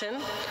 and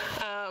Elton.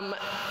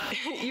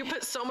 You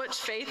put so much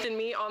faith in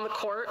me on the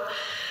court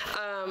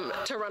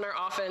to run our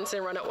offense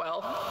and run it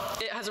well.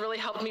 It has really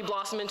helped me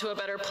blossom into a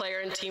better player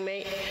and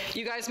teammate.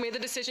 You guys made the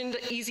decision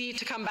easy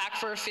to come back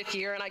for a 5th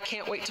year, and I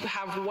can't wait to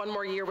have one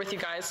more year with you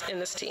guys in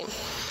this team.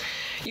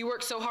 You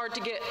work so hard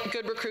to get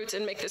good recruits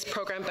and make this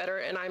program better,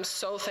 and I'm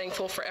so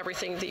thankful for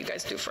everything that you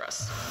guys do for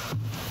us.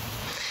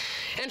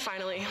 And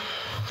finally,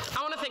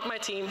 I want to thank my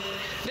team.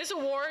 This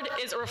award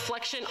is a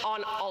reflection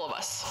on all of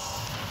us.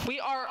 We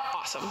are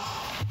awesome.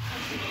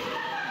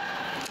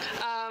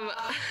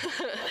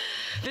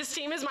 This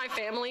team is my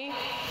family,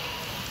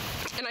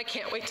 and I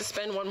can't wait to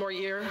spend one more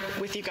year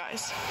with you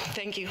guys.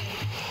 Thank you.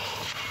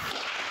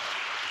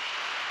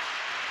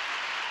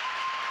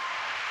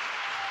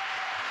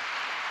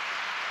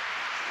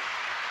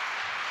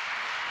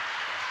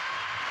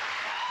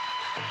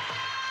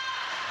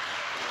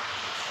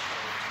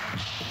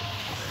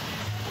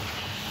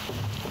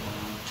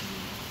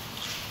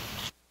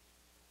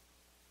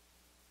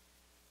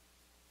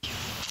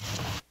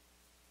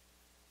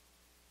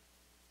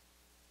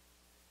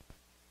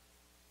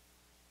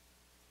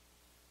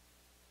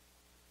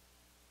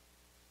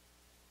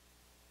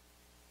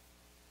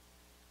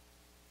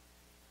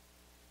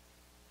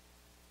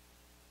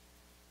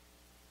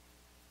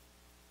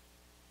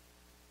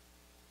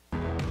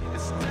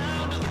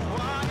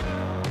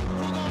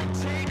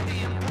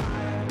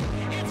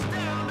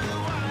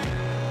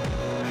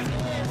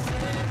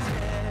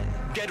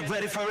 Get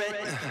ready for it.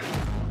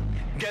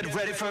 Get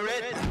ready for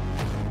it.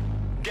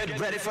 Get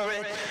ready for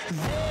it.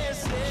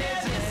 This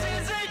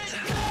is it.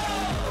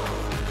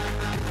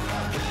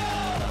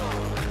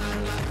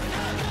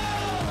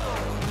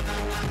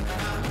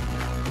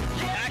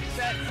 Back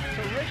set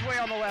to Ridgeway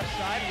on the left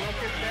side.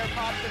 Wilkins there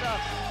pops it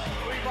up.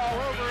 Free ball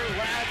over.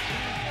 Ladd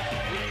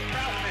to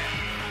Troutman.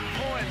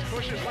 Mullins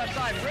pushes left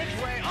side.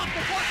 Ridgeway off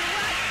the block of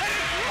Ladd, and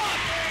it's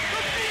dropped.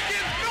 The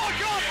Beacon knock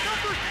off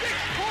number 6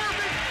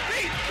 Corbin.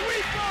 They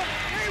sweep up.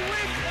 They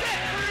win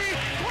set 3,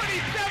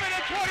 27-25.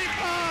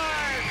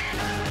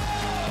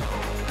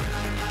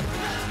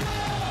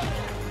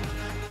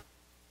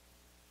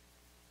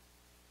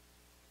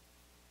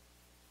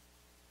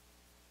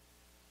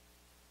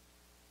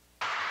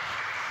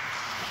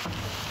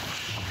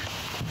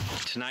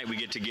 Tonight we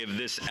get to give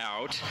this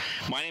out.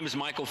 My name is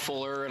Michael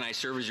Fuller, and I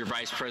serve as your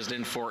Vice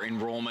President for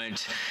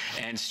Enrollment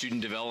and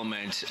Student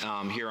Development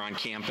here on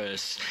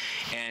campus.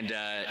 And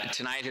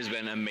tonight has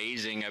been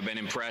amazing. I've been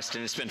impressed,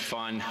 and it's been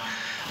fun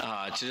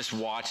to just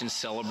watch and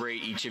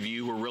celebrate each of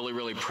you. We're really,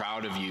 really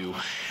proud of you.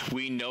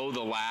 We know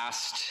the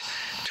last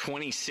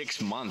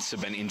 26 months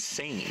have been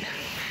insane.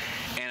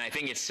 And I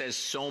think it says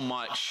so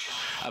much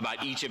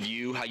about each of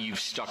you, how you've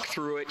stuck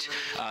through it,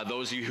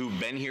 those of you who've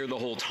been here the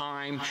whole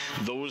time,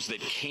 those that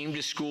came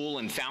to school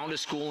and found a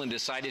school and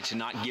decided to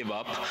not give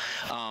up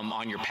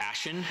on your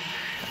passion.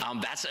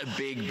 That's a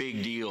big,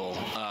 big deal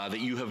that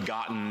you have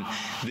gotten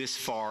this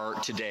far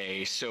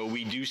today. So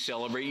we do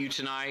celebrate you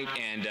tonight,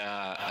 and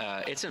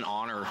it's an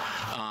honor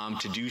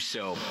to do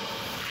so.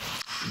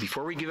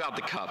 Before we give out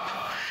the cup,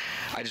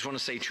 I just want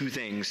to say 2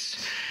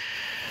 things.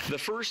 The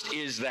first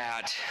is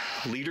that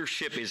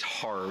leadership is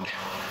hard.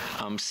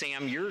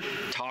 Sam, your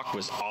talk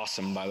was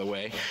awesome, by the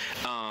way.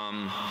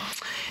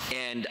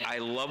 And I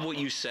love what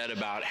you said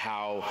about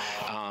how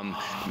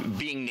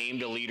being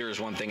named a leader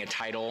is one thing, a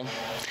title,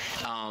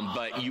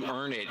 but you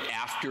earn it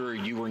after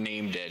you were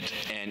named it,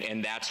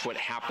 and that's what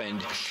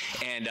happened.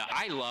 And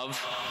I love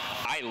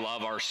I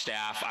love our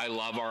staff. I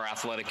love our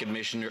athletic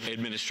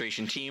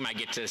administration team. I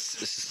get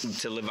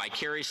to live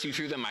vicariously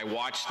through them. I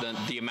watch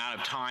the amount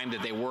of time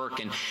that they work.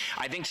 And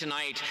I think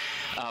tonight,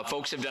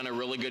 folks have done a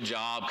really good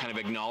job kind of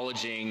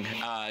acknowledging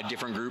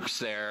different groups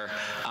there.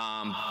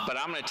 But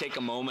I'm going to take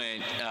a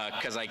moment,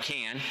 because I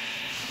can,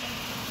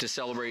 to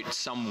celebrate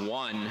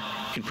someone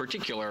in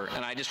particular,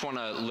 and I just want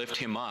to lift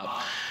him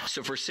up.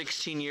 So for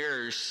 16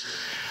 years,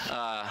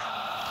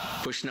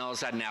 Bushnell has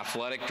had an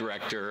athletic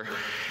director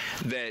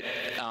that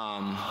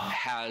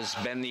has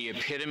been the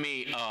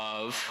epitome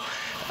of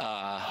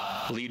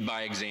lead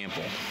by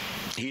example.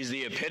 He's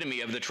the epitome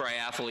of the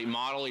triathlete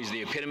model. He's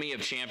the epitome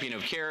of champion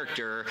of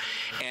character,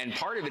 and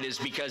part of it is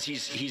because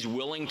he's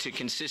willing to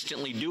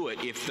consistently do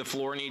it. If the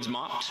floor needs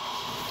mopped,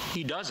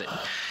 he does it.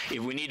 If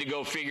we need to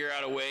go figure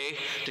out a way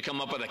to come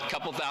up with a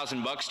couple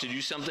 $1,000 to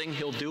do something,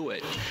 he'll do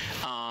it.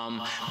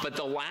 But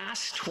the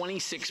last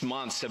 26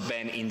 months have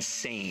been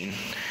insane.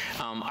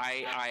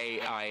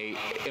 I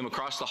am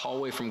across the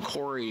hallway from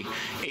Corey,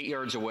 8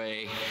 yards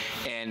away,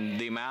 and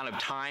the amount of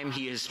time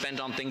he has spent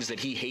on things that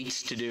he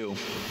hates to do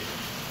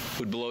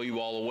would blow you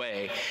all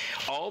away.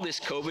 All this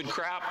COVID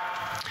crap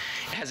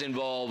has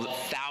involved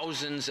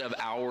thousands of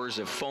hours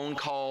of phone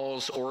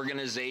calls,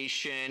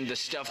 organization, the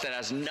stuff that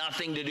has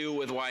nothing to do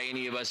with why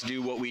any of us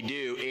do what we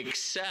do,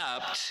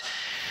 except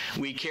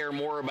we care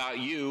more about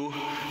you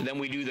than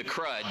we do the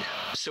crud.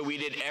 So we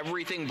did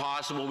everything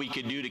possible we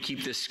could do to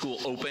keep this school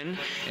open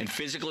and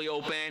physically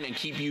open and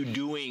keep you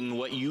doing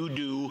what you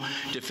do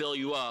to fill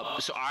you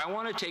up. So I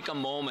want to take a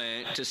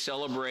moment to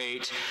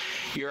celebrate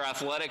your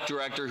athletic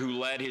director who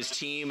led his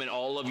team and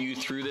all of you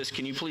through this.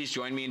 Can you please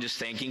join me in just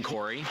thanking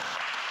Corey?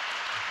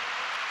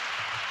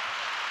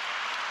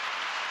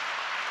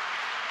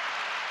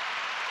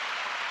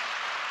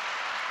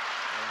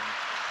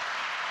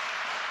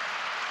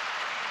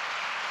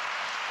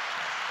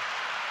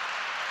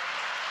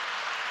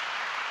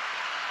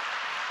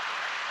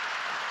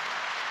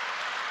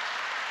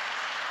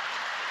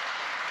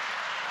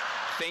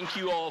 Thank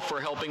you all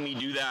for helping me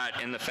do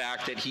that, and the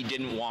fact that he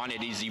didn't want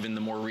it is even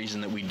the more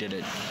reason that we did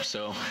it.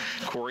 So,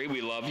 Corey,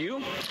 we love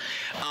you.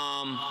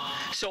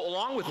 So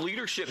along with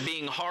leadership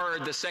being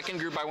hard, the second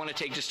group I want to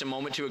take just a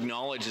moment to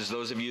acknowledge is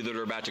those of you that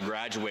are about to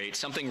graduate.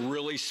 Something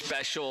really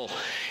special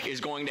is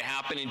going to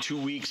happen in 2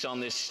 weeks on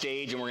this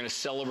stage, and we're going to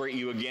celebrate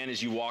you again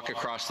as you walk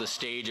across the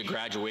stage at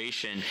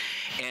graduation.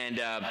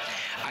 And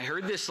I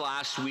heard this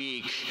last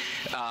week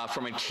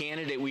from a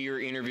candidate we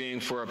were interviewing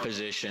for a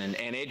position,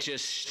 and it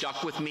just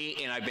stuck with me,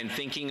 and I've been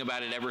thinking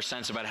about it ever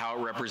since, about how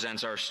it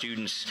represents our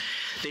students.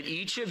 That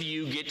each of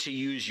you get to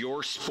use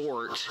your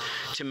sport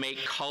to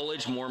make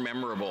college more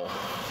memorable.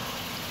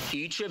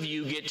 Each of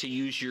you get to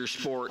use your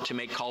sport to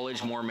make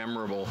college more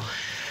memorable.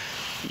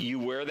 You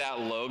wear that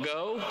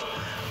logo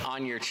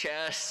on your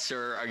chests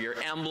or your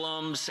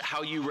emblems,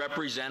 how you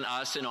represent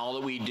us and all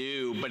that we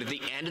do. But at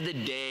the end of the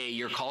day,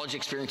 your college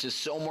experience is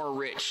so more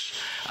rich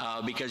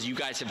because you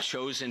guys have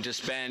chosen to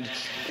spend,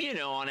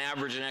 on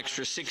average an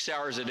extra 6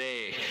 hours a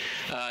day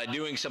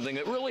doing something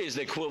that really is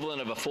the equivalent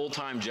of a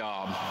full-time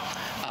job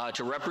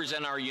to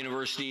represent our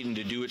university and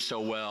to do it so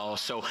well.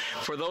 So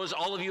for those,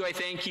 all of you, I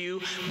thank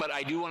you, but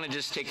I do want to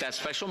just take that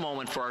special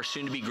moment for our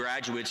soon-to-be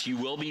graduates. You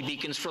will be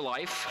beacons for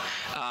life.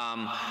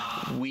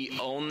 We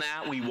own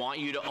that. We want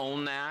you to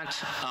own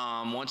that.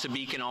 Once a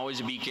beacon, always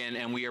a beacon,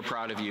 and we are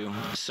proud of you.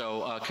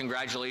 So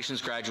congratulations,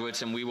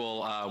 graduates, and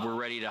we're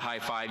ready to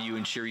high-five you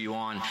and cheer you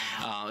on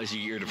as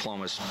you get your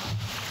diplomas.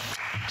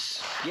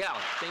 Yeah,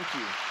 thank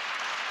you.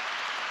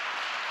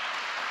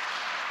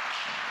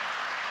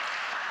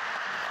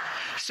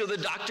 So the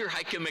Dr.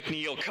 Heike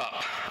McNeil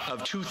Cup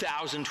of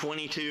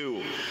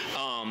 2022.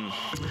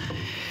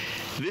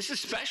 This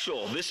is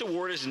special. This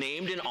award is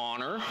named in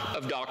honor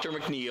of Dr.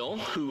 McNeil,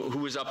 who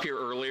was up here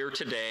earlier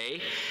today.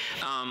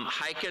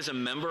 Heike is a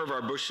member of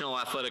our Bushnell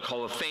Athletic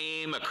Hall of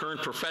Fame, a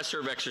current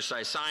professor of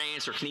exercise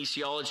science or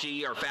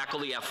kinesiology, our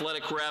faculty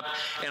athletic rep,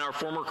 and our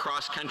former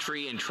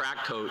cross-country and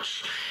track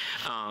coach.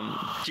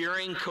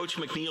 During Coach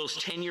McNeil's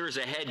tenure as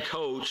a head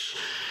coach,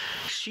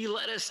 she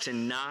led us to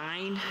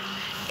 9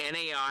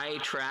 NAI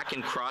track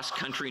and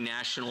cross-country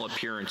national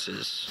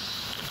appearances,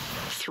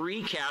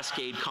 3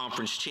 Cascade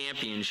Conference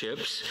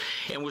championships,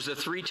 and was the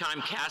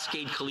 3-time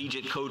Cascade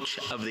Collegiate Coach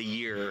of the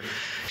Year.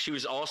 She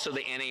was also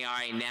the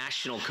NAI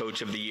National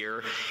Coach of the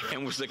Year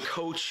and was the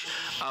coach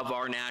of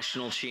our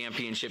national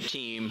championship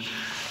team.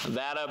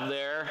 That up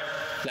there,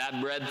 that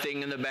red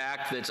thing in the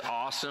back, that's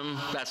awesome.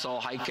 That's all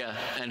Heike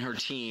and her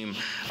team.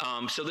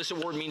 So this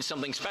award means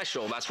something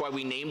special. That's why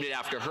we named it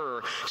after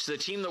her. So the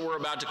team that we're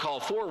about to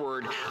call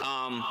forward,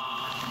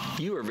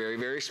 you are very,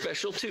 very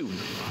special too.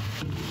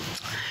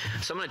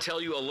 So I'm going to tell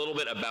you a little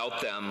bit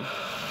about them,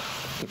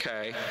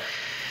 okay?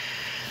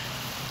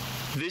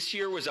 This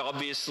year was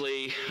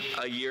obviously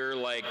a year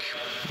like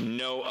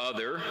no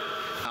other,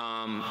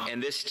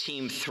 and this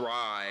team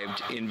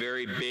thrived in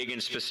very big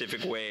and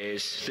specific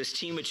ways. This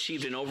team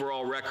achieved an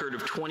overall record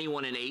of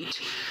 21-8.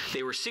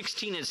 They were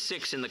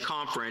 16-6 in the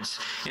conference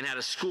and had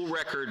a school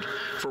record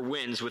for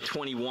wins with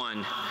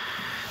 21.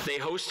 They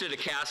hosted a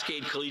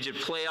Cascade Collegiate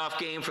playoff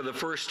game for the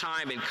first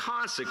time and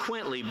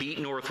consequently beat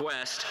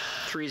Northwest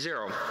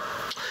 3-0.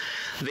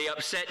 They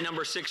upset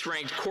number 6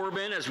 ranked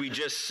Corbin, as we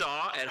just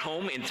saw, at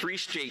home in 3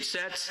 straight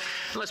sets.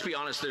 And let's be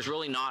honest, there's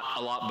really not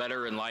a lot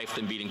better in life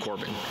than beating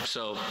Corbin.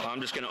 So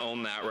I'm just going to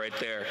own that right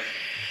there.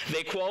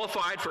 They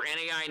qualified for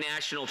NAI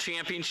National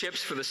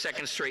Championships for the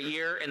 2nd straight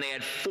year, and they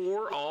had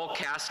 4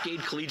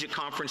 all-Cascade Collegiate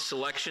Conference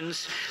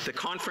selections, the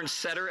conference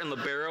setter and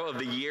libero of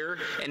the year,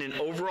 and an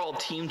overall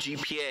team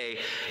GPA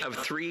of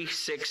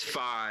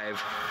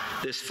 3.65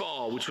 this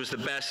fall, which was the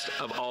best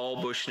of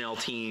all Bushnell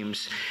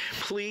teams.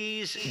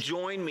 Please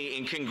join me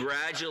in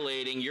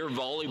congratulating your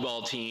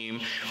volleyball team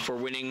for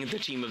winning the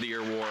Team of the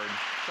Year award.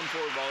 Come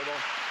forward, volleyball.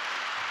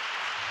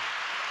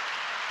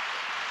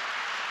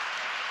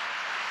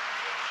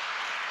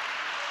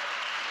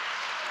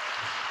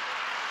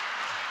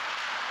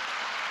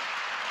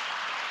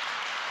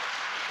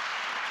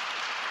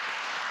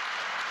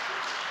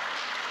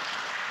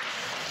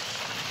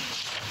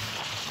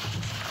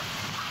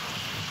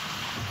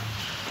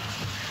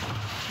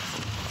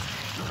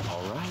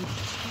 All right.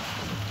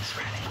 It's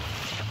ready.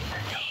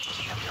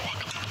 You're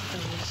welcome.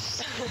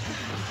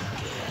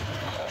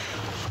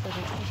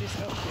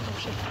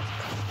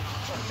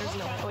 There's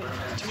no point.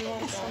 Do you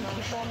want some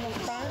people on the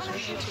front or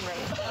is it too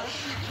right?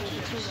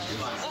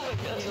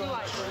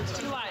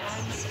 Two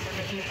lines.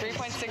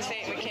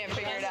 3.68. We can't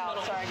figure it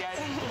out. Sorry, guys.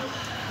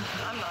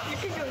 I'm not. You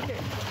can go here.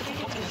 You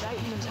can do that. You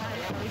can try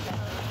everything.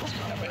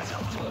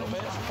 A little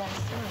bit.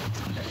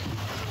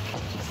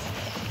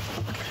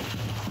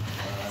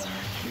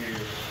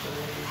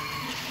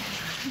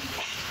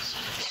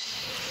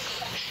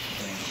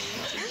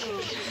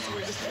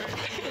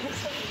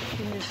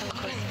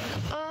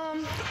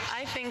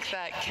 I think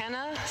that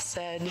Kenna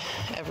said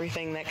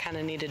everything that kind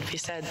of needed to be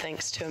said.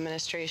 Thanks to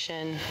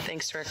administration,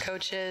 thanks to our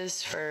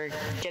coaches for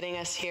getting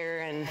us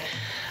here and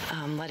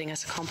letting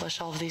us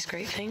accomplish all of these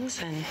great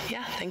things. And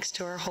yeah, thanks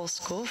to our whole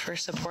school for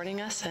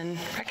supporting us and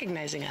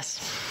recognizing us.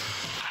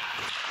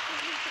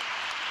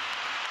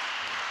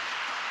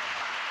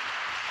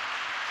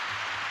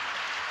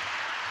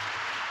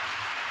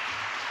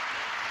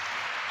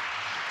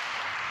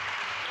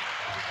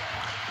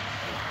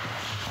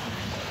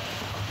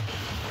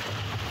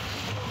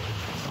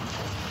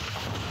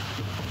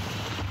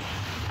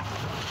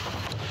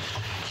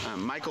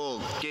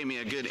 Michael gave me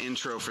a good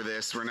intro for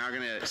this. We're now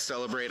going to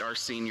celebrate our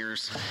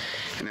seniors.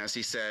 And as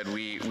he said,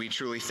 we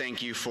truly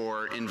thank you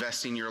for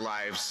investing your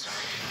lives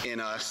in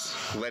us,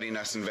 letting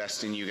us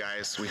invest in you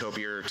guys. We hope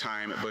your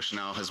time at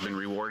Bushnell has been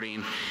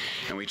rewarding,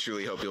 and we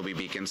truly hope you'll be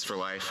beacons for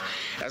life.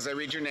 As I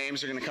read your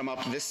names, you're going to come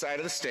up this side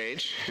of the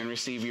stage and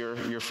receive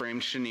your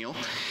framed chenille,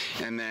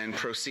 and then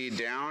proceed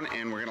down,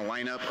 and we're going to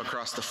line up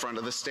across the front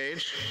of the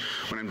stage.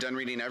 When I'm done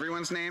reading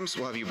everyone's names,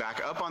 we'll have you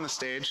back up on the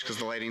stage because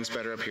the lighting's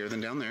better up here than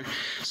down there,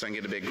 so I can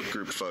get a big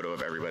group photo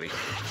of everybody.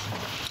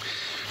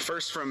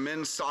 First from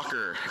men's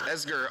soccer,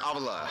 Esger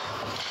Avila.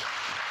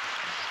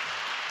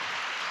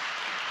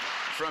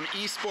 From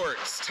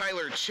esports,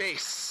 Tyler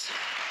Chase.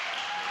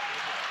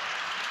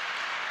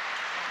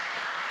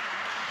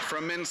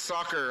 From men's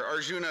soccer,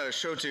 Arjuna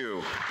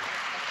Shotu.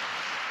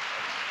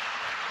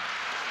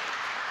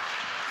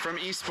 From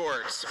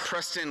esports,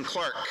 Preston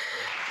Clark.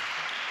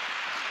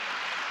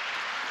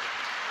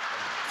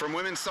 From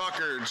women's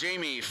soccer,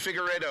 Jamie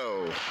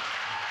Figueredo.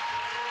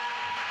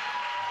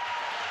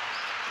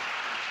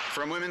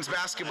 From women's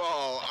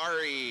basketball,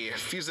 Ari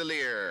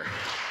Fusilier.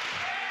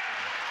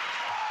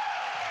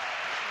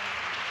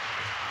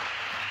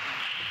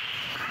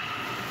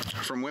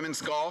 From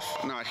women's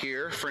golf, not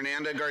here,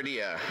 Fernanda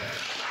Gardia.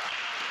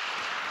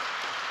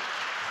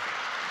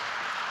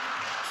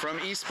 From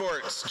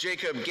esports,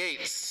 Jacob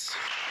Gates.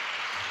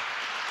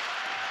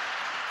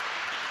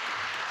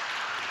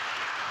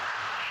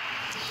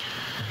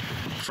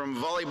 From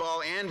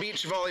volleyball and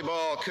beach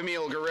volleyball,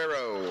 Camille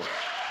Guerrero.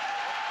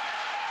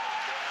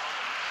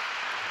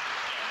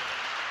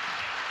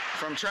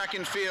 From track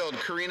and field,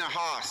 Karina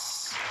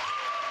Haas.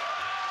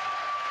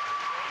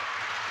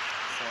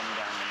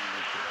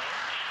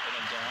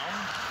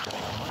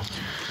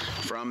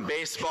 From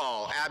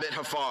baseball, Abbott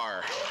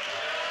Hafar.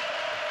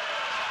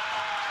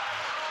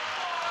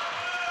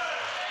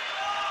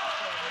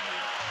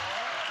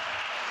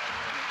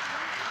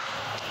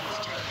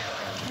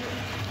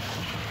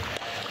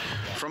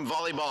 From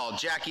volleyball,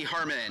 Jackie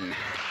Harmon.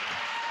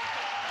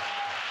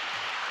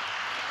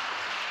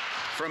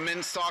 From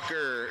men's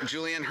soccer,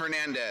 Julian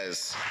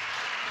Hernandez.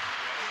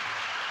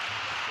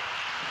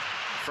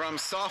 From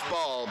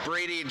softball,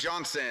 Brady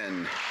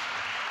Johnson.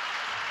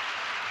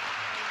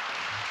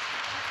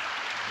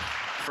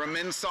 From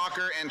men's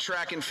soccer and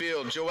track and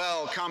field,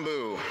 Joel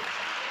Kambu.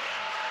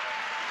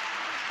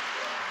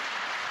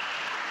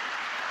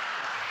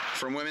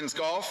 From women's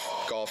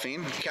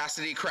golfing,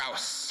 Cassidy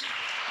Kraus.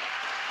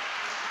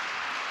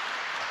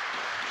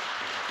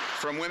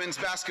 From women's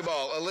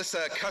basketball,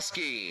 Alyssa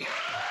Kuski.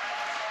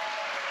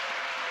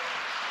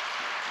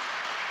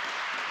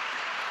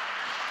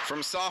 From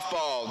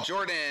softball,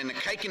 Jordan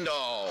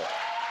Kuykendall.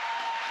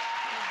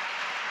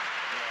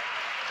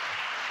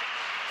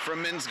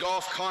 From men's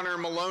golf, Connor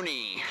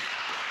Maloney.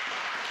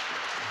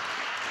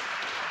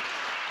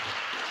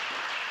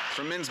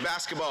 From men's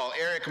basketball,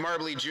 Eric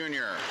Marbley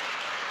Jr.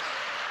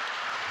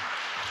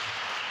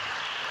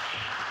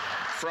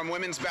 From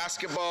women's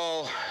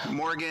basketball,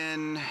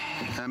 Morgan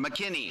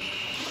McKinney.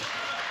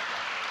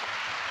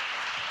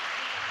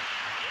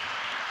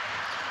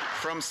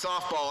 From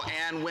softball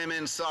and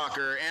women's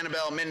soccer,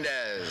 Annabelle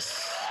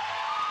Mendez.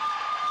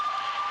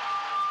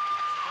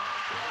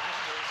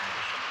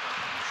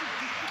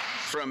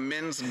 From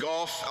men's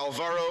golf,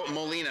 Alvaro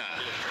Molina.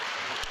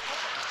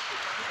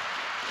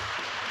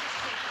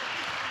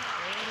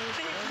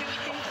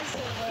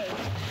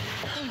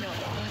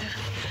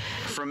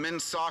 From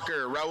men's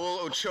soccer, Raul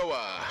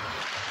Ochoa.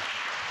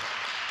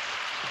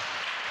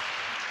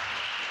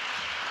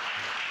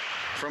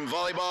 From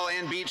volleyball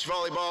and beach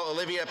volleyball,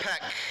 Olivia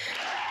Peck.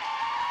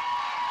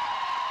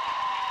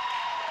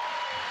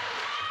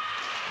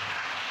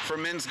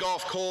 From men's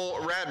golf, Cole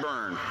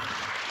Radburn.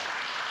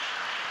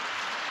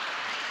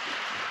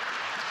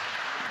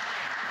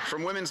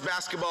 From women's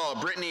basketball,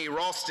 Brittany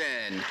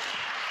Ralston.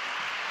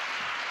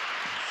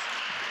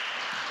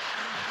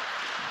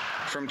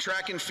 From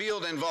track and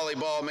field and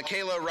volleyball,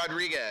 Michaela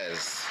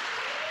Rodriguez.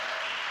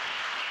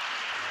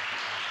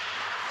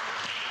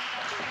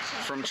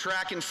 From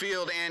track and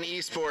field and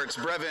esports,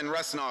 Brevin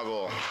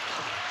Russnagel.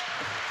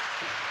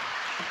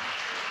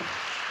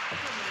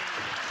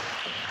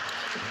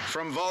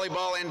 From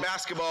volleyball and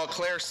basketball,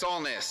 Claire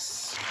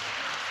Solness.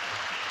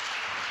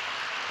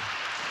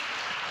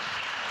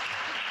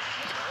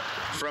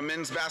 From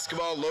men's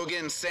basketball,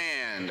 Logan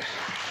Sand.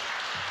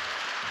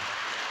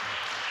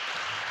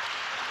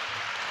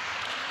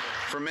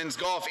 From men's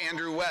golf,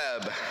 Andrew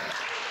Webb.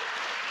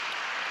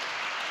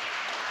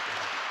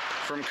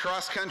 From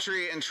cross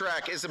country and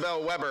track,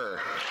 Isabel Weber.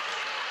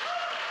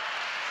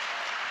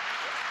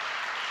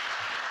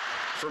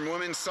 From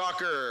women's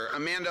soccer,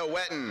 Amanda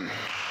Wetton.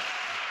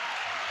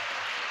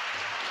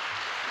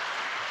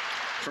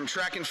 From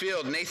track and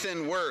field,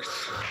 Nathan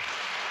Worth.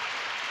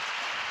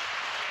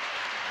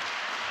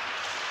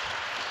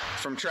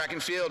 From track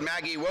and field,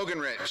 Maggie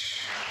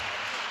Wogenrich.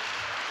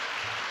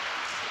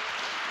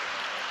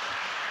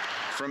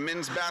 From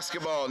men's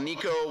basketball,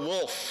 Nico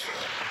Wolf.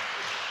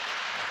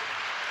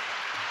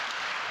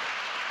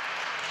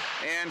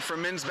 And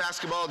from men's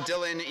basketball,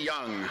 Dylan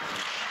Young.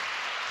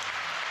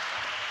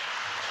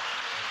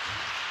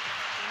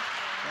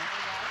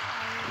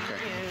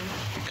 Okay,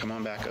 come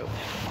on back up.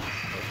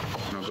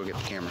 And I'll go get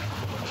the camera.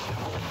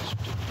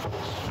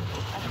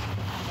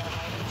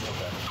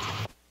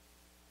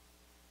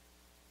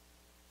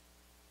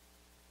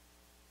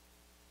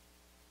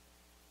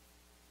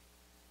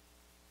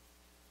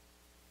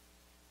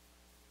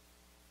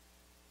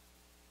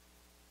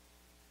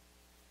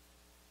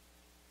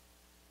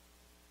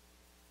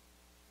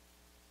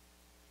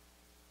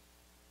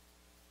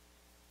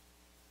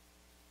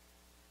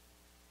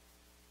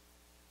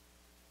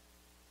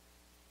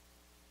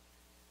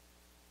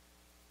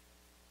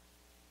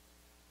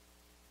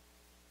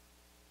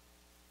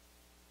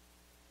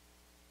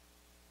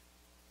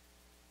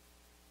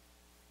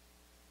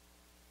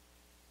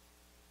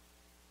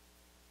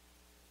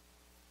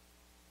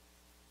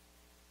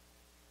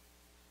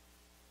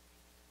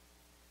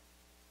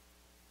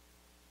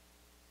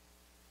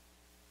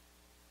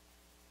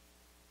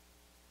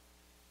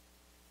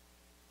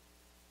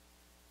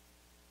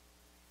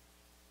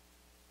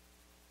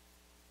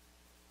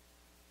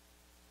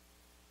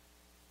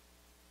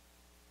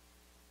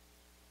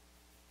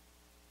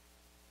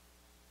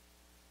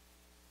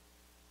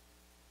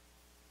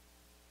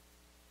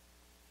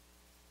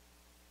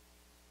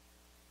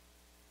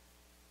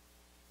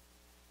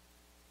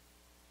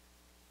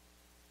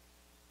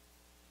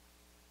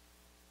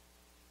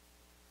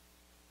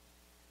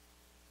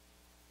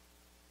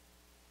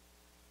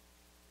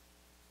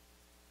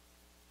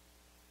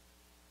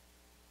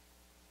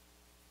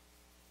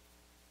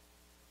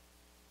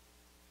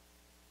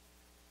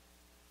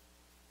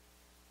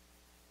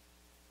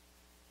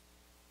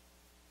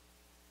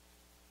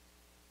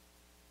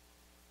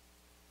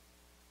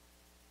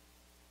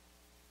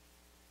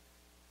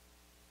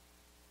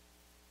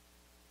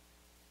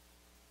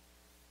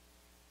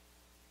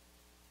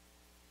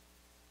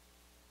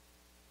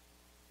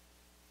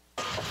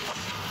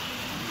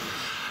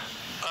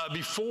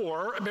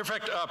 Matter of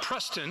fact,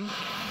 Preston,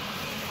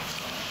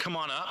 come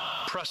on up.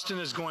 Preston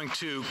is going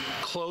to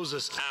close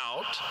us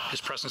out.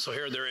 Is Preston still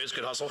here? There he is.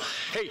 Good hustle.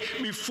 Hey,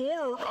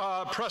 before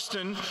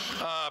Preston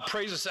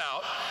prays us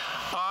out,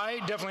 I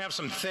definitely have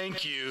some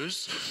thank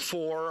yous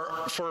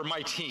for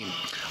my team.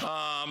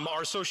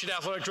 Our Associate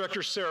Athletic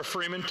Director, Sarah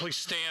Freeman, please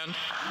stand.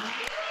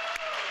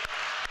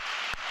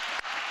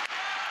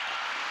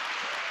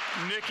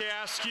 Nick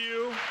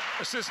Askew,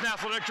 Assistant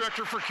Athletic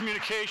Director for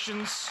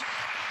Communications.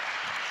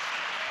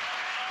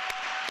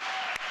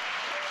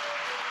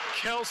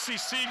 Kelsey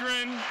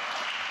Segrin,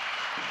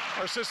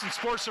 our Assistant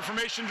Sports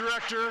Information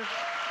Director.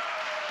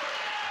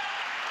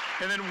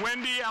 And then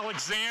Wendy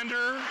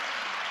Alexander,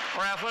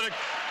 our Athletic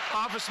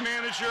Office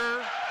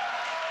Manager.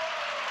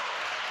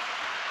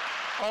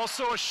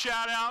 Also a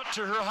shout out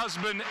to her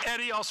husband,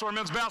 Eddie, also our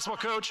men's basketball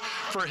coach,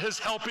 for his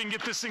helping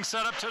get this thing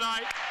set up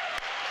tonight.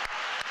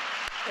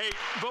 Hey,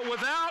 but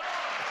without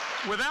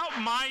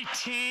my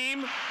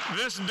team,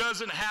 this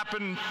doesn't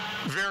happen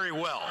very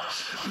well.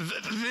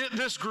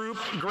 This group,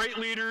 great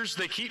leaders,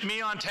 they keep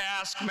me on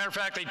task. Matter of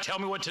fact, they tell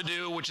me what to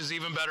do, which is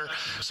even better.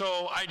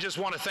 So I just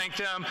want to thank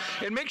them.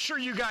 And make sure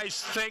you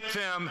guys thank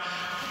them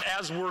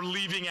as we're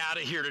leaving out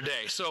of here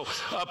today. So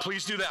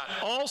please do that.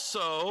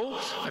 Also,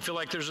 I feel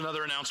like there's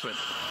another announcement.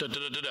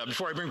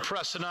 Before I bring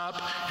Preston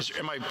up,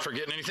 am I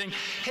forgetting anything?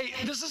 Hey,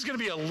 this is going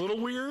to be a little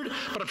weird,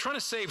 but I'm trying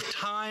to save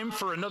time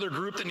for another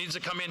group that needs to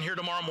come in here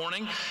tomorrow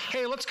morning.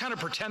 Hey, let's kind of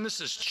pretend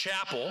this is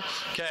chapel,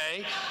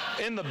 okay?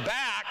 In the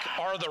back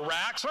are the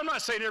racks. I'm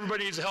not saying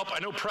everybody needs help. I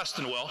know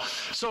Preston will.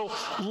 So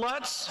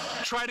let's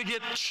try to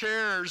get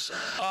chairs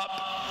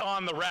up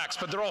on the racks,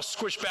 but they're all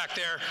squished back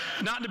there.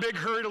 Not in a big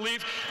hurry to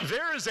leave.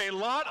 There is a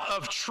lot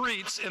of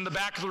treats in the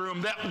back of the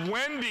room that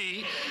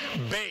Wendy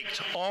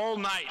baked all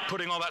night,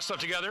 putting all that stuff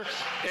together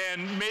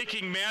and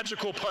making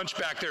magical punch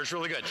back there is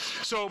really good.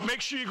 So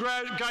make sure you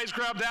guys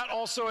grab that.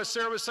 Also, as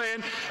Sarah was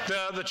saying,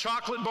 the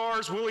chocolate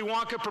bars, Willy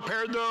Wonka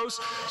prepared those.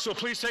 So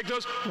please take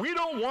those. We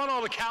don't want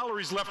all the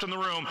calories left in the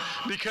room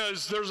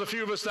because there's a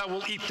few of us that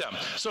will eat them.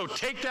 So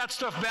take that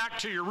stuff back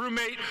to your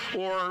roommate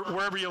or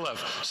wherever you live.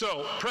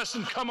 So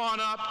Preston, come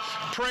on up.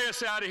 Pray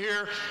us out of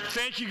here.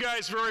 Thank you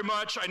guys very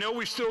much. I know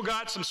we've still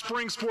got some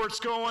spring sports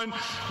going.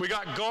 We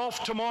got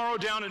golf tomorrow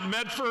down in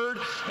Medford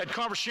at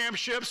Conference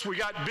Championships. We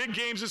got big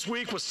games this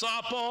week with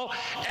softball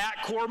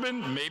at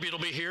Corbin. Maybe it'll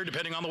be here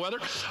depending on the weather.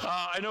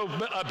 I know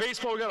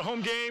baseball, we got a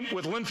home game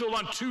with Linfield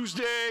on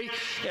Tuesday,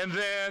 and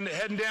then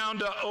heading down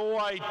to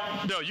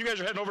you guys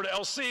are heading over to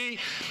LC,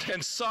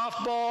 and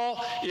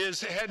softball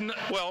is heading,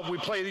 well, we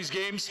play these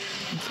games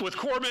with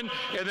Corbin,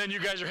 and then you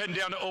guys are heading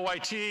down to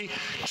OIT.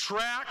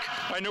 Track,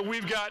 I know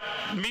we've got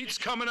meets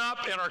coming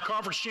up and our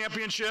conference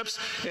championships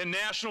and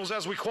nationals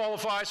as we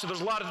qualify, so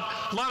there's a lot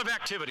of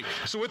activity.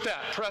 So with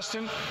that,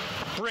 Preston,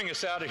 bring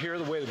us out of here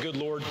the way the good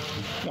Lord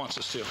wants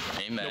us to.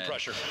 Amen. No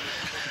pressure.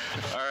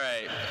 All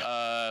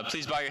right,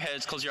 please bow your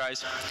heads, close your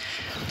eyes.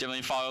 Dear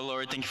Heavenly Father,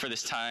 Lord, thank you for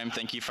this time.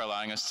 Thank you for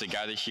allowing us to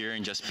gather here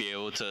and just be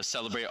able to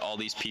celebrate all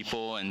these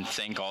people and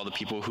thank all the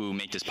people who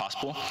make this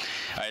possible.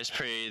 I just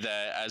pray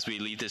that as we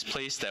leave this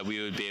place that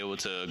we would be able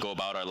to go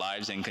about our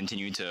lives and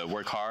continue to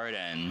work hard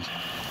and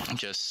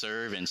just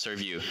serve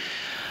you.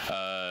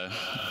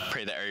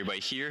 Pray that everybody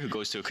here who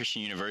goes to a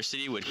Christian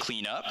university would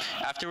clean up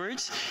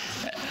afterwards,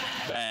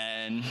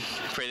 and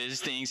pray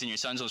these things in your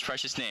son's most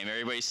precious name.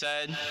 Everybody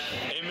said,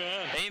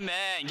 Amen.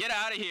 Amen. Get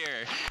out of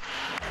here.